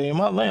Jordans. I'm gonna stay in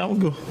my lane. I'm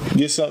gonna go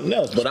get something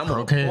else. But I'm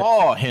gonna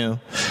applaud him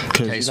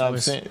because you know what I'm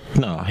saying.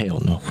 No, hell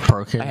no.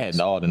 I had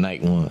all the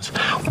Nike ones,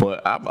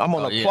 but I'm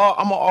gonna applaud.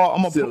 I'm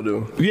gonna still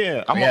do.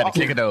 Yeah, I'm gonna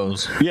kick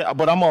those. Yeah,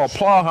 but I'm gonna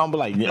applaud him. Be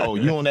like, oh,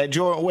 you on that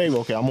Jordan wave?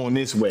 Okay, I'm on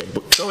this way.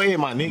 But go ahead,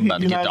 my nigga.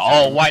 About to get the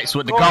all whites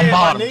with the gum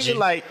bottoms.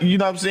 Like, you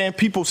know what I'm saying?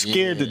 People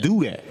scared to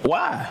do that.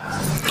 Why?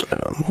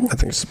 I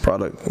think it's a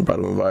product of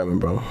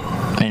environment, bro.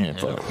 Man,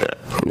 fuck that.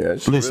 Yeah,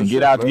 listen,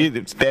 get out,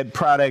 get that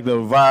product of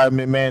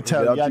environment, man.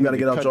 Tell you gotta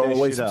get out your own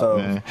way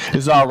sometimes.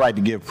 It's all right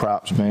to give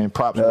props, man.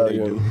 Props what they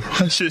do.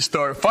 That shit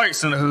started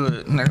fights in the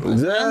hood.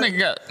 That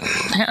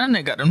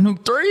nigga got them new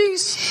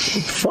threes.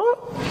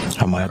 Fuck.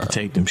 I might have to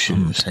take them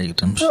shoes.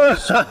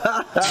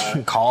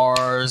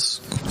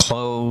 Cars,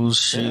 clothes,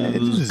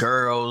 shoes,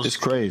 girls. It's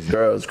crazy.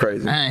 Girls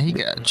crazy. Man, he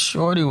got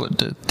shorty with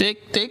the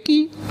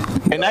thickie.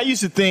 And I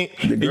used to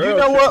think, you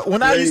know what?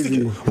 When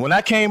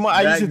I came up,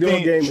 I used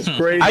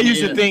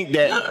to think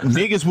that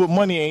niggas with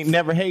money ain't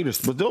never haters,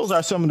 but those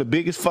are some of the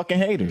biggest fucking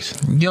haters.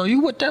 Yo, you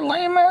with that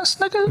lame ass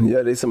nigga?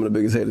 Yeah, they some of the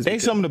biggest haters. They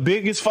some of the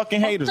biggest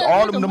fucking haters.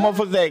 All of them, the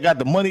motherfuckers that got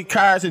the money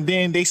cars, and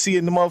then they see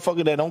in the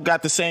motherfucker that don't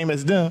got the same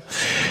as them.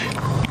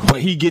 But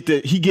he get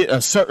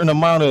a certain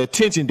amount of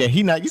attention that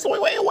he not. You say,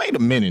 wait a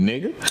minute,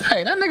 nigga.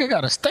 Hey, that nigga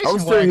got a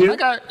station wagon.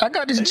 I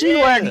got this G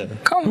wagon.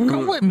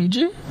 Come with me,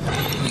 G.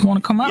 You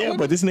want to come out? Yeah, with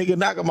but this nigga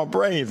knocking my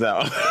brains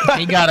out.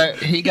 He got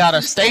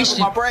a station.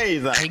 My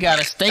brains out. He got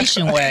a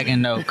station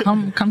wagon though.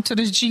 Come to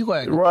this G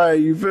wagon. Right,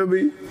 you feel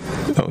me?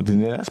 Oh,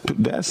 then that's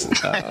different.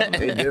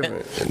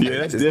 Yeah,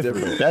 that's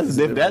different. That's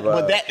different.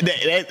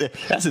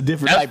 That's a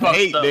different type of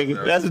hate,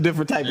 nigga. That's a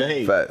different type of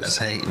hate. That's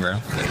hate, bro.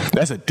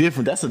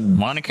 That's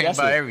money can't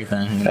buy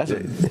everything. That's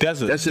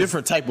a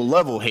different type of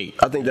level hate.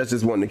 I think that's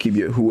just wanting to keep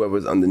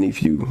whoever's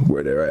underneath you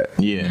where they're at.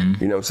 Yeah.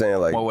 You know what I'm saying?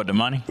 Like, with the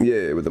money?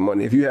 Yeah, with the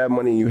money. If you have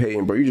money and you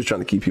hating, bro, you're just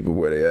trying to keep people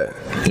where they at.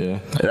 Yeah.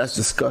 And that's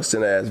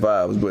disgusting ass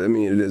vibes, but I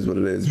mean, it is what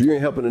it is. If you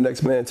ain't helping the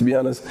next man, to be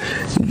honest,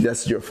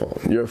 that's your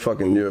fault. You're a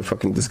fucking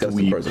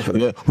disgusting person for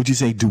that. Yeah. Would you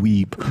say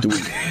dweeb?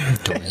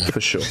 Dweeb.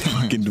 For sure.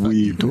 Fucking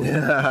dweeb.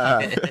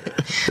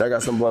 Y'all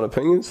got some blunt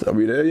opinions? Are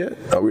we there yet?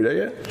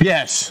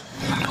 Yes.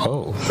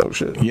 Oh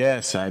shit.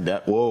 Yes,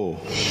 whoa.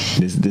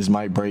 This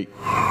might break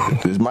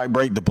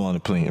the blunt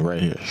opinion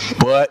right here.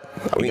 But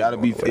it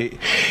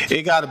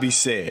gotta be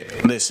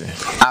said. Listen,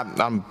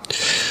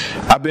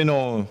 I've been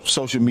on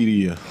social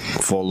media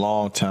for a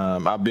long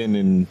time. I've been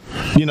in,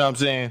 you know what I'm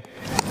saying?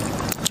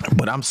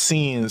 But I'm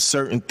seeing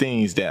certain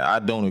things that I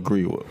don't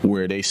agree with,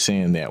 where they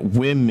saying that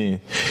women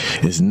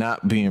is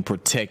not being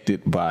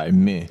protected by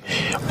men,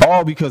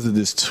 all because of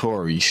this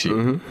Tory shit.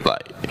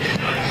 Like,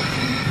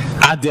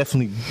 I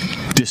definitely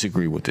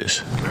disagree with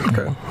this.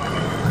 Okay.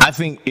 I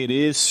think it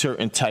is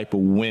certain type of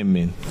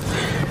women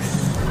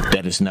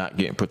that is not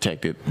getting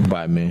protected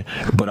by men,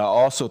 but I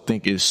also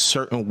think it's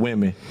certain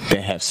women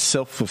that have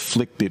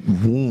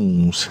self-inflicted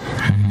wounds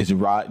is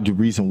the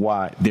reason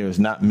why there's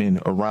not men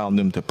around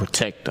them to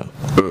protect them.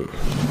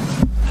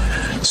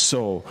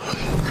 So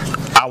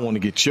I want to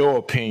get your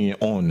opinion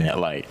on that.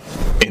 Like,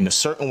 and the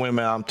certain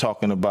women I'm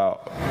talking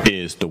about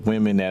is the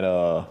women that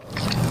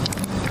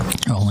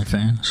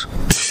OnlyFans.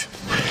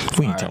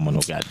 We ain't talking about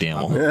no goddamn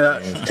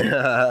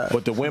OnlyFans.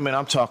 But the women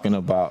I'm talking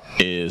about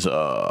is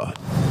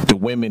the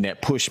women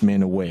that push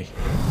men away.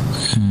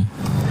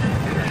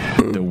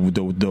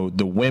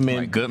 The women,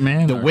 like good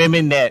man, the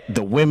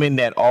women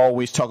that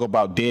always talk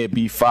about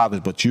deadbeat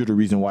fathers, but you're the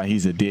reason why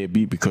he's a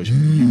deadbeat because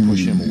you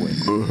push him away.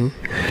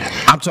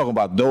 I'm talking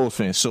about those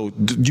fans. So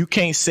you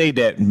can't say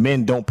that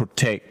men don't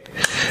protect,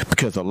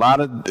 because a lot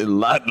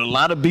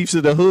of beefs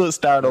in the hood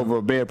start over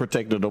a man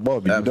protecting the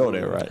woman. You know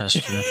that, right? That's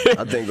true.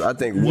 I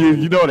think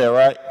you know that,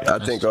 right? I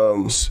think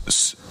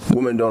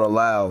women don't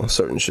allow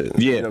certain shit.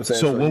 Yeah. You know what I'm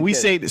saying? So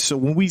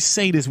when we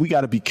say this, we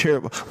got to be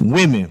careful.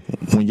 Women,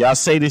 when y'all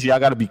say this, y'all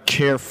got to be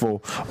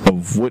careful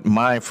of what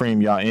mind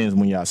frame y'all in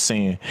when y'all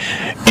saying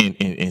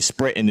and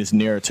spreading this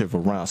narrative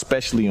around,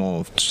 especially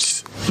on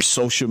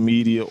social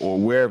media or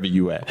wherever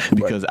you at,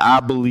 because I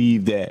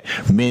believe that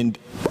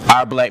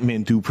our black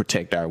men do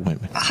protect our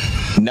women.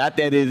 Not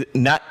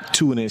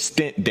to an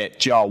extent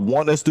that y'all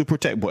want us to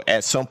protect, but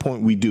at some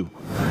point we do.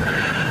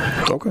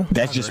 Okay.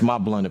 That's just my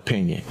blunt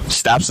opinion.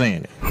 Stop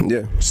saying it.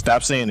 Yeah.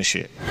 Stop saying the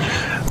shit.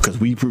 Because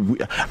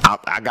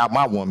I got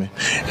my woman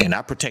and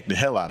I protect the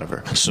hell out of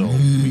her. So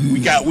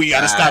we got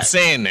to stop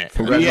saying that.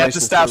 We have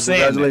to stop saying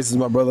that. Congratulations,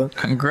 my brother.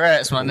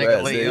 Congrats, my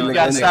nigga. We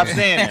got to stop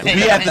saying that.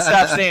 We have to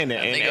stop saying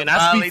that. And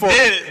I speak for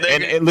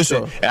and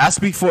listen. I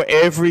speak for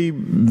every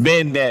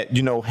man that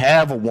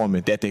have a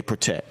woman that they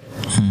protect.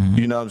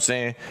 You know what I'm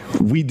saying?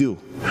 We do.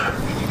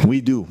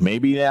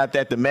 Maybe not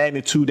at the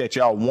magnitude that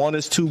y'all want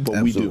us to,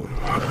 but we do.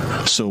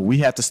 So we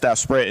have to stop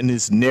spreading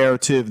this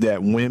narrative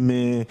that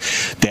women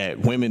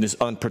is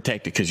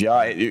unprotected, because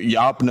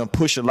y'all done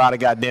push a lot of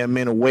goddamn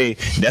men away.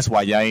 That's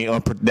why y'all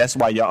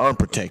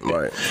unprotected.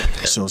 Right.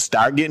 So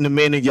start getting the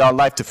men in y'all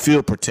life to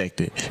feel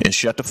protected and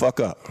shut the fuck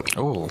up.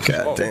 Oh,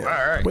 goddamn. All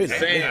right. Wait a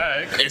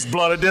minute. It's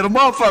blunted than a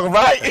motherfucker,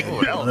 right?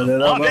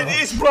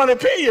 It's blunt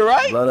opinion,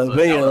 right? Blunt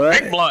opinion,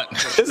 right? Big blunt.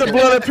 It's a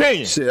blunt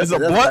opinion. Shit, it's a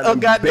blunt of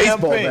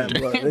goddamn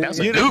opinion. That's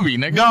a doobie,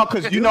 nigga. No,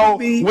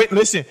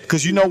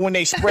 because when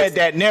they spread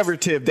that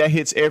narrative, that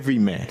hits every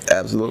man.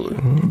 Absolutely.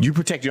 You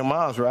protect your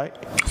moms, right?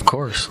 Of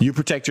course. You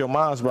protect your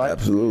moms, right?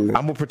 Absolutely.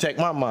 I'm gonna protect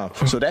my mom.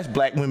 So that's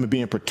black women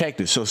being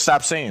protected. So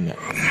stop saying that.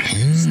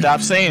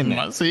 Stop saying that.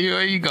 I see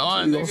where you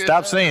going.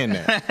 Stop saying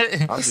that.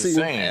 I'm just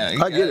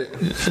saying. I get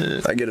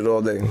it. I get it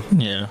all day.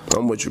 Yeah.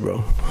 I'm with you,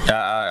 bro.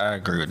 I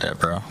agree with that,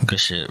 bro. Good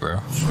shit, bro.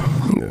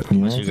 Yeah.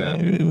 What you got?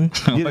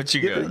 What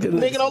you got?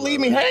 Nigga, don't leave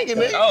me hanging,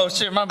 nigga. Oh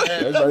shit, my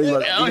bad.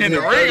 I'm in the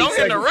ring. I'm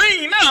in the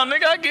ring now,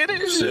 nigga. I get it.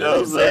 Shit.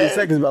 30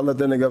 seconds about to let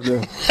that nigga up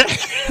there.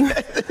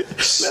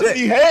 Shit,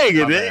 you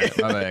hanging,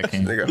 nigga. My bad,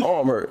 King. Nigga,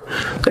 arm hurt.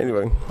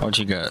 Anyway. What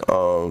you got?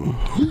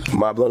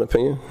 My blunt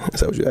opinion. Is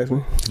that what you asked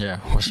me? Yeah.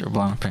 What's your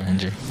blunt opinion,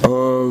 G?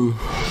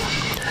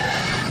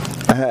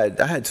 I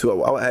had two.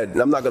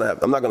 I'm not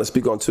gonna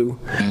speak on two,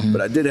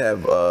 but I did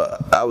have.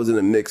 I was in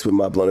a mix with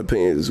my blunt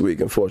opinions this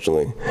week,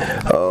 unfortunately.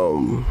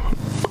 I'm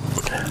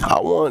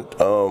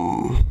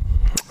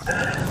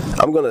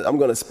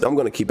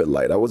gonna keep it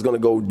light. I was gonna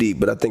go deep,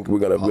 but I think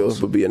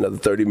we'll be another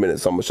 30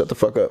 minutes. So I'm gonna shut the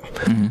fuck up.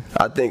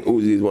 I think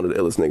Uzi is one of the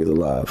illest niggas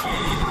alive.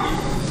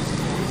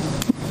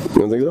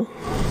 You don't think so?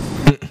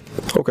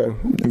 Okay.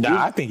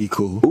 Nah, I think he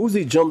cool.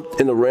 Uzi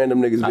jumped in a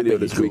random nigga's video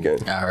this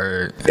weekend. I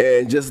heard.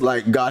 And just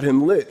got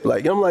him lit.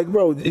 Like, I'm like,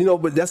 bro,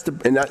 but that's the.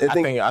 And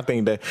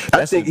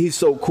I think he's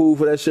so cool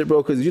for that shit,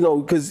 bro. Because you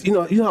know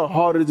how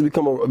hard it is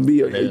to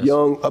be a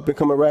young up and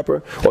coming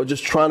rapper, or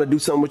just trying to do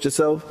something with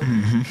yourself,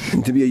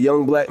 and to be a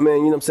young black man.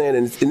 You know what I'm saying?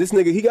 And this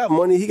nigga, he got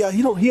money. He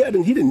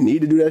didn't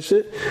need to do that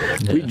shit.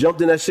 Yeah. He jumped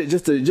in that shit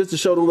just to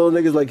show them little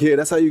niggas like, yeah,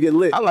 that's how you get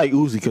lit. I like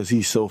Uzi because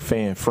he's so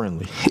fan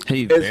friendly.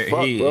 He's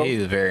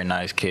a very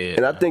nice kid.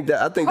 And I think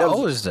that. How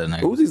old is that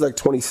nigga? Uzi's like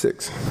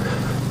 26.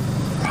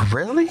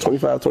 Really?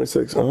 25,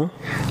 26. I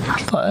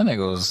thought that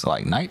nigga was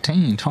like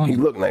 19, 20. He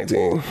looked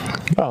 19.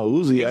 Oh,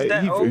 Uzi.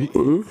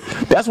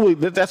 That's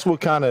what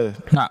kind of.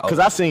 Because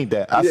I seen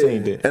that. I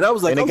seen that. And I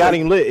was like, and it got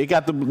him lit. It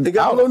got a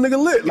little nigga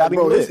lit. Like,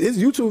 bro, his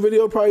YouTube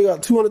video probably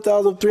got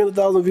 200,000,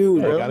 300,000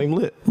 views. Bro. It got him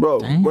lit, bro.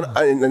 And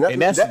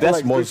that's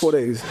like 3-4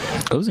 days.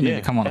 Uzi need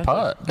to come on the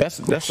pod. That's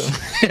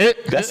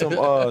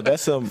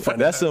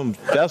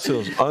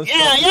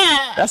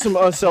some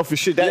unselfish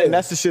shit. And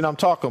that's the shit I'm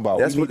talking about.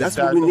 That's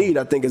what we need.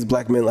 I think as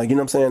black men. Like, you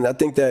know what I'm saying? I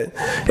think that,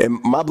 and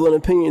my blunt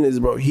opinion is,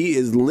 bro, he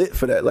is lit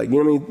for that. Like,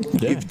 you know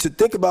what I mean? To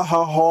think about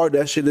how hard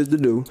that shit is to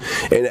do,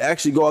 and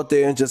actually go out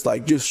there and just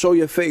show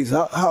your face.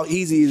 How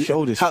easy is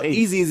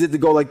it to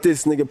go like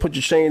this, nigga? Put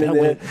your chain in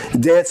there,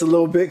 dance a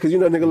little bit, because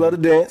nigga love to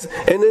dance,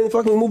 and then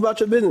fucking move about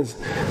your business.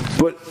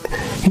 But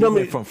you know what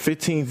I mean? From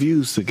 15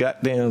 views to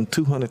goddamn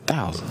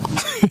 200,000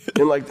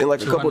 in like a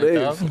couple of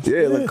days.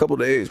 Yeah, like a couple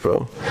of days,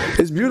 bro.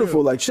 It's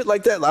beautiful, like shit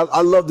like that.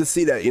 I love to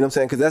see that. You know what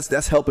I'm saying? Because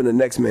that's helping the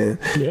next man.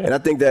 Yeah. And I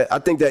think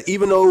that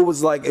even though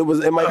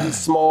it might be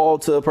small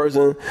to a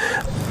person,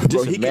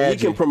 Bro, he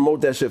can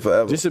promote that shit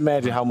forever. Just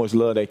imagine how much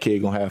love that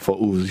kid gonna have for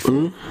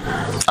Uzi.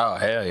 Oh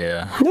hell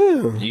yeah.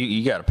 Yeah.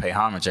 You gotta pay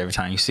homage every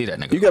time you see that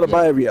nigga. You gotta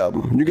buy every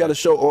album. You gotta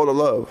show all the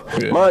love.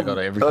 Yeah. Mine, Go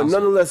to every concert.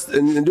 nonetheless,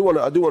 and I do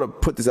want to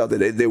put this out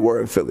there. They were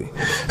in Philly,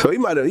 so he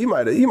might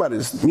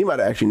have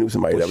actually knew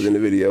somebody that was in the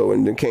video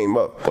and then came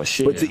up. But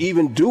shit. But to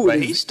even do But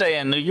it, he stay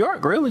in New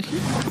York, really.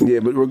 yeah.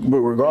 But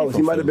regardless,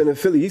 he might have been in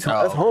Philly.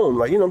 That's home.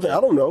 Like, you know what I'm saying?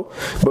 I don't know.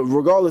 But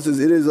regardless,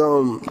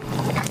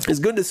 it's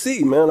good to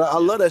see, man. I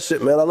love that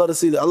shit, man. I love to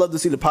see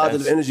the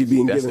positive energy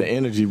being given. That's the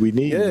energy we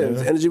need. Yeah, man.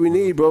 it's the energy we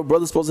need, bro.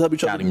 Brother's supposed to help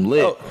each other. Got him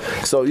lit. Oh,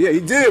 so yeah, he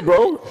did,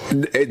 bro.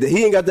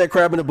 He ain't got that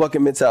crab in the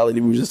bucket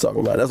mentality we were just talking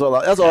about. That's all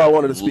I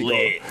wanted to speak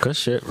on. Good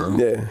shit, bro.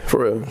 Yeah,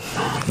 for real.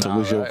 So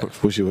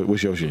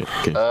what's your shit?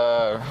 Okay.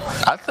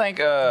 I think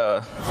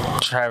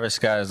Travis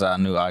Scott is our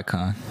new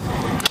icon.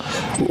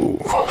 Ooh.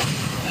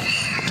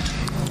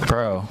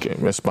 Bro. Okay,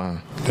 that's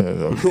fine.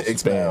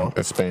 Expound.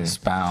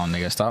 Expound,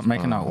 nigga. Stop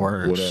making up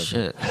words. Whatever.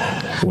 Shit.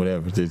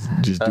 Whatever.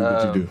 Just do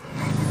what you do.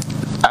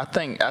 I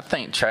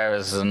think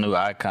Travis is a new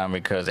icon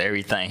because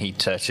everything he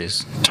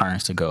touches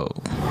turns to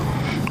gold.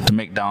 The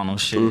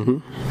McDonald's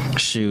shit,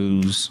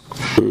 shoes,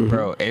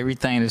 bro.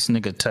 Everything this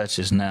nigga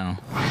touches now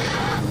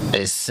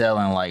is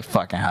selling like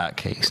fucking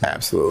hotcakes.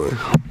 Absolutely.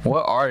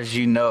 What artist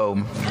you know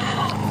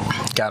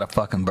got a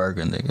fucking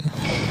burger, nigga?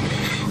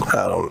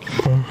 I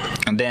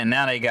don't. And then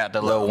now they got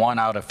the little 1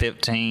 out of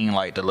 15,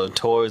 like the little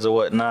toys or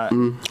whatnot.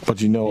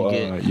 But you know,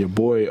 your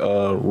boy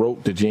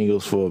wrote the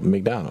jingles for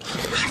McDonald's.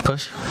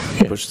 Push.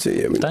 Push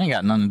T. Yeah, That ain't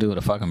got nothing to do with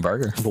a fucking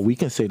burger. But we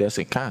can say that's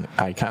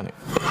iconic.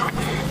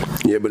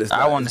 yeah, but it's.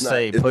 Not, I want it's to not-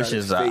 say it's not Push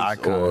his is an face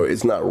icon. or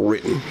it's not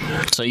written.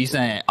 So you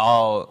saying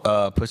all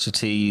Pusha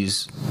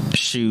T's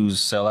shoes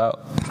sell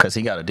out because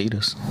he got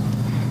Adidas?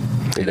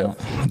 They don't.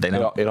 They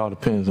don't. It all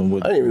depends on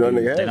what. I didn't even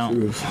know nigga They had don't.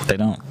 shoes. They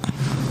don't.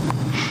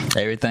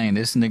 Everything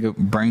this nigga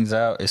brings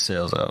out, it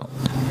sells out.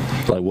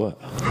 Like what?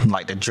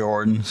 Like the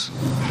Jordans,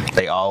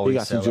 they always He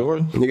got some sell out.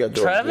 Jordan. He got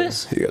Jordan.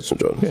 Travis? Yeah. He got some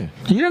Jordan.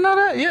 Yeah. You didn't know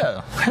that?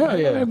 Yeah. Hell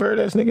yeah. That bird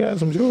ass nigga had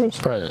some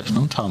Jordans. Bro,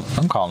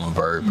 don't call him a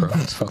bird, bro.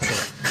 It's fucked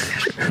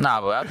up.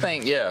 Nah, but I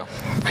think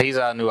he's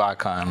our new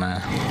icon,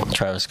 man.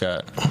 Travis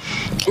Scott.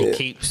 He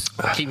keeps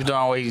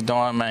doing what he's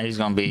doing, man. He's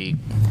gonna be.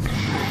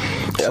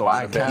 So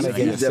I iconic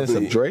in the he's sense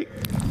definitely- of Drake.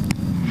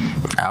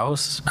 I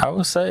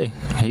would say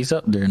he's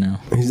up there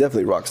now. He's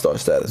definitely rock star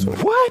status. Man.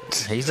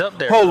 What? He's up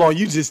there. Hold on,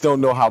 you just don't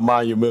know how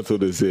monumental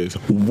this is.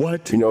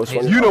 What? You know what's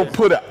funny? You don't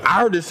put an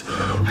artist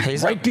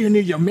He's right up- there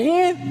near your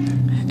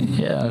man.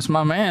 Yeah, it's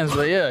my man's,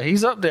 but yeah,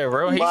 he's up there,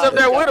 bro. He's up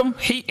there with him.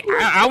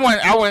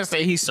 I wouldn't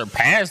say he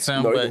surpassed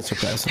him, No, he but didn't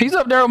surpass him. he's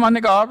up there with my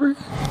nigga Aubrey.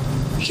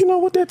 You know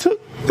what that took?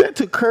 That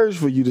took courage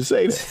for you to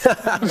say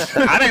that.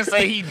 I didn't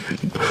say he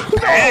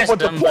passed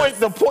But him.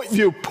 the point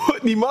you're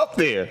putting him up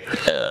there.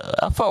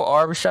 I fought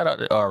Aubrey. Shout out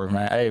to Aubrey,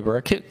 man. Hey,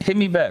 bro, hit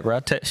me back, bro. I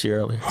texted you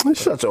earlier.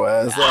 Shut your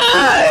ass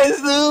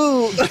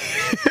up.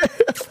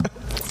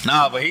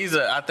 Nah, but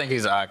I think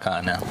he's an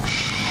icon now.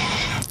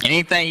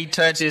 Anything he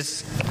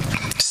touches,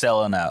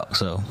 selling out.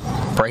 So,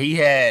 bro, he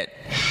had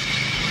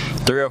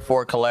 3 or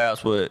 4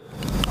 collabs with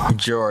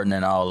Jordan,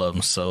 and all of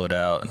them sold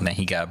out. And then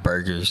he got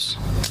burgers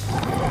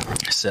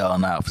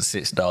selling out for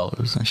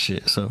 $6 and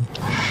shit. So,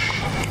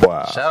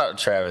 Wow. shout out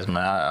to Travis, man.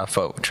 I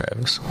fuck with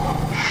Travis.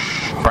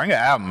 Bring an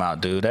album out,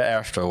 dude. That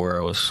Astro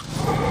World was.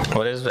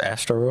 What is it?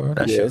 Astro World?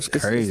 That shit was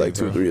crazy. It's like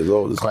 2 or bro. 3 years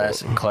old. It's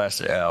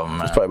Classic album,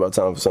 man. probably about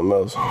time for something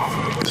else.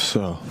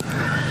 So,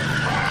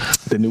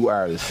 the new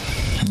artist.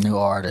 New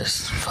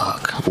artist.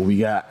 Fuck. What we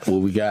got,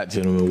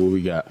 gentlemen? What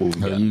we got? Who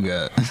you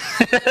got?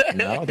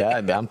 No,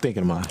 I'm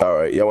thinking of mine. All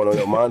right, y'all want to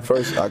know mine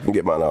first? I can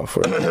get mine out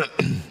first.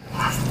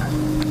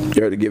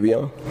 You heard of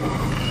Giveon?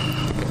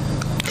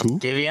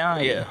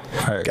 Giveon? Yeah.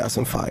 Heard. Got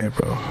some fire,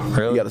 bro.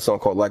 Really? He got a song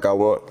called Like I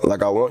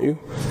Want You.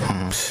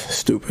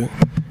 Stupid.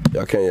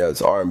 Y'all can't. Yeah,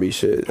 it's R&B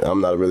shit. I'm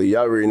not really.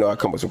 Y'all already know I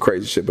come with some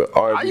crazy shit, but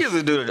R&B. I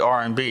usually do the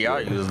R&B. I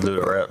usually do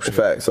the rap In shit.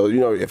 fact, so you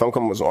know, if I'm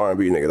coming with some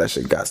R&B, nigga, that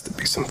shit got to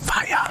be some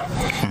fire.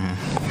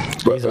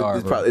 But He's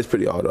hard, it's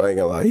pretty hard though. I ain't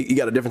gonna lie. He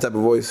got a different type of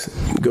voice,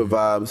 good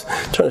vibes.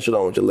 Turn the shit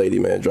on with your lady,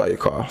 man. Drive your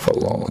car for a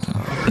long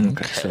time.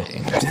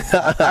 Okay.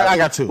 I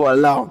got two. For a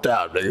long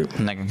time, nigga.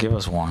 Nigga, give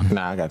us one.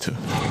 Nah, I got two.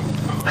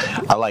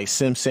 I like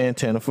Sim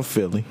Santana for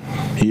Philly.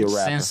 He a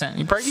rapper. You said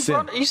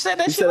that You shit said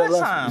that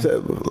last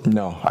time.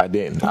 No, I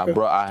didn't. I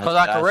Because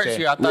I correct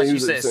you, I thought you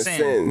said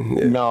sin.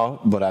 Yeah. No,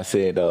 but I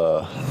said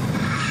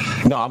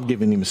no, I'm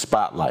giving him a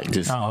spotlight.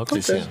 Just him.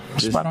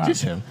 Spot on.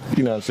 Just him.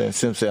 You know what I'm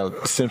saying?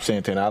 Sim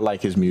Santana. I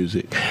like his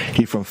music.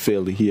 He from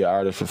Philly. He an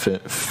artist from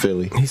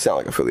Philly. He sound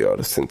like a Philly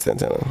artist,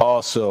 Santana.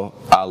 Also,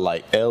 I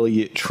like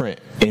Elliot Trent.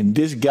 And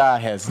this guy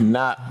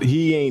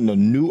he ain't a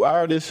new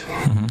artist,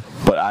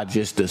 but I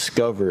just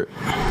discovered,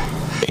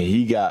 and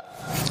he got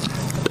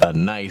a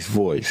nice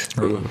voice.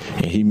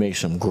 And he makes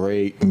some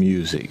great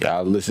music.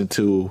 I listen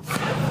to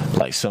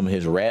like some of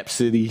his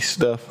Rhapsody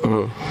stuff.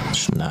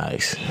 It's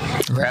nice.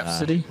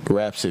 Rhapsody?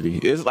 Rhapsody.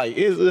 It's like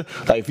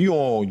if you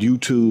on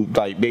YouTube,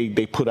 like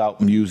they put out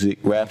music,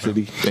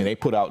 Rhapsody, and they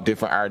put out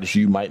different artists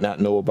you might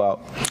not know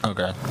about.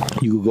 Okay.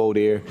 You could go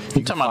there.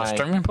 You talking about a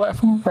streaming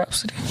platform,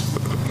 Rhapsody?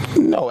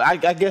 No, I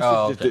guess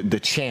it's just the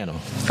channel.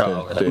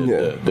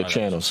 The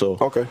channel. So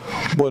okay.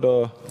 But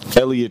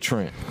Elliot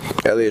Trent.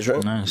 Elliot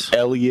Trent. Nice.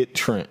 Elliot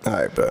Trent. All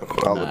right, bet.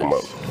 I'll look him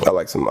up. I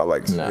like some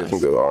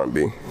good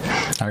R&B.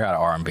 I got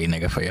an R&B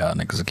nigga for y'all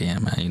niggas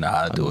again, man. You know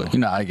how to do it. You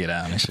know how to get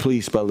out of this shit.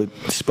 Please spell it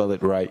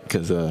right,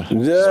 cause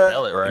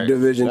spell it right.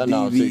 Division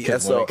no,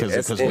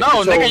 DVSO.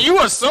 No, nigga,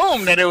 you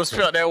assumed that it was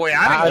spelled that way.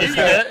 I didn't give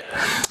you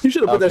that. You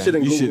should have put that shit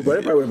in Google, but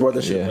everybody would have brought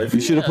that shit. Yeah,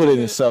 you should have put it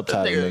in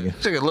subtitle, nigga.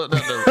 Nigga looked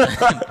up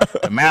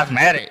the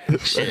mathematic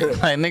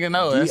shit. Like, nigga,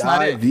 no, that's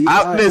not it.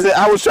 Listen,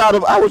 I was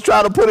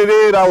trying to put it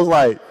in. I was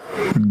like,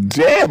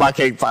 damn, I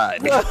can't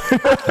find it.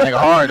 Nigga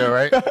hard though,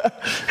 right?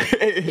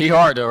 He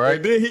hard though, right?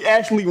 And then he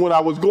actually, when I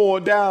was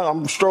going down,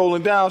 I'm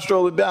strolling down.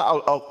 Division,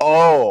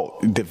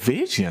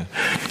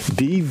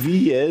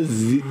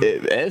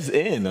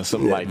 DVSN or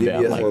something like that.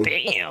 I'm like,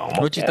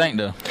 damn. What you think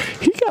though?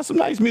 He got some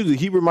nice music.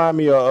 He remind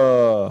me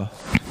of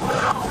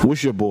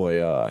what's your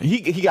boy?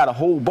 He got a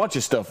whole bunch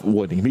of stuff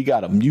with him. He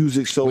got a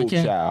Music Soul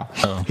Child.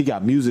 Oh. He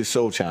got Music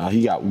Soul Child.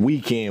 He got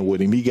Weeknd with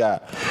him. He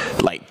got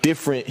like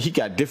different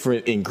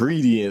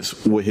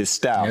ingredients with his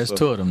style. There's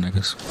two of them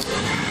niggas.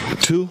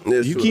 Two?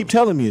 You keep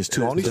telling me it's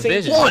two. Only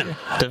seen one.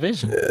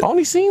 Division.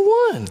 Only seen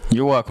one.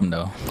 You're welcome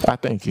though. I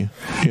thank you.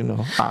 You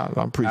know, I'm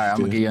appreciative. All right, I'm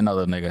gonna give you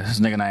another nigga. This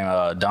nigga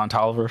named Don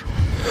Toliver.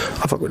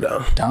 I fuck with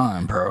Don.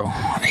 Don, bro.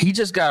 He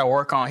just gotta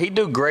work on. He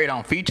do great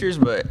on features,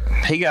 but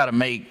he gotta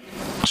make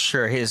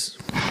sure his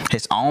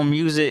own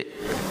music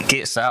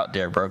gets out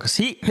there, bro. Cause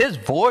his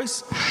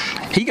voice,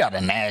 he got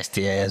a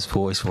nasty ass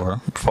voice for an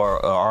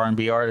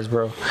R&B artist,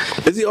 bro.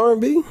 Is he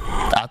R&B?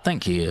 I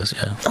think he is.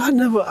 Yeah. I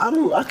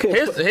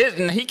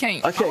can't. He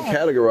can't. I can't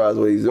categorize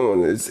what he's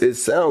doing. It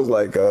sounds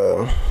like.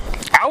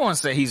 I wouldn't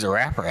say he's a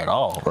rapper at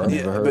all, bro.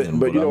 Yeah,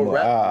 but you know,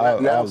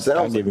 rap now sounds.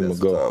 I'll give him a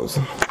go.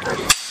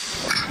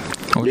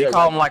 Would you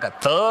call him like a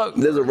thug?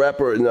 There's a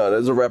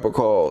rapper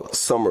called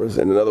Summers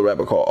and another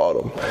rapper called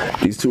Autumn.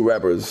 These two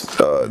rappers,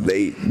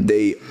 they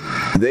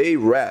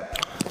rap,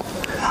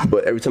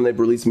 but every time they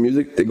release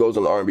music, it goes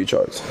on the R&B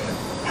charts.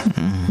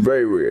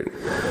 Very weird,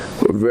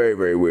 very,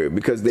 very weird,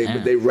 because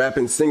they rap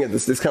and sing it.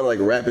 This kind of like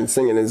rap and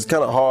singing. It's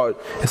kind of hard.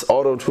 It's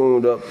auto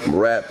tuned up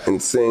rap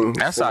and sing.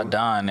 That's how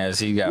Don is.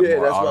 He got more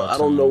that's why I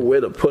don't know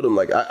where to put him.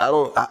 Like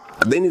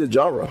they need a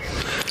genre.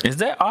 Is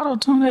that auto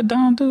tune that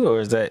Don do, or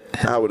is that?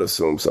 I would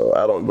assume so.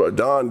 I don't. But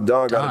Don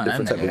got a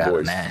different type of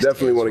voice.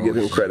 Definitely want to give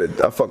him credit.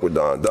 I fuck with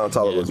Don. Don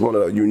Toliver is one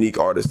of the unique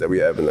artists that we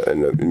have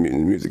in the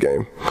music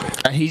game.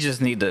 He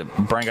just need to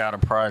bring out a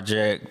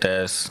project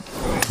that's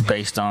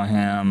based on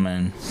him,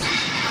 and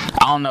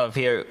I don't know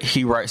if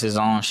he writes his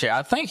own shit.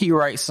 I think he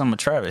writes some of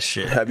Travis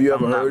shit. Have you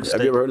ever heard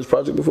his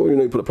project before? You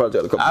know, he put a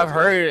project out a couple. I've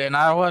heard it, and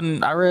I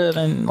really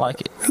didn't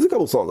like it. There's a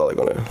couple songs I like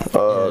on there.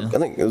 I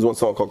think there's one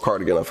song called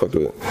Cardigan I fucked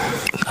with.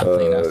 I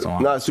think that's the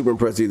one. Not super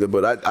impressed either,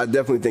 but I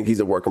definitely think he's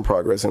a work in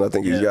progress, and I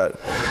think he's got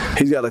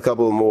a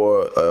couple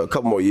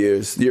more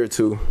year or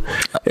two.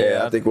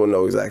 Yeah, I think we'll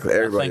know exactly.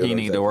 Everybody. I think he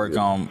need to work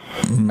on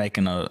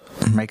making a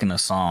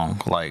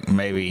song. Like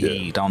maybe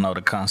he don't know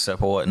the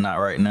concept or whatnot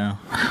right now.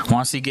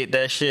 Once he get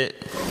that shit,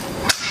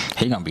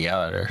 he gonna be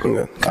out of there.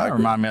 Yeah, kind of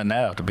remind me of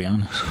Nav, to be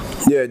honest.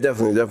 Yeah,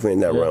 definitely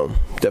in that realm.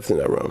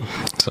 Definitely in that realm.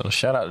 So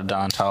shout out to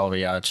Don Toliver,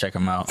 y'all check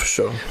him out for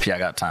sure if y'all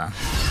got time.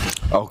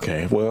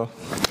 Okay, well,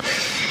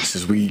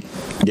 since we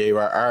gave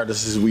our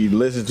artists we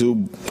listened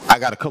to, I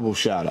got a couple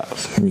shout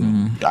outs.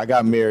 Mm-hmm. I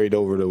got married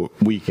over the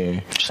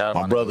weekend.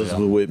 My brothers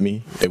were with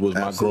me. It was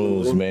my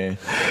grooms, man.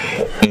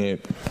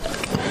 And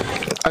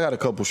I got a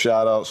couple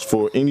shout outs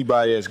for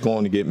anybody that's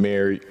going to get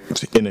married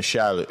in the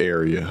Charlotte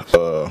area.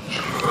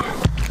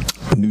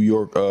 New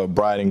York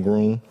bride and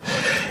groom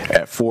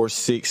at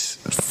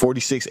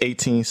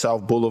 4618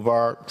 South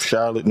Boulevard,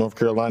 Charlotte, North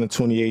Carolina,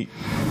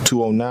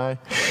 28209.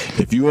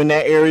 If you're in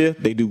that area,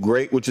 they do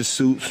great with your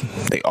suits.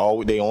 They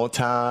on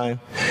time.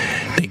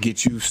 They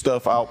get you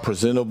stuff out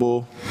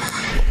presentable.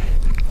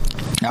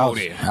 I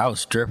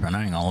was dripping.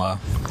 I ain't gonna lie.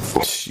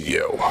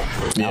 Yo,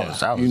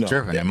 I was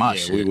dripping in my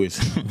shit. We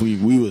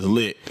was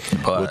lit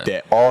with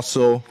that.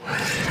 Also,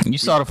 you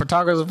saw the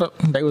photographers.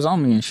 They was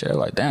on me and shit.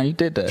 Like, damn, you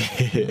did that.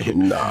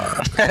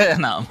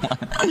 Nah.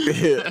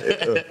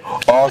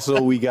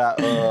 Also, we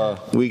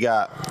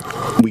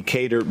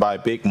catered by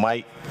Big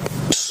Mike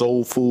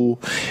Soul Food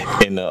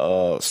in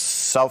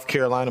South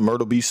Carolina,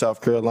 Myrtle Beach,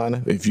 South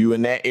Carolina. If you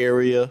in that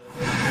area,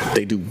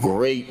 they do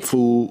great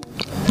food.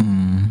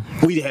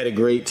 We had a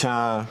great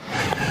time.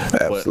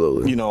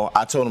 Absolutely. But, you know,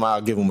 I told him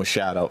I'll give him a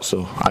shout out,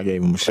 so I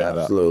gave him a shout out.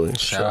 Absolutely.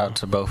 Shout out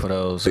to both of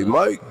those. Big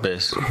Mike.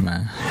 Best,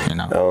 man. You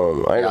know. I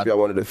don't know if y'all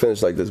wanted to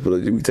finish like this,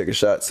 but we take a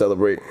shot,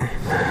 celebrate.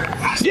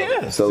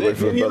 Yeah. Celebrate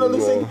for the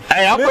brothers, man.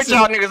 Hey, I'll put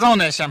y'all niggas on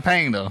that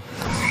champagne, though.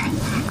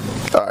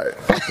 All right.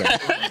 Okay.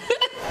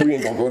 We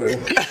ain't gonna go there.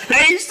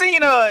 Hey,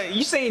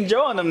 you seen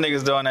Joe and them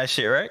niggas doing that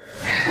shit, right?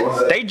 What's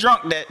that? They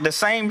drunk the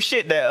same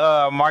shit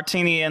that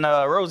Martini and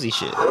Rosie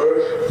shit.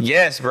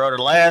 Yes, bro.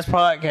 The last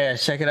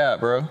podcast, check it out,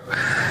 bro.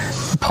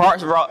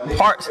 Parts brought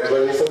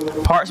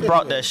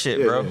that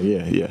shit, bro.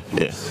 Yeah.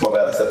 My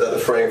bad, I stepped out of the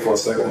frame for a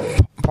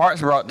second.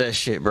 Parts brought that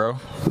shit, bro.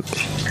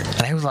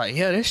 And they was like,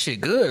 "Yeah, this shit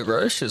good,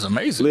 bro. This shit's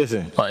amazing."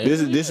 Listen, like, this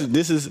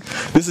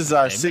is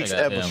our sixth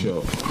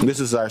episode. This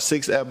is our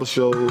sixth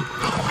episode.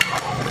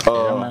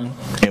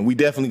 And we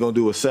definitely gonna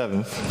do a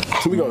seventh.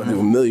 We gonna do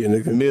a million,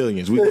 nigga.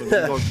 Millions. We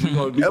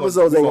gonna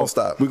Episodes ain't gonna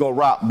stop. We gonna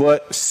rock.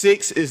 But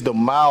 6 is the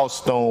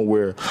milestone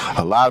where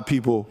a lot of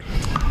people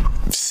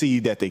see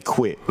that they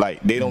quit.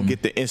 Like they don't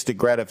get the instant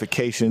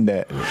gratification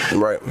that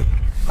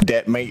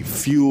may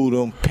fuel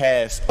them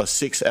past a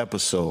 6th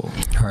episode.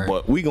 Right.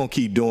 But we gonna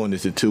keep doing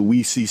this until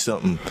we see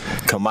something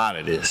come out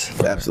of this.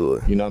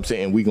 Absolutely. You know what I'm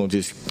saying? And we gonna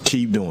just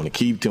keep doing it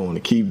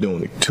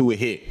till it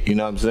hit. You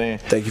know what I'm saying?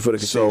 Thank you for the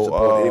continued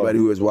support. Anybody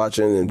who is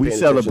watching and we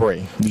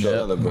celebrate. We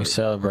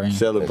celebrate.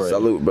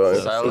 Salute, bro.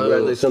 Salute.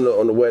 Congratulations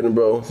on the wedding,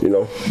 bro. You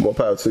know, more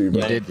power to you,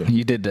 bro.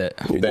 You did that.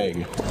 Thank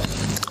you.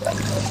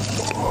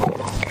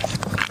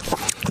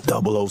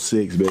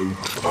 006, baby.